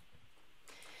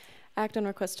 Act on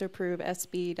request to approve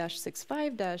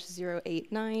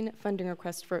SB-65-089, funding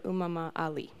request for Umama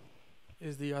Ali.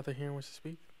 Is the author here and wishes to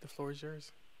speak? The floor is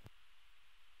yours.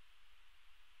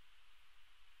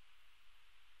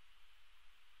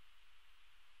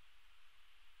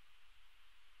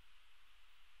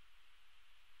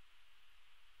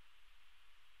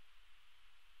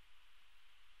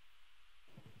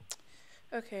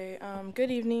 Okay, good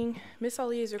evening. Miss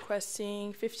Ali is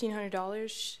requesting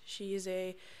 $1,500. She is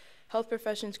a health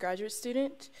professions graduate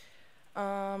student.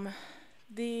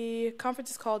 The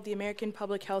conference is called the American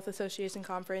Public Health Association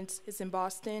Conference. It's in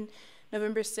Boston,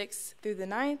 November 6th through the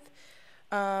 9th.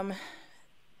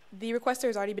 The requester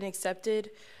has already been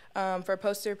accepted for a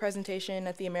poster presentation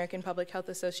at the American Public Health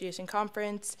Association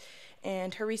Conference,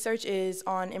 and her research is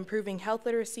on improving health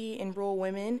literacy in rural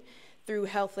women through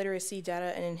health literacy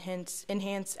data and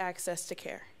enhance access to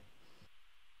care.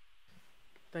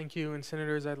 Thank you. And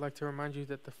Senators, I'd like to remind you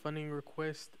that the funding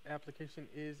request application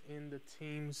is in the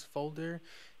Teams folder.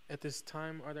 At this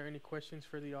time, are there any questions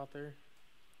for the author?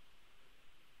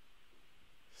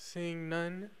 Seeing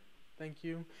none, thank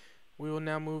you. We will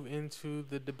now move into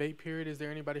the debate period. Is there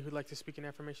anybody who'd like to speak in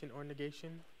affirmation or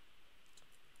negation?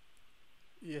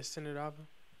 Yes, Senator Ava.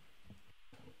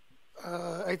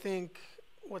 I think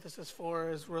what this is for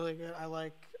is really good. I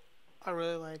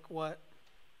really like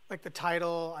the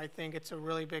title. I think it's a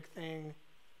really big thing,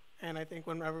 and I think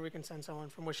whenever we can send someone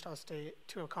from Wichita State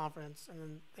to a conference, and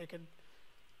then they could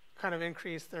kind of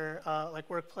increase their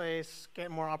workplace,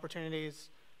 get more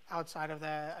opportunities outside of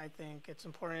that, I think it's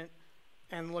important.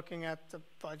 And looking at the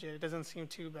budget, it doesn't seem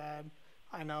too bad.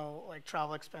 I know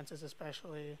travel expenses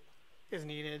especially is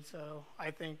needed, so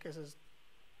I think this is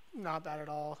not bad at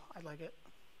all. I like it.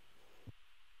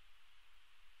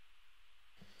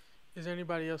 Is there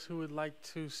anybody else who would like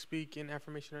to speak in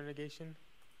affirmation or negation?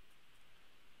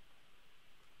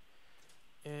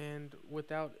 And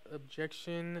without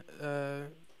objection,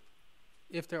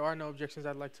 if there are no objections,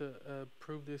 I'd like to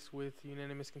approve this with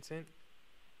unanimous consent.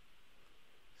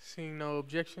 Seeing no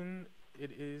objection,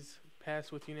 it is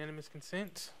passed with unanimous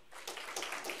consent.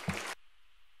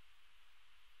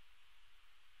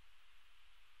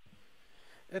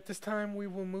 At this time, we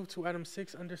will move to item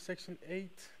 6 under section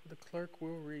 8. The clerk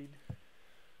will read.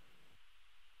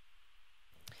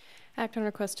 Act on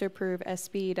request to approve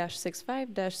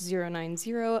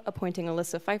SB-65-090, appointing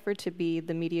Alyssa Pfeiffer to be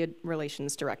the Media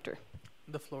Relations Director.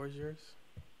 The floor is yours.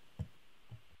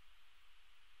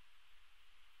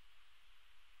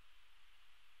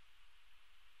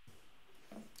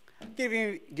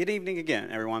 Good evening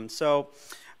again, everyone. So,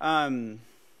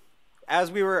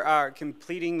 as we were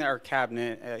completing our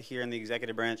cabinet here in the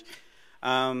executive branch,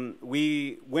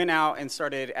 we went out and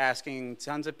started asking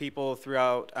tons of people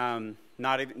throughout,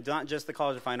 not just the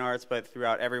College of Fine Arts, but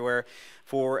throughout everywhere,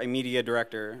 for a media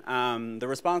director. The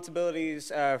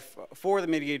responsibilities for the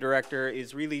media director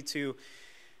is really to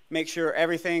make sure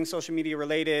everything social media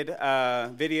related,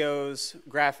 videos,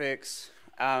 graphics,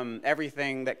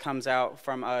 everything that comes out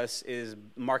from us is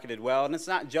marketed well. And it's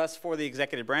not just for the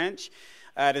executive branch.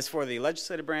 It is for the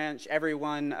legislative branch,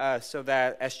 everyone, so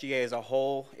that SGA as a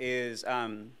whole is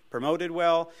promoted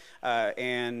well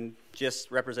and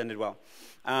just represented well.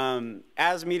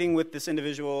 As meeting with this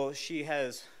individual, she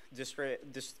has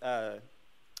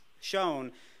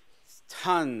shown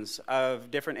tons of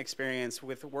different experience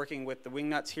with working with the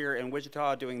Wingnuts here in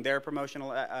Wichita, doing their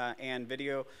promotional and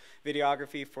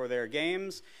videography for their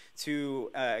games,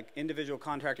 to individual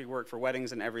contracting work for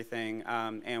weddings and everything.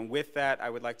 And with that, I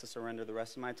would like to surrender the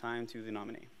rest of my time to the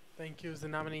nominee. Thank you. Is the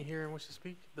nominee here and wish to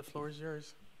speak? The floor is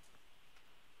yours.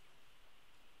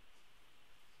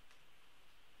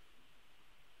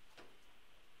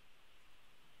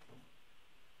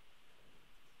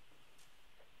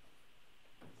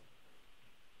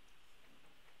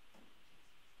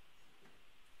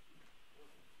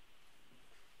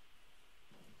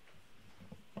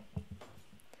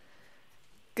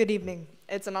 Good evening.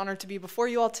 It's an honor to be before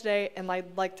you all today, and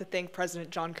I'd like to thank President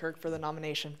John Kirk for the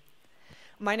nomination.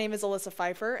 My name is Alyssa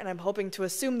Pfeiffer, and I'm hoping to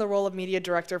assume the role of media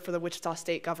director for the Wichita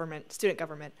State student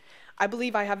government. I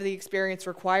believe I have the experience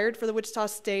required for the Wichita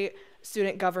State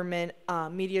student government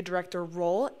media director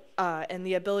role and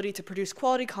the ability to produce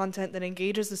quality content that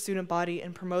engages the student body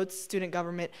and promotes student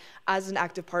government as an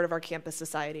active part of our campus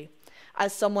society.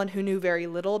 As someone who knew very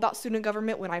little about student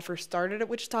government when I first started at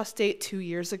Wichita State 2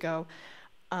 years ago,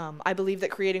 I believe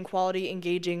that creating quality,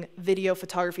 engaging video,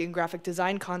 photography, and graphic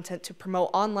design content to promote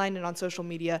online and on social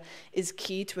media is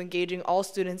key to engaging all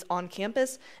students on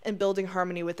campus and building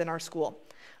harmony within our school.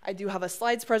 I do have a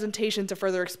slides presentation to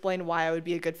further explain why I would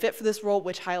be a good fit for this role,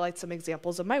 which highlights some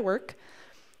examples of my work.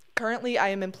 Currently, I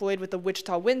am employed with the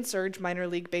Wichita Wind Surge minor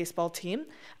league baseball team.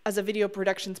 As a video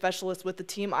production specialist with the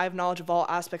team, I have knowledge of all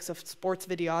aspects of sports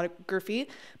videography,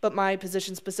 but my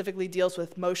position specifically deals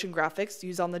with motion graphics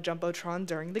used on the Jumbotron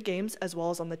during the games, as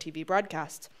well as on the TV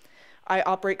broadcast. I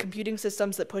operate computing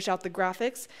systems that push out the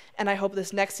graphics, and I hope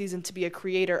this next season to be a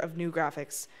creator of new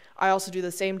graphics. I also do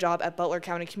the same job at Butler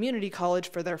County Community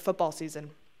College for their football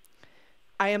season.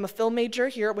 I am a film major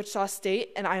here at Wichita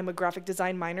State, and I am a graphic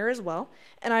design minor as well,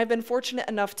 and I have been fortunate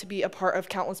enough to be a part of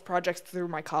countless projects through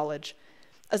my college.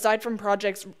 Aside from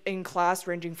projects in class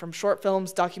ranging from short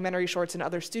films, documentary shorts, and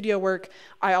other studio work,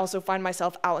 I also find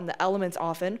myself out in the elements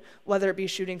often, whether it be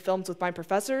shooting films with my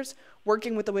professors,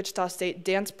 working with the Wichita State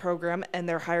dance program and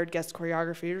their hired guest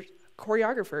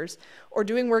choreographers, or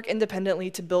doing work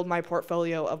independently to build my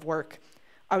portfolio of work.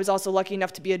 I was also lucky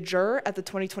enough to be a juror at the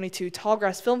 2022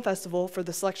 Tallgrass Film Festival for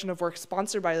the selection of work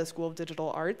sponsored by the School of Digital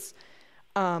Arts,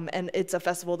 and it's a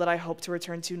festival that I hope to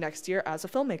return to next year as a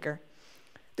filmmaker.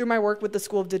 Through my work with the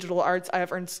School of Digital Arts, I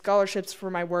have earned scholarships for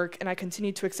my work, and I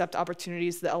continue to accept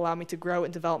opportunities that allow me to grow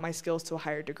and develop my skills to a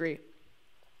higher degree.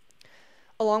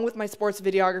 Along with my sports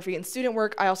videography and student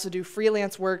work, I also do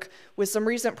freelance work, with some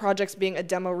recent projects being a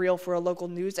demo reel for a local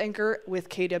news anchor with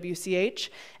KWCH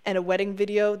and a wedding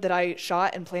video that I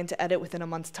shot and plan to edit within a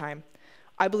month's time.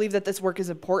 I believe that this work is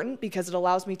important because it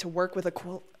allows me to work with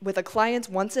a client's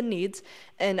wants and needs,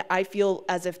 and I feel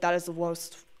as if that is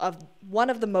one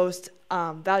of the most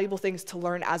valuable things to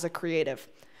learn as a creative.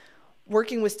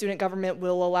 Working with student government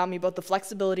will allow me both the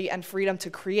flexibility and freedom to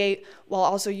create while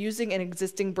also using an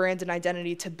existing brand and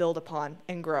identity to build upon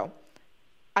and grow.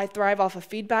 I thrive off of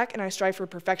feedback and I strive for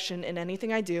perfection in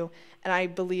anything I do, and I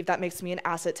believe that makes me an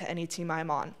asset to any team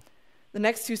I'm on. The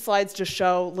next two slides just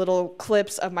show little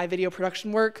clips of my video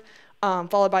production work,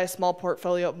 followed by a small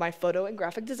portfolio of my photo and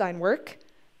graphic design work.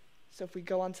 So if we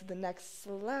go on to the next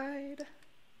slide,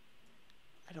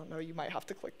 I don't know, you might have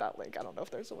to click that link. I don't know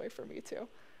if there's a way for me to.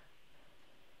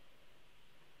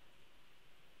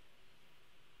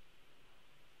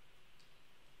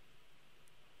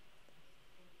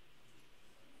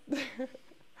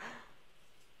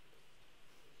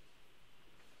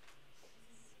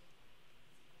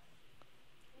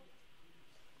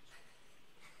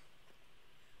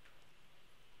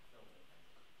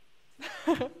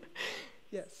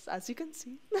 Yes, as you can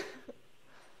see.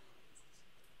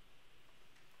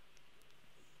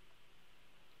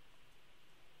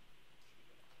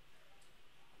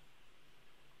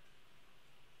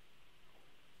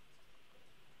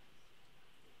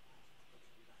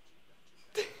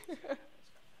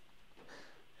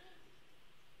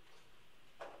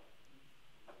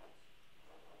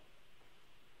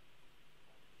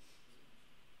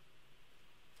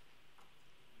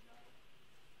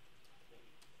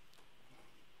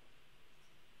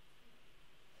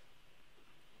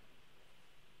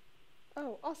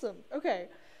 Oh, awesome. Okay.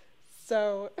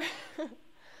 So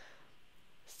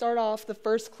start off, the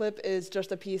first clip is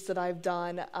just a piece that I've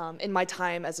done in my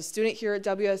time as a student here at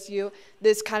WSU.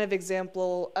 This kind of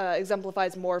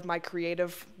exemplifies more of my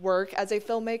creative work as a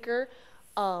filmmaker,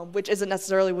 which isn't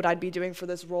necessarily what I'd be doing for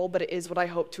this role, but it is what I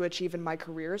hope to achieve in my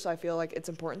career, so I feel like it's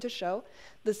important to show.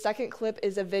 The second clip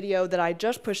is a video that I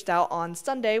just pushed out on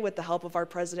Sunday with the help of our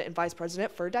president and vice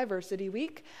president for Diversity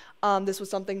Week. This was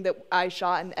something that I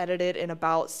shot and edited in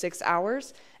about 6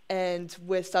 hours, and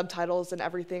with subtitles and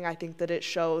everything, I think that it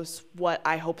shows what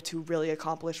I hope to really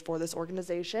accomplish for this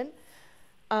organization.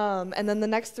 And then the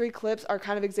next three clips are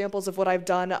kind of examples of what I've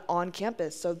done on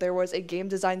campus. So there was a game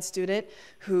design student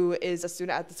who is a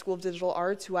student at the School of Digital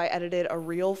Arts who I edited a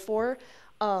reel for,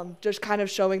 just kind of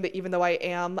showing that even though I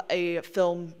am a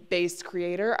film-based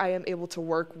creator, I am able to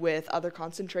work with other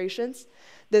concentrations.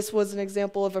 This was an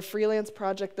example of a freelance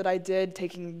project that I did,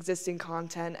 taking existing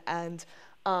content and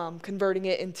converting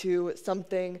it into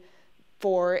something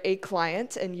for a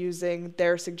client and using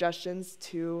their suggestions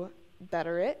to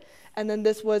better it. And then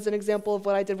this was an example of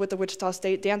what I did with the Wichita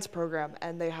State dance program.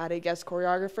 And they had a guest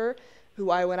choreographer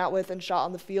who I went out with and shot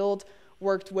on the field,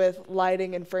 worked with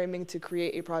lighting and framing to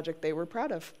create a project they were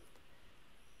proud of.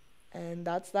 And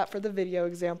that's that for the video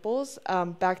examples.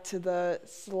 Back to the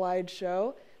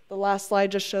slideshow. The last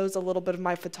slide just shows a little bit of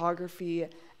my photography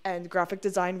and graphic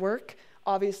design work.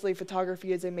 Obviously,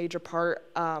 photography is a major part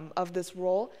of this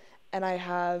role, and I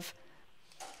have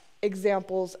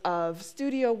examples of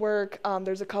studio work.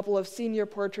 There's a couple of senior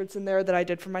portraits in there that I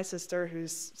did for my sister,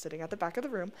 who's sitting at the back of the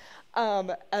room,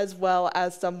 as well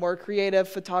as some more creative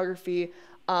photography,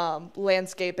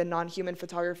 landscape and non-human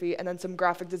photography, and then some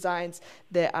graphic designs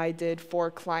that I did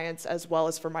for clients as well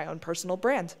as for my own personal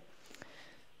brand.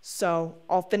 So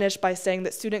I'll finish by saying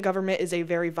that student government is a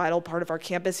very vital part of our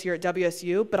campus here at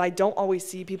WSU, but I don't always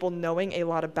see people knowing a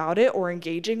lot about it or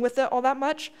engaging with it all that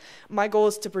much. My goal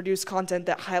is to produce content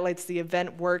that highlights the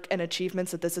event, work, and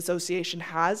achievements that this association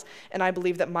has, and I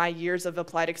believe that my years of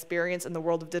applied experience in the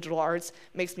world of digital arts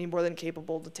makes me more than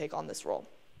capable to take on this role.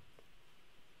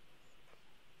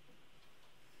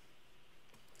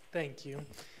 Thank you.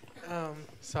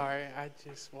 Sorry,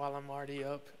 while I'm already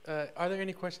up, are there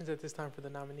any questions at this time for the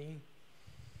nominee?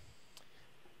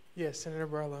 Yes, Senator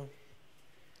Barlow.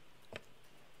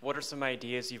 What are some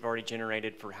ideas you've already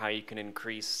generated for how you can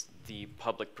increase the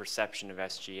public perception of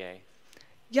SGA?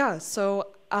 Yeah, so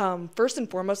first and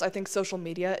foremost, I think social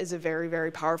media is a very,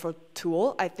 very powerful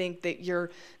tool. I think that you're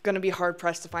going to be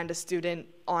hard-pressed to find a student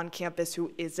on campus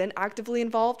who isn't actively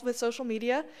involved with social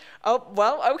media. Oh,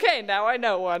 well, okay, now I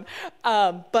know one.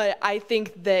 But I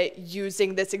think that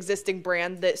using this existing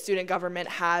brand that student government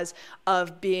has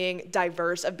of being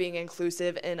diverse, of being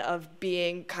inclusive, and of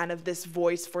being kind of this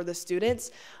voice for the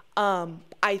students,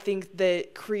 I think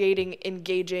that creating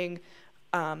engaging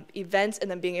events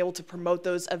and then being able to promote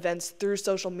those events through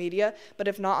social media. But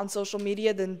if not on social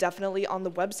media, then definitely on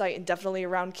the website and definitely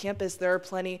around campus. There are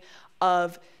plenty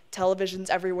of televisions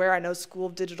everywhere. I know School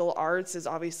of Digital Arts is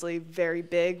obviously very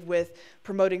big with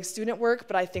promoting student work,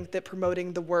 but I think that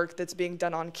promoting the work that's being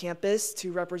done on campus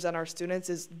to represent our students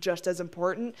is just as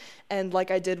important. And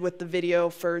like I did with the video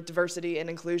for diversity and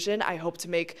inclusion, I hope to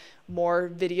make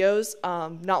more videos,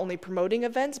 not only promoting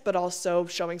events, but also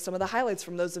showing some of the highlights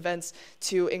from those events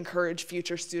to encourage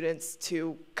future students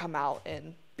to come out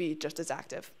and be just as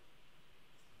active.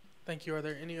 Thank you. Are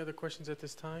there any other questions at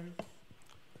this time?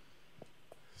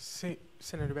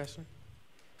 Senator Bastian.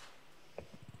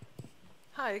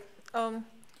 Hi.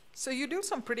 So you do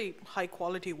some pretty high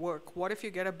quality work. What if you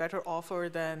get a better offer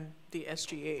than the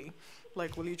SGA?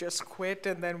 Like, will you just quit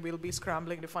and then we'll be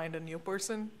scrambling to find a new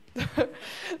person?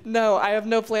 No, I have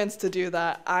no plans to do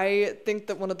that. I think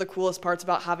that one of the coolest parts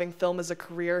about having film as a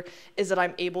career is that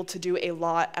I'm able to do a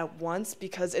lot at once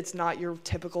because it's not your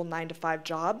typical 9-to-5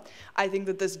 job. I think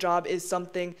that this job is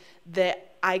something that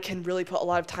I can really put a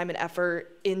lot of time and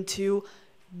effort into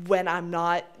when I'm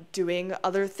not doing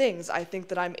other things. I think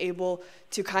that I'm able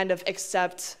to kind of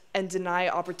accept and deny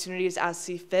opportunities as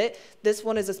see fit. This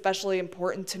one is especially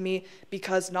important to me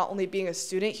because not only being a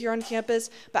student here on campus,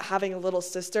 but having a little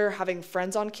sister, having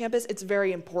friends on campus, it's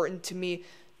very important to me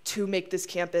to make this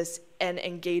campus an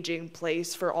engaging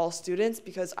place for all students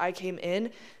because I came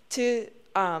in to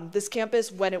this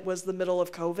campus when it was the middle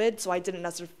of COVID, so I didn't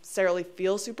necessarily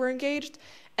feel super engaged,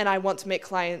 and I want to make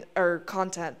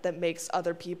content that makes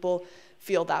other people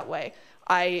feel that way.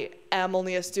 I am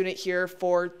only a student here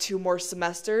for 2 more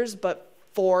semesters, but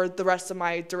for the rest of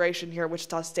my duration here at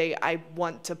Wichita State, I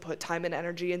want to put time and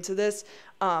energy into this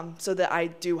so that I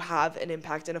do have an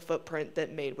impact and a footprint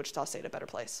that made Wichita State a better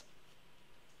place.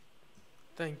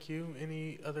 Thank you.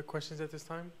 Any other questions at this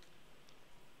time?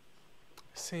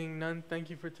 Seeing none, thank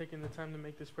you for taking the time to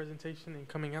make this presentation and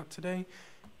coming out today.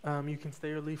 You can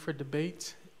stay or leave for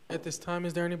debate. At this time,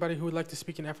 is there anybody who would like to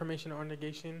speak in affirmation or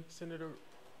negation? Senator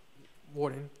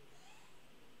Warden.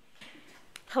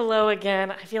 Hello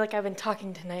again. I feel like I've been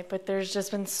talking tonight, but there's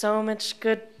just been so much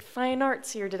good fine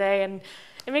arts here today, and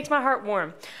it makes my heart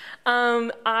warm.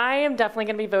 I am definitely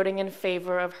going to be voting in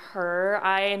favor of her.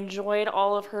 I enjoyed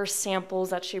all of her samples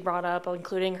that she brought up,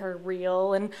 including her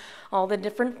reel and all the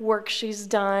different work she's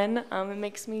done. It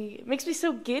makes me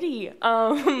so giddy.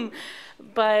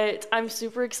 But I'm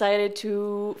super excited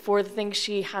for the things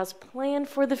she has planned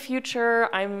for the future.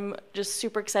 I'm just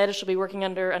super excited. She'll be working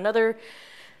under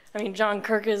John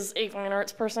Kirk is a fine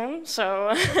arts person, so,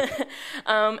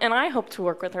 and I hope to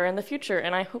work with her in the future,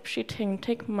 and I hope she can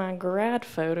take my grad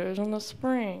photos in the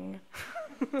spring.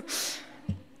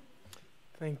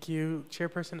 Thank you.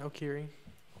 Chairperson Okiri.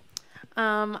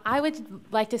 I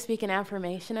would like to speak in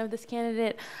affirmation of this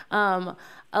candidate.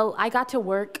 I got to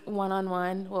work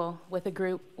one-on-one, with a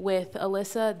group with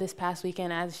Alyssa this past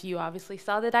weekend, as you obviously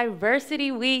saw the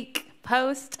Diversity Week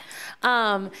post.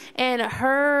 And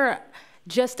her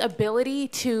just ability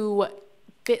to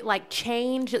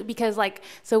change, because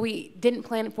so we didn't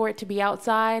plan for it to be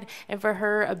outside, and for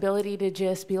her ability to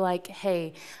just be like,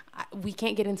 hey, we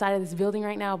can't get inside of this building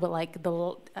right now, but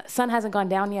the sun hasn't gone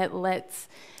down yet, let's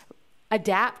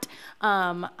adapt.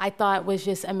 I thought was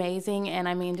just amazing, and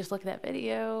I mean, just look at that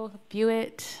video, view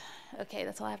it. Okay,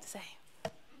 that's all I have to say.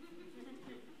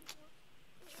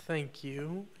 Thank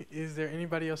you. Is there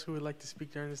anybody else who would like to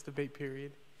speak during this debate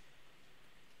period?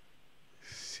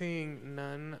 Seeing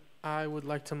none, I would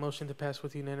like to motion to pass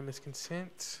with unanimous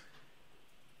consent.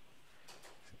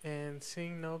 And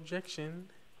seeing no objection,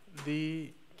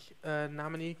 the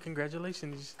nominee,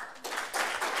 congratulations.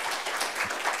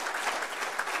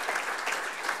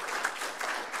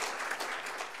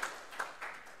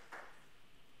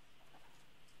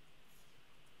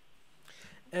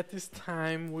 At this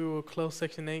time, we will close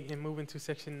Section 8 and move into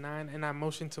Section 9, and I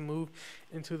motion to move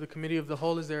into the Committee of the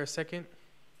Whole. Is there a second?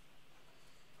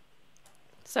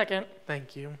 Second.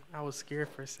 Thank you. I was scared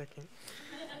for a second.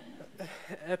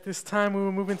 At this time, we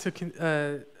will move into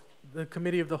the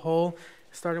Committee of the Whole,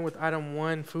 starting with item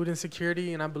 1, food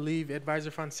insecurity, and I believe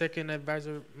Advisor Fonseca and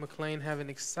Advisor McLean have an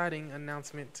exciting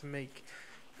announcement to make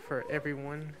for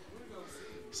everyone.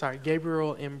 Sorry,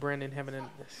 Gabriel and Brandon have an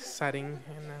exciting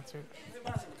announcement.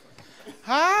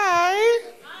 Hi.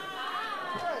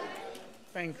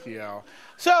 Thank you.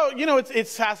 So,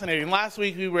 it's fascinating. Last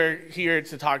week we were here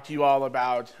to talk to you all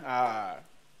about,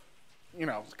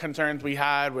 concerns we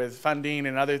had with funding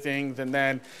and other things. And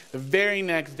then the very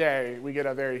next day, we get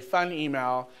a very fun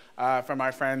email from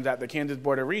our friends at the Kansas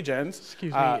Board of Regents.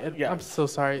 Excuse me. Yeah. I'm so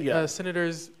sorry. Yeah.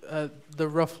 Senators, the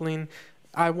ruffling,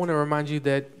 I want to remind you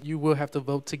that you will have to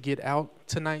vote to get out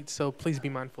tonight, so please be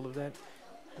mindful of that.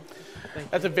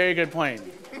 That's a very good point.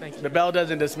 Thank you. The bell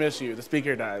doesn't dismiss you. The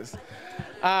speaker does.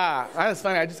 That was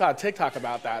funny. I just saw a TikTok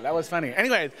about that. That was funny.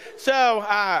 Anyways, so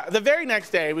the very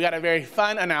next day, we got a very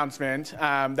fun announcement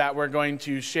that we're going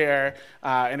to share.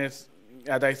 And it's,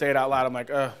 as I say it out loud, I'm like,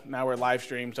 now we're live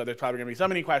streamed, so there's probably going to be so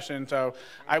many questions. So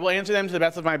I will answer them to the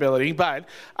best of my ability. But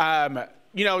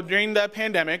during the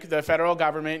pandemic, the federal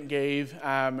government gave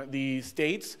the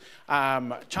states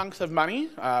chunks of money,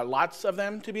 lots of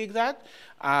them to be exact.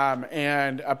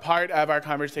 And a part of our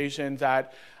conversations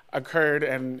that occurred,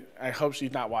 and I hope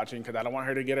she's not watching because I don't want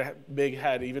her to get a big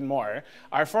head even more.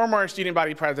 Our former student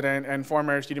body president and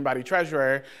former student body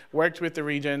treasurer worked with the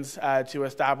regents to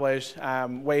establish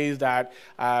ways that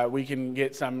we can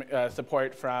get some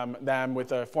support from them with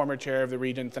the former chair of the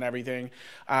regents and everything.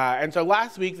 And so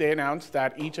last week they announced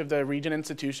that each of the regent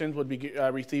institutions would be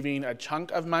receiving a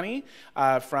chunk of money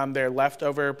from their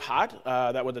leftover pot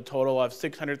that was a total of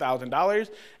 $600,000,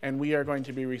 and we are going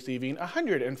to be receiving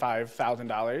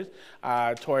 $105,000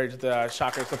 towards the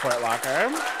Shocker Support Locker.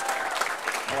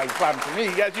 I like clapping for me.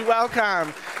 Yes, you're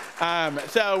welcome.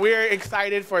 So we're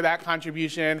excited for that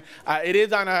contribution. It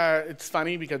is on it's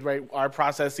funny because our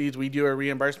processes, we do a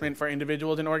reimbursement for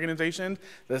individuals and organizations.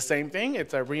 The same thing,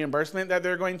 it's a reimbursement that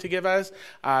they're going to give us.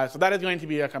 So that is going to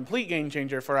be a complete game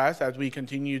changer for us as we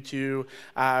continue to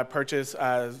purchase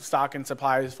stock and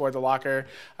supplies for the locker.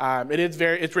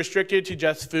 It's restricted to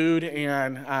just food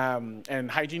and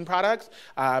hygiene products,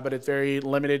 but it's very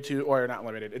limited to, or not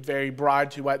limited, it's very broad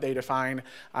to what they define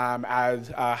as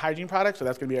hygiene products. So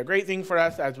that's going to be a great thing for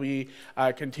us as we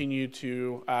continue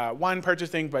to, one, purchase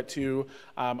things, but two,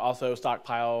 also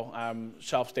stockpile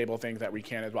shelf-stable things that we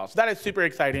can as well. So that is super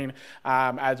exciting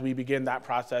as we begin that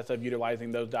process of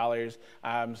utilizing those dollars.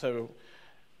 So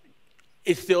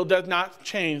it still does not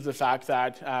change the fact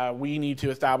that we need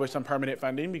to establish some permanent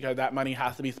funding because that money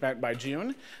has to be spent by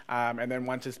June. And then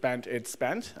once it's spent, it's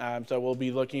spent. So we'll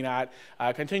be looking at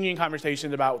continuing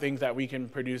conversations about things that we can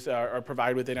produce or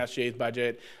provide within SGA's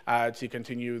budget to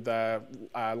continue the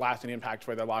lasting impact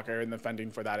for the locker and the funding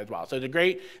for that as well. So it's a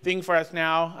great thing for us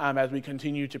now as we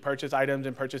continue to purchase items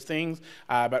and purchase things,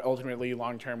 but ultimately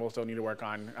long-term we'll still need to work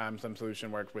on some solution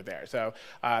work with there. So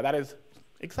that is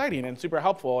exciting and super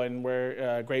helpful, and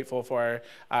we're grateful for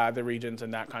the regents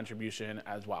and that contribution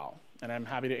as well. And I'm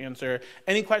happy to answer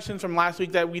any questions from last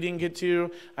week that we didn't get to.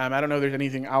 I don't know if there's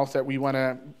anything else that we want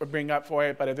to bring up for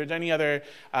it, but if there's any other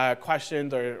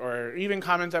questions or even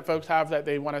comments that folks have that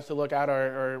they want us to look at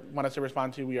or want us to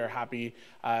respond to, we are happy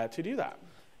to do that.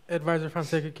 Advisor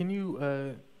Fonseca, can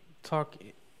you talk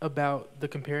about the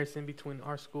comparison between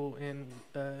our school and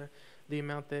the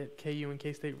amount that KU and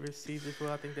K-State received as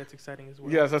well? I think that's exciting as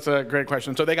well. Yes, that's a great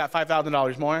question. So they got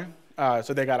 $5,000 more.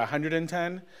 So they got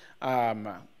 110.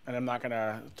 And I'm not going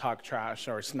to talk trash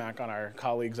or smack on our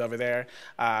colleagues over there.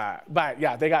 But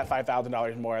yeah, they got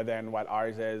 $5,000 more than what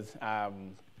ours is.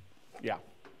 Yeah.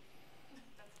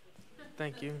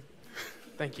 Thank you.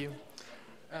 Thank you.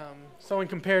 So in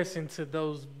comparison to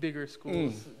those bigger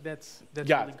schools, that's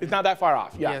yeah, really good. It's not that far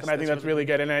off. Yeah, Yes, and I think that's really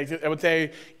good. And I would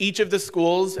say each of the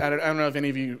schools, I don't know if any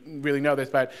of you really know this,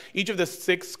 but each of the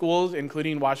 6 schools,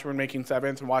 including Washburn making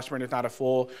 7th, and Washburn is not a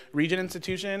full region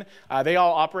institution, they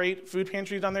all operate food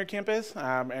pantries on their campus,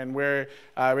 and we're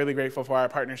really grateful for our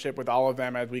partnership with all of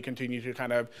them as we continue to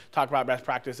kind of talk about best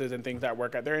practices and things that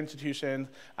work at their institutions.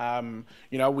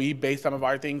 You know, we base some of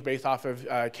our things based off of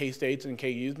K-State's and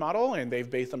KU's model, and they've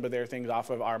based some of their things off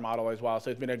of our model as well.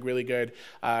 So it's been a really good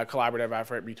collaborative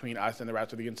effort between us and the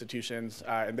rest of the institutions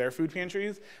and their food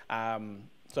pantries.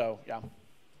 So, yeah.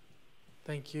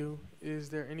 Thank you. Is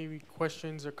there any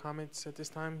questions or comments at this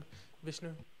time,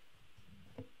 Vishnu?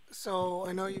 So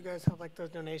I know you guys have like those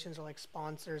donations or like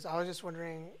sponsors. I was just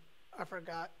wondering, I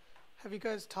forgot, have you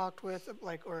guys talked with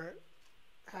like or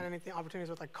had anything opportunities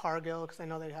with like Cargill? Because I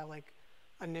know they have like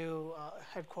a new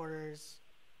headquarters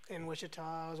in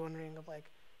Wichita. I was wondering if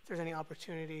like if there's any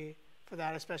opportunity for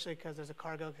that, especially because there's a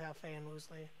Cargill cafe in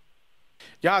Woosley.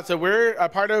 Yeah, so we're a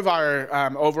part of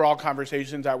our overall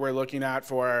conversations that we're looking at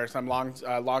for some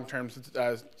long-term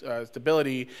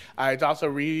stability. It's also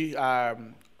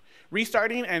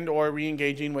restarting and or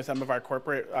re-engaging with some of our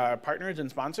corporate partners and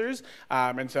sponsors.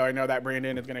 And so I know that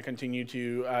Brandon is going to continue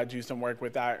to do some work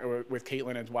with that, or with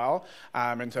Caitlin as well.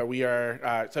 And so we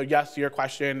are, so yes, to your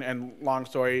question, and long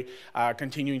story,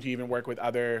 continuing to even work with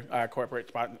other corporate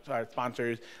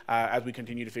sponsors as we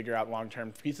continue to figure out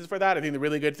long-term pieces for that. I think the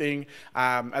really good thing,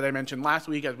 as I mentioned last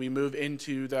week, as we move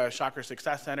into the Shocker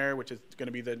Success Center, which is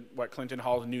going to be what Clinton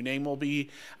Hall's new name will be,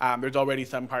 there's already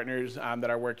some partners that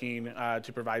are working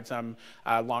to provide some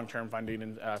long-term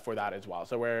funding for that as well.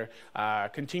 So we're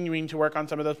continuing to work on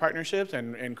some of those partnerships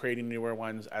and creating newer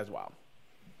ones as well.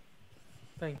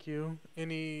 Thank you.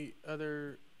 Any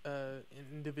other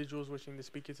individuals wishing to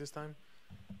speak at this time?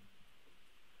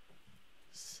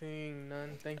 Seeing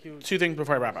none, thank you. 2 things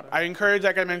before I wrap up. I encourage,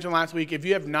 like I mentioned last week, if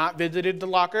you have not visited the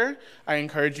locker, I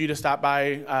encourage you to stop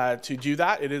by to do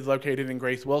that. It is located in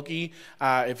Grace Wilkie.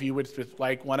 If you would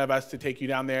like one of us to take you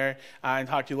down there and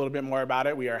talk to you a little bit more about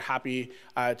it, we are happy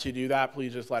to do that.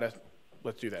 Please just let's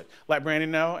do that. Let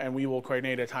Brandon know, and we will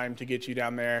coordinate a time to get you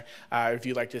down there if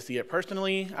you'd like to see it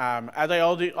personally. As I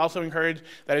also encourage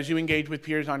that as you engage with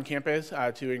peers on campus,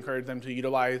 to encourage them to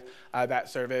utilize that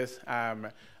service.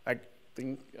 I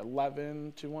think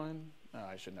 11 to 1. Oh,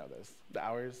 I should know this. The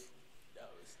hours? No,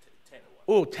 it's 10 to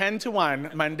 1. Oh, 10 to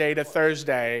 1, Monday to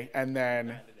Thursday, and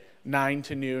then 9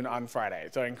 to noon on Friday.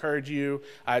 So I encourage you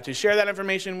to share that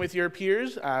information with your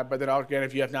peers, but then again,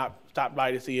 if you have not stopped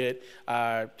by to see it,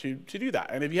 to do that.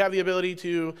 And if you have the ability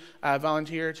to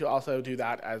volunteer, to also do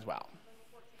that as well.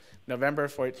 November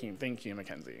 14th. Thank you,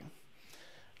 Mackenzie.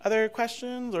 Other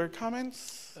questions or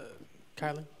comments?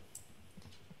 Kylie?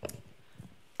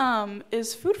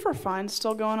 Is Food for Fine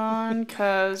still going on?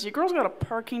 Because your girl's got a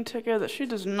parking ticket that she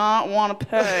does not want to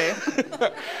pay.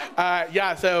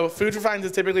 Yeah, so Food for Fines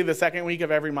is typically the second week of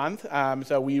every month.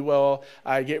 So we will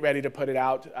get ready to put it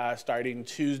out starting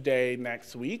Tuesday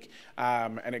next week.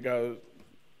 And it goes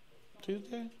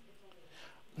Tuesday?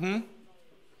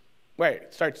 Wait,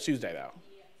 it starts Tuesday though.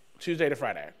 Tuesday to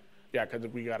Friday. Yeah, because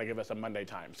we got to give us a Monday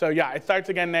time. So yeah, it starts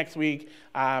again next week.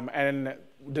 And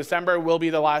December will be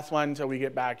the last one until we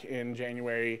get back in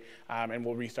January, and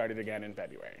we'll restart it again in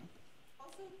February.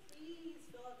 Also, please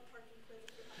fill out the parking quiz.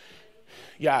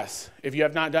 Yes, if you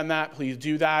have not done that, please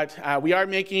do that. We are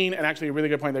making, and actually a really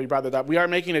good point that you brought that up, we are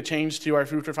making a change to our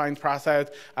Food for Fines process.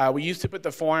 We used to put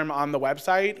the form on the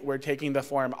website. We're taking the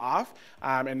form off,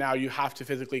 and now you have to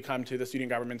physically come to the student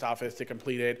government's office to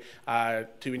complete it,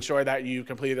 to ensure that you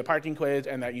completed the parking quiz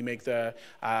and that you make the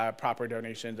proper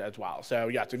donations as well. So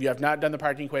yes, if you have not done the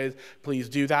parking quiz, please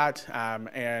do that,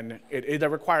 and it is a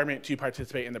requirement to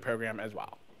participate in the program as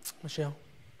well. Michelle?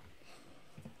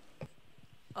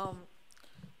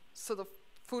 So the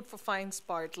Food for Fines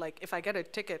part, like if I get a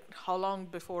ticket, how long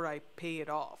before I pay it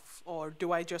off? Or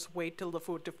do I just wait till the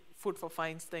Food for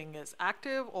Fines thing is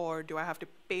active, or do I have to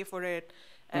pay for it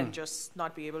and just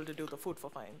not be able to do the food for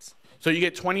fines? So you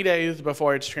get 20 days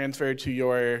before it's transferred to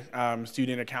your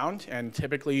student account, and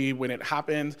typically when it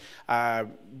happens,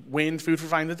 when Food for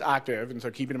Fines is active, and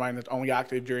so keep in mind that's only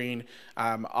active during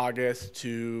August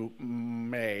to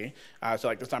May, so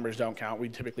like the summers don't count, we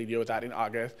typically deal with that in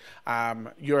August.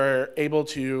 You're able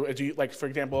to, like for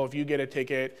example, if you get a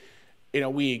ticket in a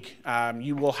week,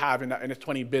 you will have enough, and it's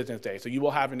 20 business days, so you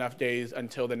will have enough days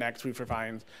until the next Food for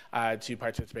Fines to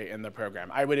participate in the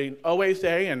program. I would always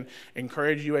say and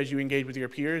encourage you as you engage with your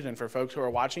peers and for folks who are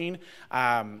watching,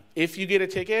 if you get a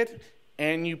ticket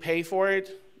and you pay for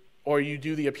it, or you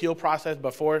do the appeal process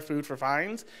before Food for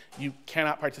Fines, you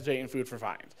cannot participate in Food for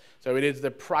Fines. So it is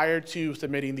the prior to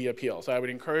submitting the appeal. So I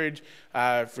would encourage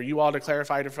for you all to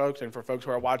clarify to folks and for folks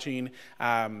who are watching,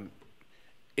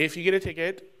 if you get a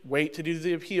ticket, wait to do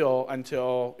the appeal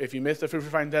until, if you miss the Food for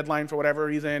Fines deadline for whatever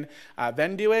reason,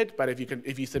 then do it. But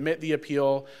if you submit the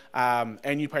appeal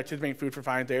and you participate in Food for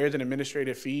Fines, there is an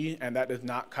administrative fee, and that does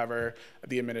not cover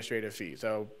the administrative fee.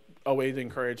 So always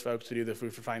encourage folks to do the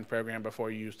Food for Fines program before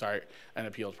you start an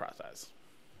appeals process.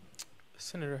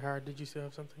 Senator Howard, did you still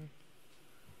have something?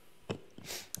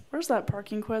 Where's that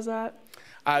parking quiz at?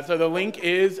 So the link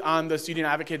is on the Student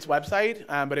Advocates website,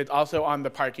 but it's also on the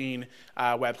parking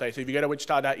website. So if you go to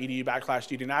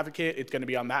wichita.edu/student advocate, it's going to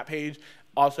be on that page.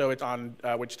 Also, it's on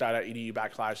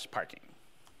wichita.edu/parking.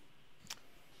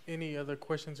 Any other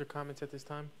questions or comments at this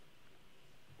time?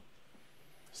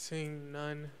 Seeing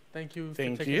none, thank you for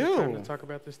taking the time to talk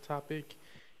about this topic.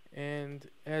 And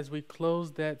as we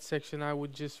close that section, I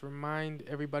would just remind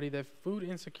everybody that food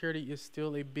insecurity is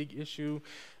still a big issue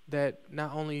that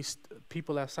not only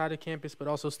people outside of campus, but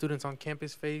also students on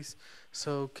campus face.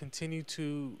 So continue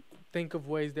to think of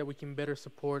ways that we can better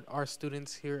support our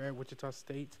students here at Wichita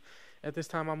State. At this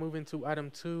time, I'll move into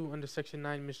item 2 under section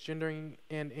 9, misgendering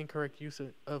and incorrect use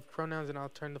of pronouns, and I'll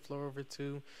turn the floor over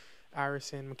to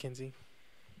Iris and Mackenzie.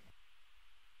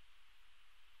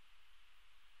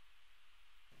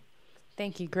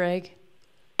 Thank you, Greg.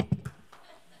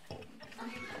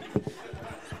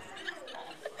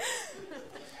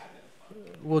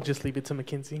 We'll just leave it to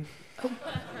Mackenzie.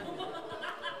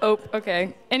 Oh,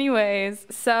 okay. Anyways,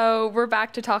 so we're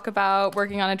back to talk about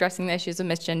working on addressing the issues of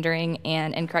misgendering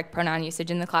and incorrect pronoun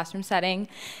usage in the classroom setting.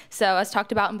 So as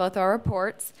talked about in both our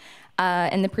reports,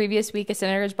 in the previous week, a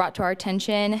senator has brought to our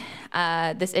attention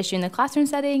this issue in the classroom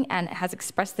setting and has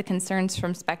expressed the concerns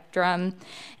from Spectrum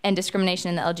and discrimination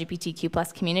in the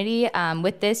LGBTQ+ community.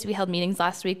 With this, we held meetings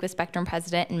last week with Spectrum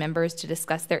president and members to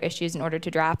discuss their issues in order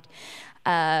to draft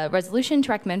a resolution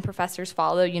to recommend professors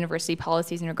follow university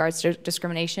policies in regards to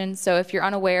discrimination. So if you're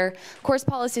unaware, course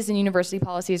policies and university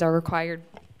policies are required.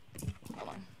 Hold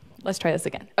on. Let's try this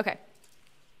again. Okay.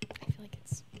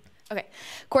 Okay,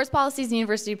 course policies and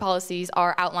university policies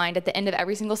are outlined at the end of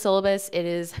every single syllabus. It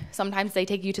is, sometimes they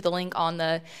take you to the link on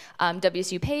the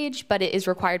WSU page, but it is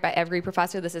required by every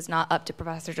professor. This is not up to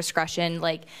professor discretion.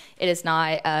 Like, it is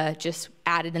not just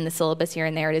added in the syllabus here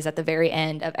and there. It is at the very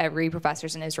end of every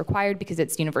professor's and is required because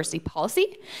it's university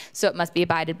policy. So it must be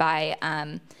abided by.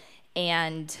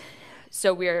 And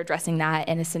so we are addressing that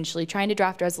and essentially trying to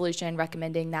draft a resolution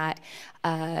recommending that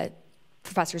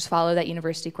professors follow that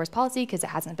university course policy because it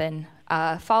hasn't been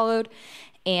followed.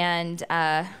 And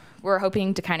we're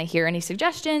hoping to kind of hear any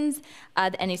suggestions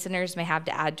that any senators may have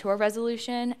to add to our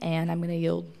resolution. And I'm going to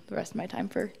yield the rest of my time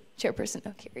for Chairperson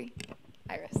O'Keefe.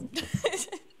 Iris.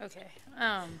 Okay.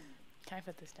 Can I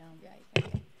put this down? Yeah.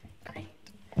 Great.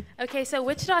 Okay, so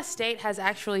Wichita State has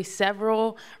actually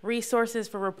several resources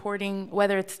for reporting,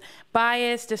 whether it's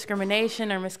bias,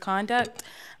 discrimination, or misconduct.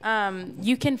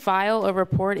 You can file a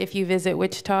report if you visit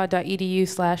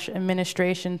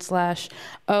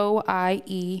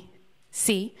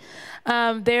wichita.edu/administration/OIEC.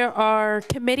 There are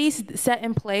committees set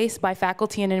in place by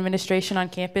faculty and administration on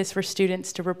campus for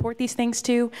students to report these things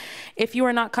to. If you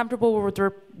are not comfortable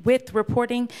with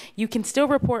reporting, you can still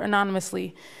report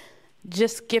anonymously.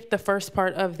 Just skip the first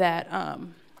part of that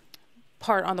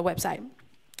part on the website.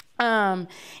 And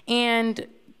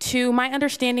to my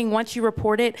understanding, once you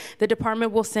report it, the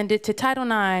department will send it to Title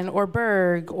IX or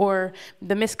Berg or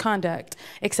the misconduct,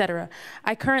 etc.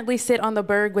 I currently sit on the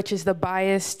Berg, which is the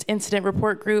Biased Incident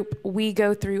Report Group. We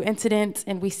go through incidents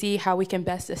and we see how we can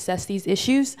best assess these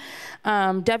issues.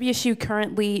 WSU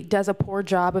currently does a poor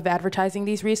job of advertising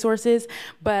these resources,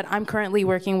 but I'm currently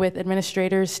working with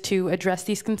administrators to address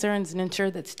these concerns and ensure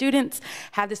that students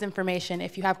have this information.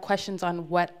 If you have questions on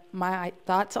what my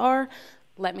thoughts are,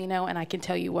 let me know and I can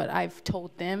tell you what I've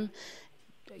told them.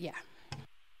 Yeah.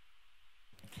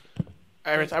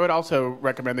 Iris, I would also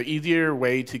recommend the easier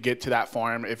way to get to that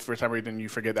form, if for some reason you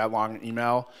forget that long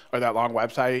email or that long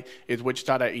website, is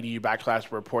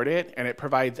wichita.edu/report it, and it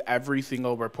provides every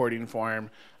single reporting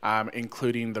form,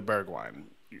 including the Berg one.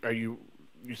 Are you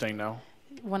saying no?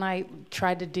 When I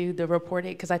tried to do the report it,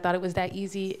 because I thought it was that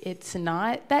easy, it's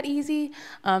not that easy.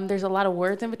 There's a lot of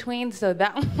words in between, so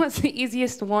that one was the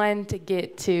easiest one to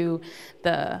get to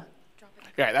the...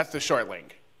 Yeah, that's the short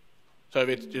link. So if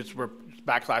it's just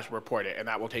 /report it, and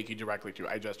that will take you directly to.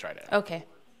 I just tried it. Okay.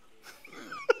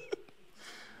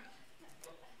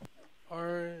 All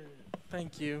right,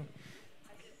 thank you.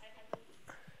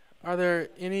 Are there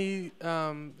any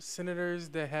senators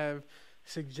that have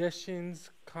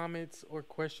suggestions, comments, or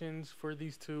questions for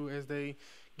these two as they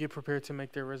get prepared to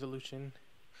make their resolution?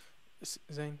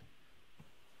 Zane?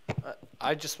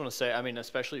 I just want to say, I mean,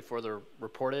 especially for the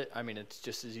report it, I mean, it's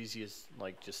just as easy as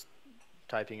like just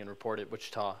typing in report it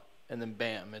Wichita, and then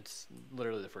bam, it's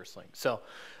literally the first link. So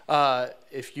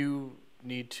if you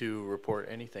need to report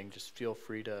anything, just feel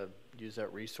free to use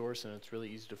that resource, and it's really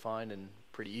easy to find and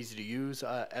pretty easy to use.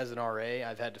 As an RA,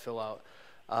 I've had to fill out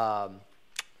I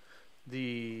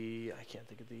can't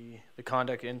think of the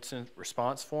conduct incident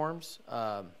response forms,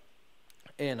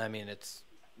 and I mean, it's,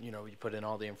 you know, you put in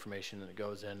all the information and it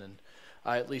goes in, and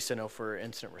at least I know for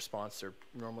incident response, they're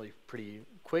normally pretty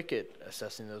quick at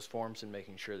assessing those forms and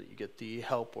making sure that you get the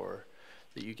help or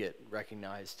that you get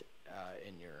recognized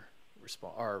in your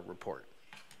report.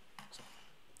 So.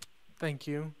 Thank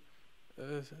you.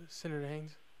 Senator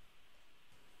Haynes?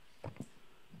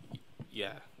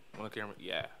 Yeah, on the camera.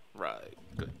 Yeah, right.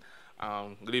 Good.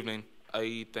 Good evening.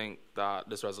 I think that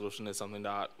this resolution is something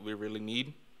that we really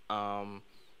need,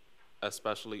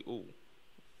 especially,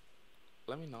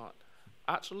 let me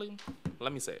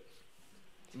say it.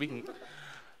 We can,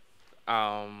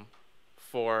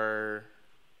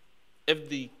 if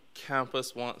the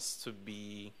campus wants to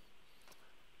be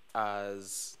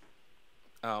as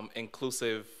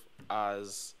inclusive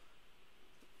as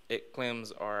it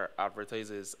claims or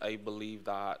advertises, I believe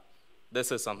that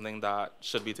this is something that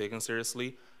should be taken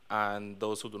seriously, and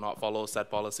those who do not follow said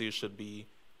policies should be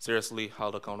seriously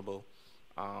held accountable.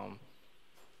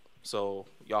 So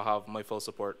y'all have my full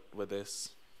support with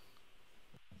this.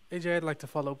 AJ, I'd like to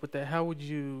follow up with that. How would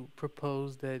you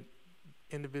propose that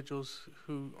individuals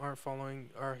who aren't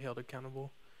following are held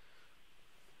accountable?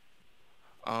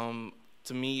 To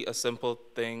me, a simple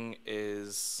thing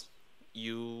is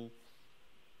you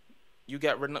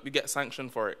get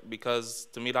sanctioned for it, because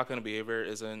to me that kind of behavior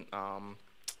isn't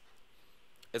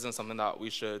something that we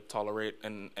should tolerate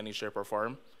in any shape or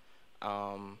form.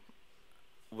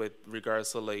 With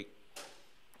regards to like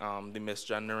the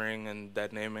misgendering and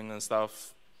dead naming and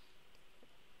stuff,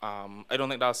 I don't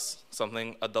think that's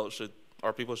something adults should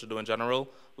or people should do in general,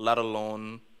 let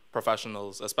alone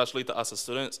professionals, especially to us as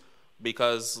students,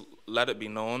 because let it be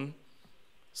known,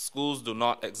 schools do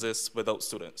not exist without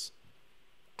students.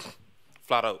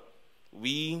 Flat out.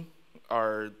 We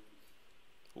are,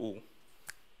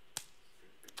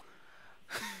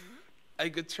 I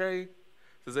could try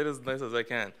to say it as nice as I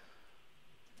can.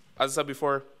 As I said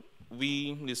before,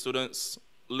 we, the students,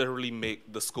 literally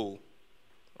make the school,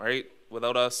 right?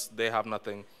 Without us, they have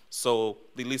nothing. So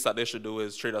the least that they should do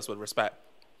is treat us with respect.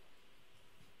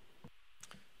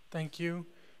 Thank you.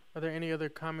 Are there any other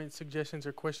comments, suggestions,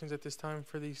 or questions at this time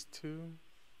for these two?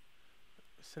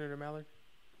 Senator Mallard?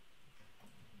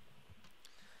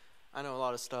 I know a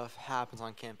lot of stuff happens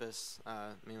on campus.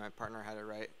 Me and my partner had to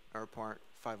write a report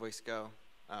 5 weeks ago,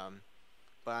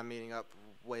 but I'm meeting up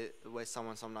with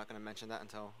someone, so I'm not going to mention that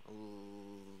until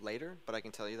later. But I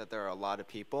can tell you that there are a lot of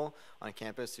people on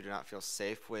campus who do not feel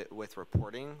safe with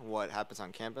reporting what happens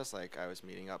on campus. Like, I was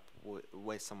meeting up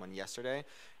with someone yesterday,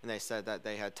 and they said that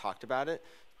they had talked about it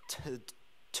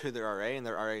to their RA, and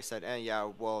their RA said, yeah,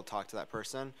 we'll talk to that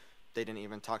person. They didn't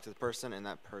even talk to the person, and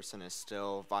that person is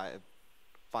still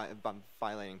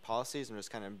violating policies. And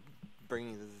just kind of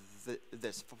bringing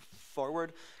this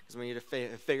forward, because we need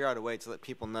to figure out a way to let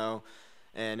people know,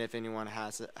 and if anyone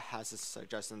has a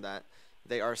suggestion that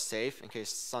they are safe in case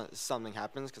something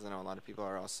happens, because I know a lot of people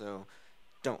are also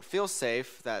don't feel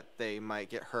safe that they might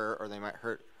get hurt or they might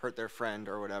hurt their friend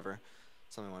or whatever.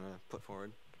 Something I want to put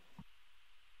forward.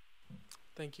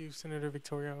 Thank you, Senator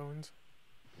Victoria Owens.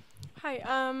 Hi.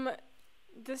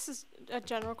 This is a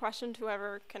general question to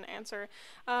whoever can answer.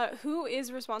 Who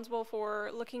is responsible for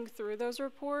looking through those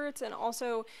reports and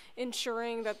also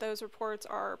ensuring that those reports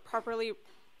are properly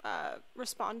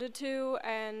responded to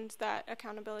and that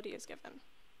accountability is given?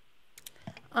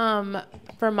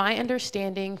 From my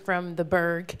understanding from the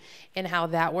Berg and how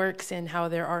that works and how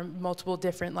there are multiple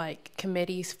different like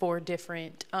committees for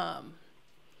different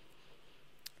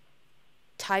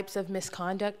types of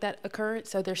misconduct that occur.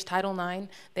 So there's Title IX,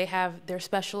 they have their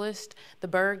specialist, the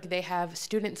Berg, they have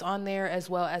students on there, as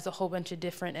well as a whole bunch of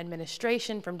different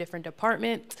administration from different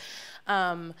departments.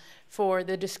 For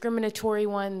the discriminatory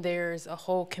one, there's a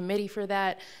whole committee for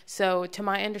that. So to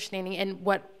my understanding, and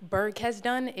what Berg has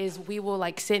done is we will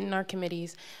like sit in our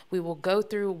committees, we will go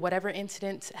through whatever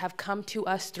incidents have come to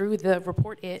us through the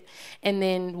report it, and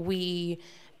then we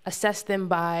assess them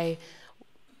by,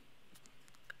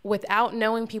 without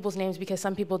knowing people's names, because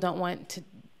some people don't want to,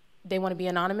 they want to be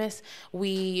anonymous,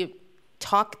 we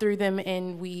talk through them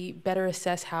and we better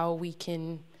assess how we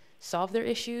can solve their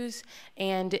issues.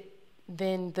 And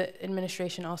then the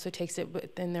administration also takes it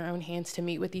within their own hands to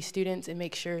meet with these students and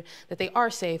make sure that they are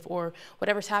safe, or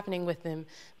whatever's happening with them,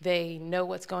 they know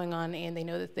what's going on and they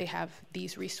know that they have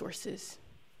these resources.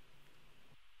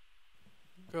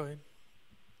 Go ahead.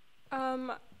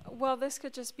 Well, this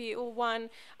could just be, well, one,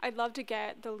 I'd love to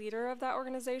get the leader of that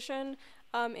organization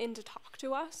in to talk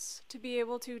to us, to be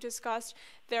able to discuss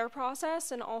their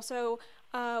process and also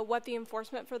what the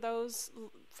enforcement for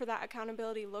that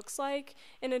accountability looks like.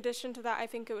 In addition to that, I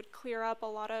think it would clear up a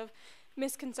lot of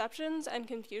misconceptions and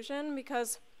confusion,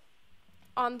 because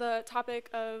on the topic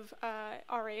of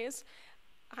RAs,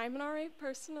 I'm an RA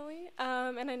personally,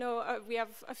 and I know we have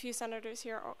a few senators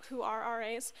here who are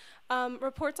RAs.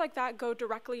 Reports like that go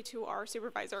directly to our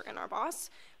supervisor and our boss.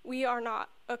 We are not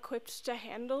equipped to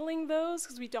handling those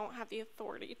because we don't have the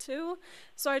authority to.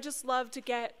 So I just love to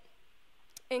get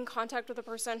in contact with a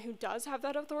person who does have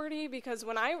that authority, because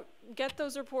when I get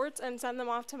those reports and send them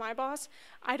off to my boss,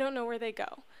 I don't know where they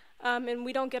go. And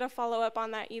we don't get a follow-up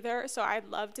on that either. So I'd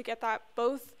love to get that,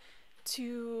 both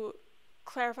to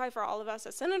clarify for all of us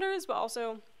as senators, but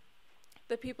also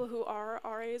the people who are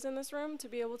RAs in this room, to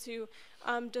be able to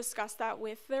discuss that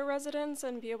with their residents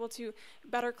and be able to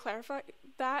better clarify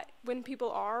that when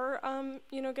people are,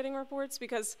 getting reports,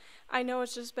 because I know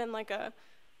it's just been like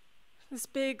this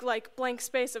big like blank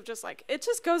space of just like, it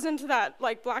just goes into that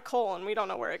like black hole and we don't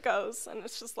know where it goes, and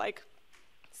it's just like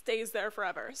stays there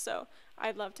forever. So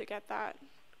I'd love to get that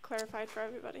clarified for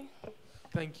everybody.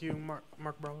 Thank you,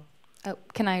 Mark Bravo. Oh,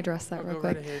 can I address that real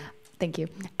quick? Right ahead. Thank you.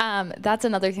 That's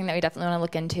another thing that we definitely want to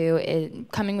look into.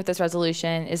 Coming with this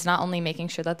resolution is not only making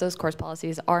sure that those course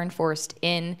policies are enforced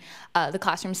in the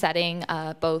classroom setting,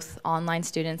 both online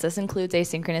students. This includes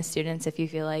asynchronous students. If you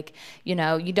feel like, you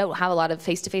don't have a lot of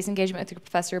face-to-face engagement with your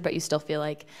professor, but you still feel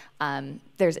like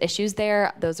there's issues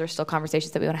there, those are still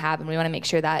conversations that we want to have, and we want to make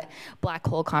sure that black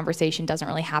hole conversation doesn't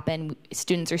really happen.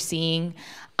 Students are seeing,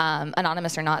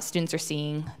 anonymous or not, students are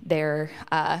seeing their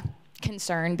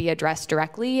concern be addressed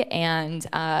directly, and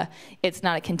it's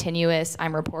not a continuous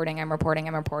I'm reporting, and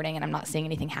I'm not seeing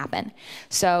anything happen.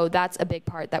 So that's a big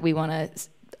part that we want to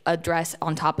address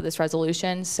on top of this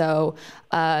resolution. So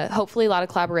hopefully a lot of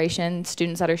collaboration,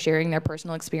 students that are sharing their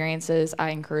personal experiences.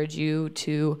 I encourage you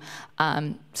to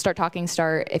start talking,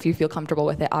 if you feel comfortable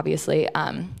with it, obviously,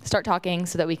 start talking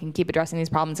so that we can keep addressing these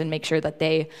problems and make sure that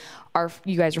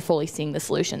you guys are fully seeing the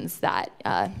solutions that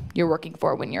you're working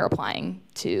for when you're applying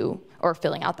to or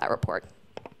filling out that report.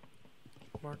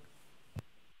 Mark?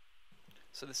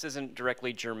 So this isn't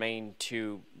directly germane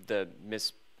to the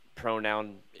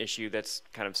mispronoun issue that's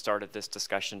kind of started this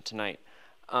discussion tonight.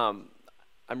 I'm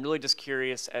really just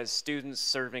curious, as students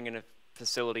serving in a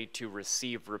facility to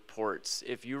receive reports,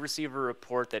 if you receive a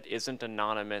report that isn't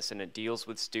anonymous and it deals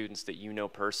with students that you know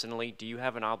personally, do you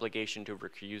have an obligation to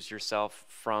recuse yourself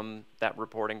from that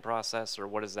reporting process, or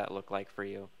what does that look like for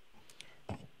you?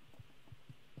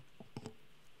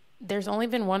 There's only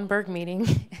been one Berg meeting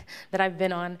that I've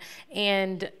been on,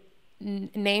 and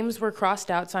names were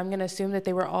crossed out, so I'm going to assume that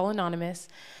they were all anonymous.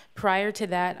 Prior to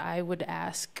that, I would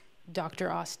ask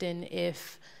Dr. Austin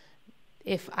if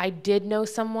I did know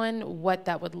someone, what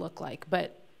that would look like.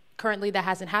 But currently that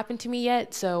hasn't happened to me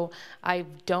yet, so I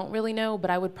don't really know,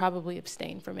 but I would probably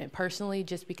abstain from it personally,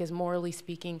 just because morally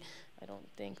speaking, I don't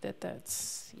think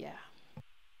that's, yeah.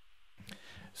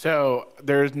 So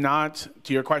there's not,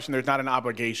 to your question, there's not an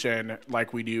obligation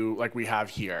like we have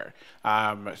here.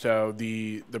 So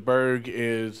the Berg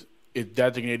is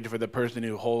designated for the person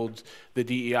who holds the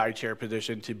DEI chair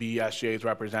position to be SGA's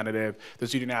representative. The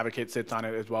student advocate sits on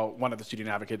it as well. One of the student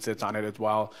advocates sits on it as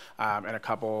well, and a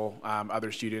couple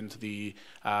other students, the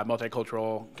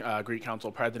Multicultural Greek Council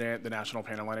president, the National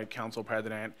Panhellenic Council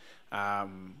president,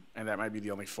 and that might be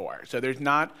the only four. So there's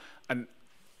not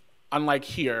unlike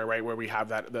here, right, where we have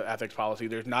the ethics policy,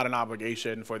 there's not an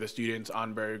obligation for the students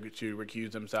on Berg to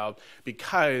recuse themselves,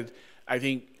 because I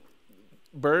think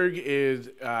Berg is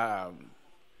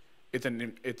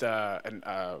an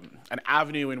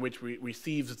avenue in which we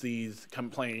receives these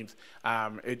complaints.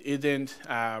 It isn't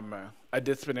a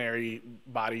disciplinary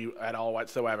body at all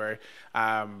whatsoever.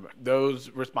 Those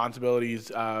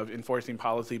responsibilities of enforcing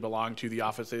policy belong to the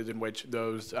offices in which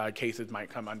those cases might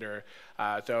come under.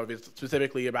 So if it's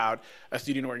specifically about a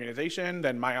student organization,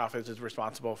 then my office is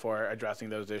responsible for addressing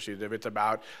those issues. If it's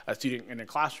about a student in a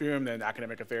classroom, then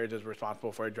academic affairs is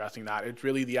responsible for addressing that. It's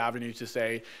really the avenue to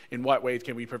say, in what ways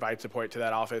can we provide support to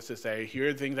that office to say, here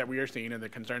are the things that we are seeing and the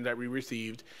concerns that we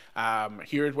received.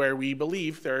 Here's where we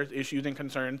believe there's issues and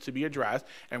concerns to be addressed,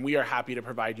 and we are happy to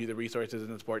provide you the resources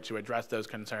and the support to address those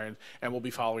concerns, and we'll be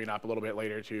following up a little bit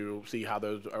later to see how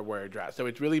those were addressed. So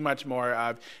it's really much more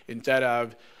of, instead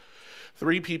of there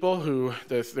are 3 people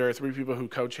who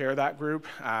co-chair that group,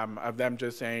 of them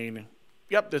just saying,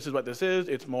 yep, this is what this is.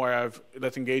 It's more of,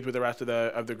 let's engage with the rest of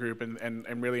the group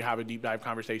and really have a deep dive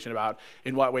conversation about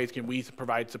in what ways can we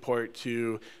provide support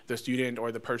to the student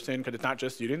or the person, because it's not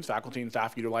just students, faculty and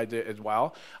staff utilize it as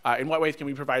well. In what ways can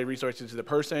we provide resources to the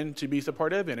person to be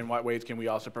supportive, and in what ways can we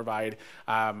also provide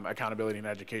accountability and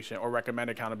education, or recommend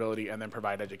accountability and then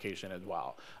provide education as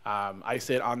well. I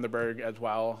sit on the Berg as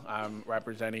well,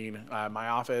 representing my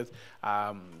office.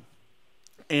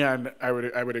 And I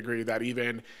would agree that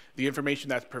even the information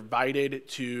that's provided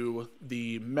to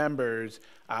the members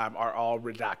are all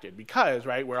redacted, because,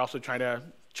 right, we're also trying to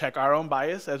check our own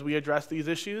bias as we address these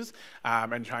issues,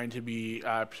 and trying to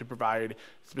provide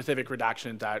specific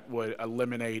redactions that would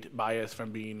eliminate bias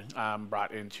from being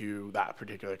brought into that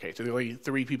particular case. So the only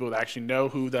 3 people that actually know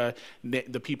who the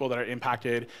people that are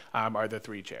impacted are the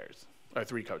 3 chairs, or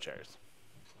 3 co-chairs.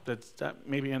 Does that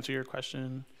maybe answer your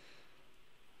question?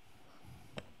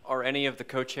 Are any of the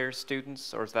co-chairs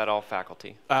students, or is that all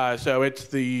faculty? So it's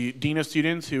the Dean of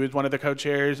Students, who is one of the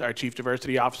co-chairs, our Chief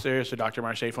Diversity Officer, so Dr.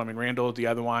 Marche Fleming-Randall is the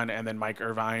other one, and then Mike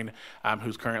Irvine,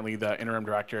 who's currently the Interim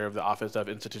Director of the Office of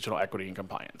Institutional Equity and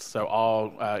Compliance. So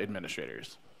all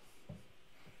administrators.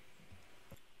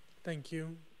 Thank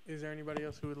you. Is there anybody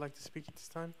else who would like to speak at this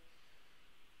time?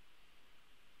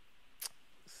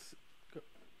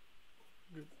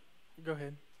 Go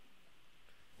ahead.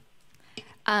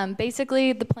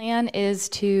 Basically, the plan is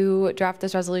to draft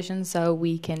this resolution so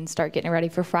we can start getting it ready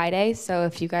for Friday. So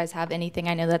if you guys have anything,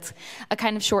 I know that's a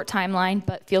kind of short timeline,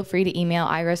 but feel free to email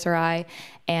Iris or I,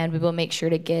 and we will make sure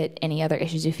to get any other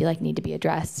issues you feel like need to be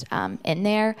addressed in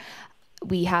there.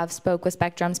 We have spoke with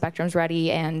Spectrum. Spectrum's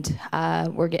ready, and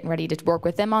we're getting ready to work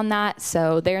with them on that.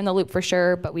 So they're in the loop for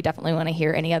sure, but we definitely want to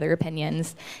hear any other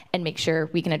opinions and make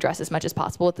sure we can address as much as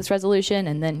possible with this resolution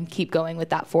and then keep going with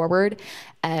that forward.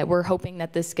 We're hoping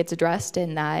that this gets addressed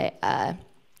and that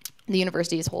the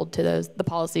universities hold to the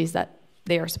policies that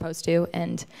they are supposed to,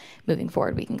 and moving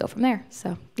forward, we can go from there.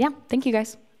 So yeah, thank you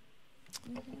guys.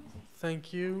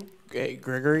 Thank you. Okay,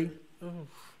 Gregory. Oh,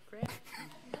 great.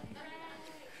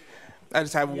 I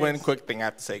just have one quick thing I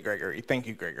have to say, Gregory. Thank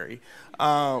you, Gregory.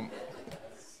 I'm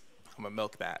gonna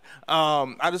milk that.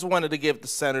 I just wanted to give the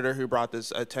senator who brought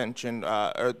this attention,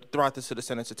 or brought this to the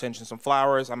Senate's attention, some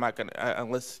flowers. I'm not gonna,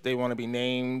 unless they want to be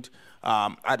named.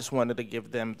 I just wanted to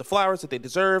give them the flowers that they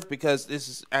deserve, because this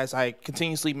is, as I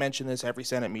continuously mention this every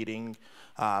Senate meeting,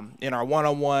 in our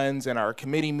one-on-ones and our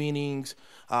committee meetings,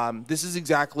 this is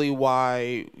exactly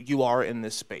why you are in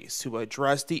this space, to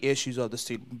address the issues of the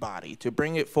student body, to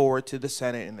bring it forward to the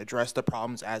Senate and address the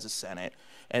problems as a Senate.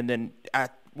 And then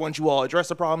once you all address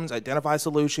the problems, identify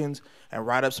solutions, and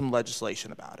write up some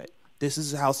legislation about it. This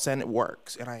is how Senate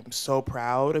works, and I am so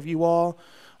proud of you all.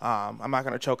 I'm not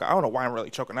going to choke. I don't know why I'm really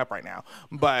choking up right now,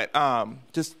 but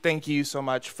just thank you so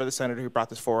much for the senator who brought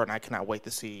this forward, and I cannot wait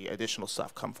to see additional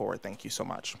stuff come forward. Thank you so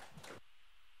much.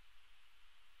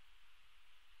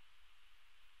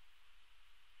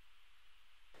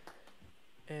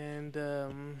 And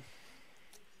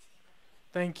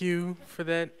thank you for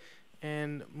that.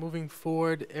 And moving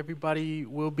forward, everybody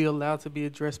will be allowed to be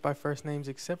addressed by first names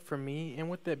except for me. And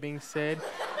with that being said,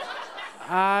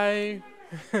 I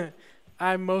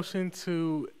motion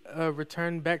to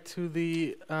return back to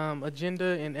the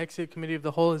agenda and exit committee of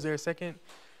the whole. Is there a second?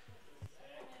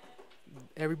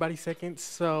 Everybody seconds.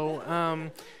 So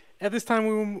at this time,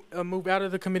 we will move out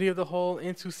of the committee of the whole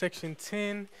into section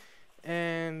 10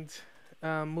 and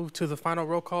move to the final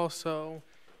roll call. So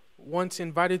once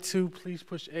invited to, please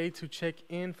push A to check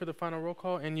in for the final roll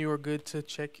call, and you are good to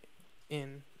check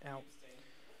in, out.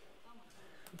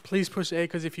 Please push A,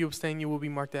 because if you abstain, you will be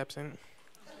marked absent.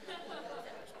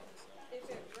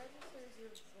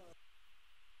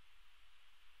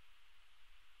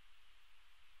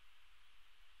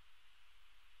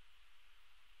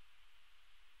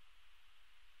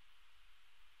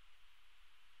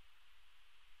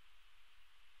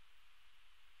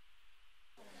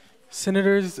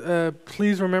 Senators,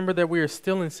 please remember that we are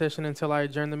still in session until I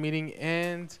adjourn the meeting,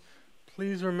 and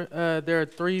please there are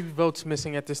 3 votes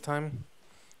missing at this time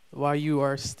while you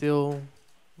are still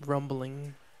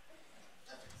rumbling.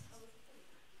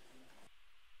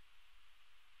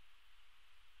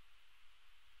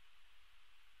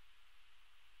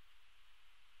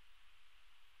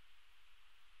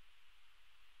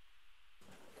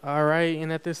 All right,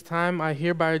 and at this time, I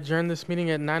hereby adjourn this meeting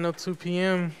at 9:02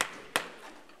 p.m.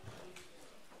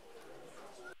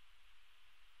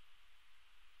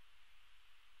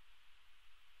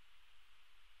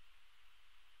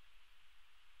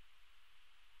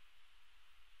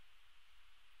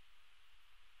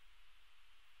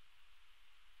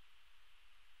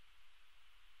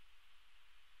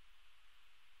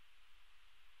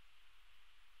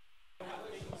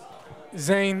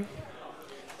 Zane,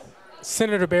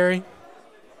 Senator Barry,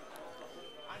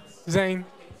 Zane.